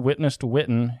police he witnessed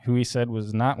Witten, who he said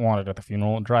was not wanted at the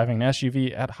funeral, driving an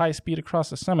SUV at high speed across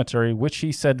the cemetery, which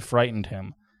he said frightened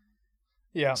him.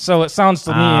 Yeah. So it sounds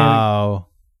to me, Oh,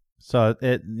 so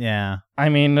yeah. I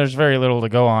mean, there's very little to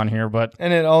go on here, but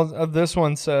And this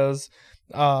one says,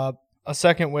 a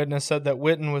second witness said that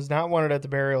Witten was not wanted at the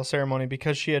burial ceremony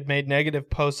because she had made negative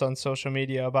posts on social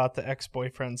media about the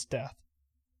ex-boyfriend's death.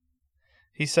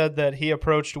 He said that he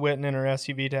approached Witten in her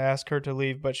SUV to ask her to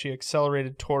leave, but she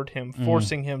accelerated toward him,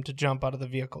 forcing him to jump out of the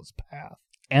vehicle's path.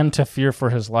 and to fear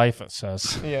for his life, it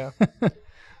says. Yeah.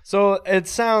 So it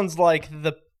sounds like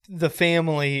the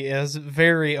family is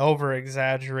very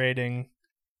over-exaggerating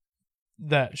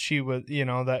that she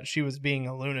was being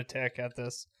a lunatic at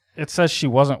this. It says she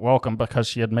wasn't welcome because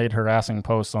she had made harassing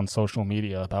posts on social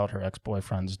media about her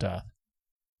ex-boyfriend's death.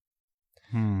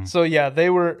 So yeah,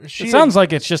 It sounds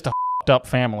like it's just a up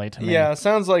family to me. Yeah,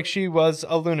 sounds like she was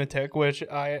a lunatic, which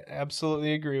I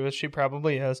absolutely agree with. She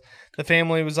probably is. The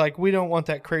family was like, we don't want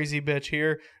that crazy bitch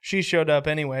here. She showed up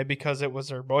anyway because it was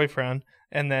her boyfriend.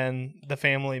 And then the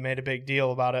family made a big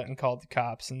deal about it and called the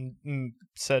cops and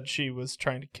said she was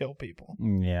trying to kill people.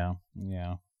 Yeah.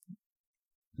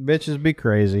 Bitches be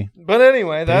crazy. But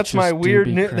anyway, that's Bitches my do weird.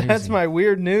 be That's crazy. my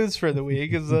weird news for the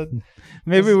week. Is that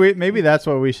Maybe that's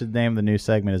what we should name the new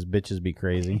segment is Bitches Be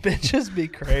Crazy. bitches be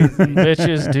crazy.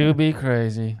 Bitches do be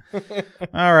crazy.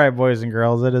 All right, boys and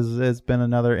girls, it's been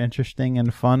another interesting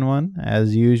and fun one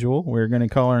as usual. We're going to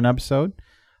call her an episode.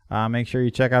 Make sure you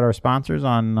check out our sponsors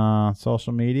on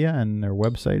social media and their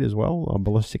website as well,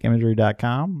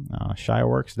 ballisticimagery.com,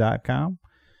 shyworks.com.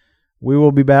 We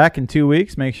will be back in 2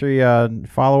 weeks. Make sure you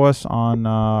follow us on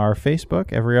our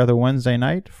Facebook every other Wednesday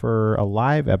night for a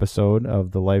live episode of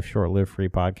the Life Short Live Free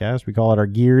podcast. We call it our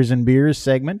Gears and Beers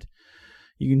segment.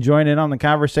 You can join in on the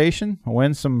conversation,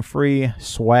 win some free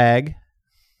swag.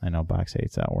 I know Box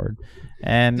hates that word.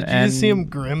 And Did you see him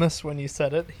grimace when you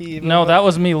said it? No, that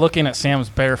was me looking at Sam's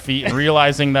bare feet and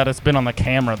realizing that it's been on the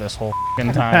camera this whole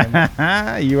fucking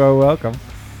time. You are welcome.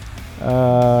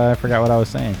 I forgot what I was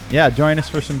saying. Yeah, join us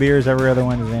for some beers every other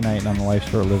Wednesday night on the Life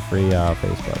Short Live Free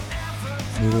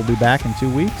Facebook. We will be back in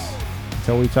 2 weeks.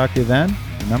 Until we talk to you then,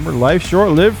 remember, life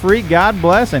short, live free, God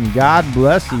bless, and God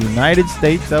bless the United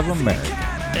States of America.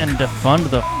 And defund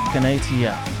the fucking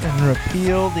ATF. and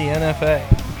repeal the NFA.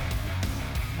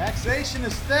 Taxation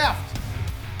is theft.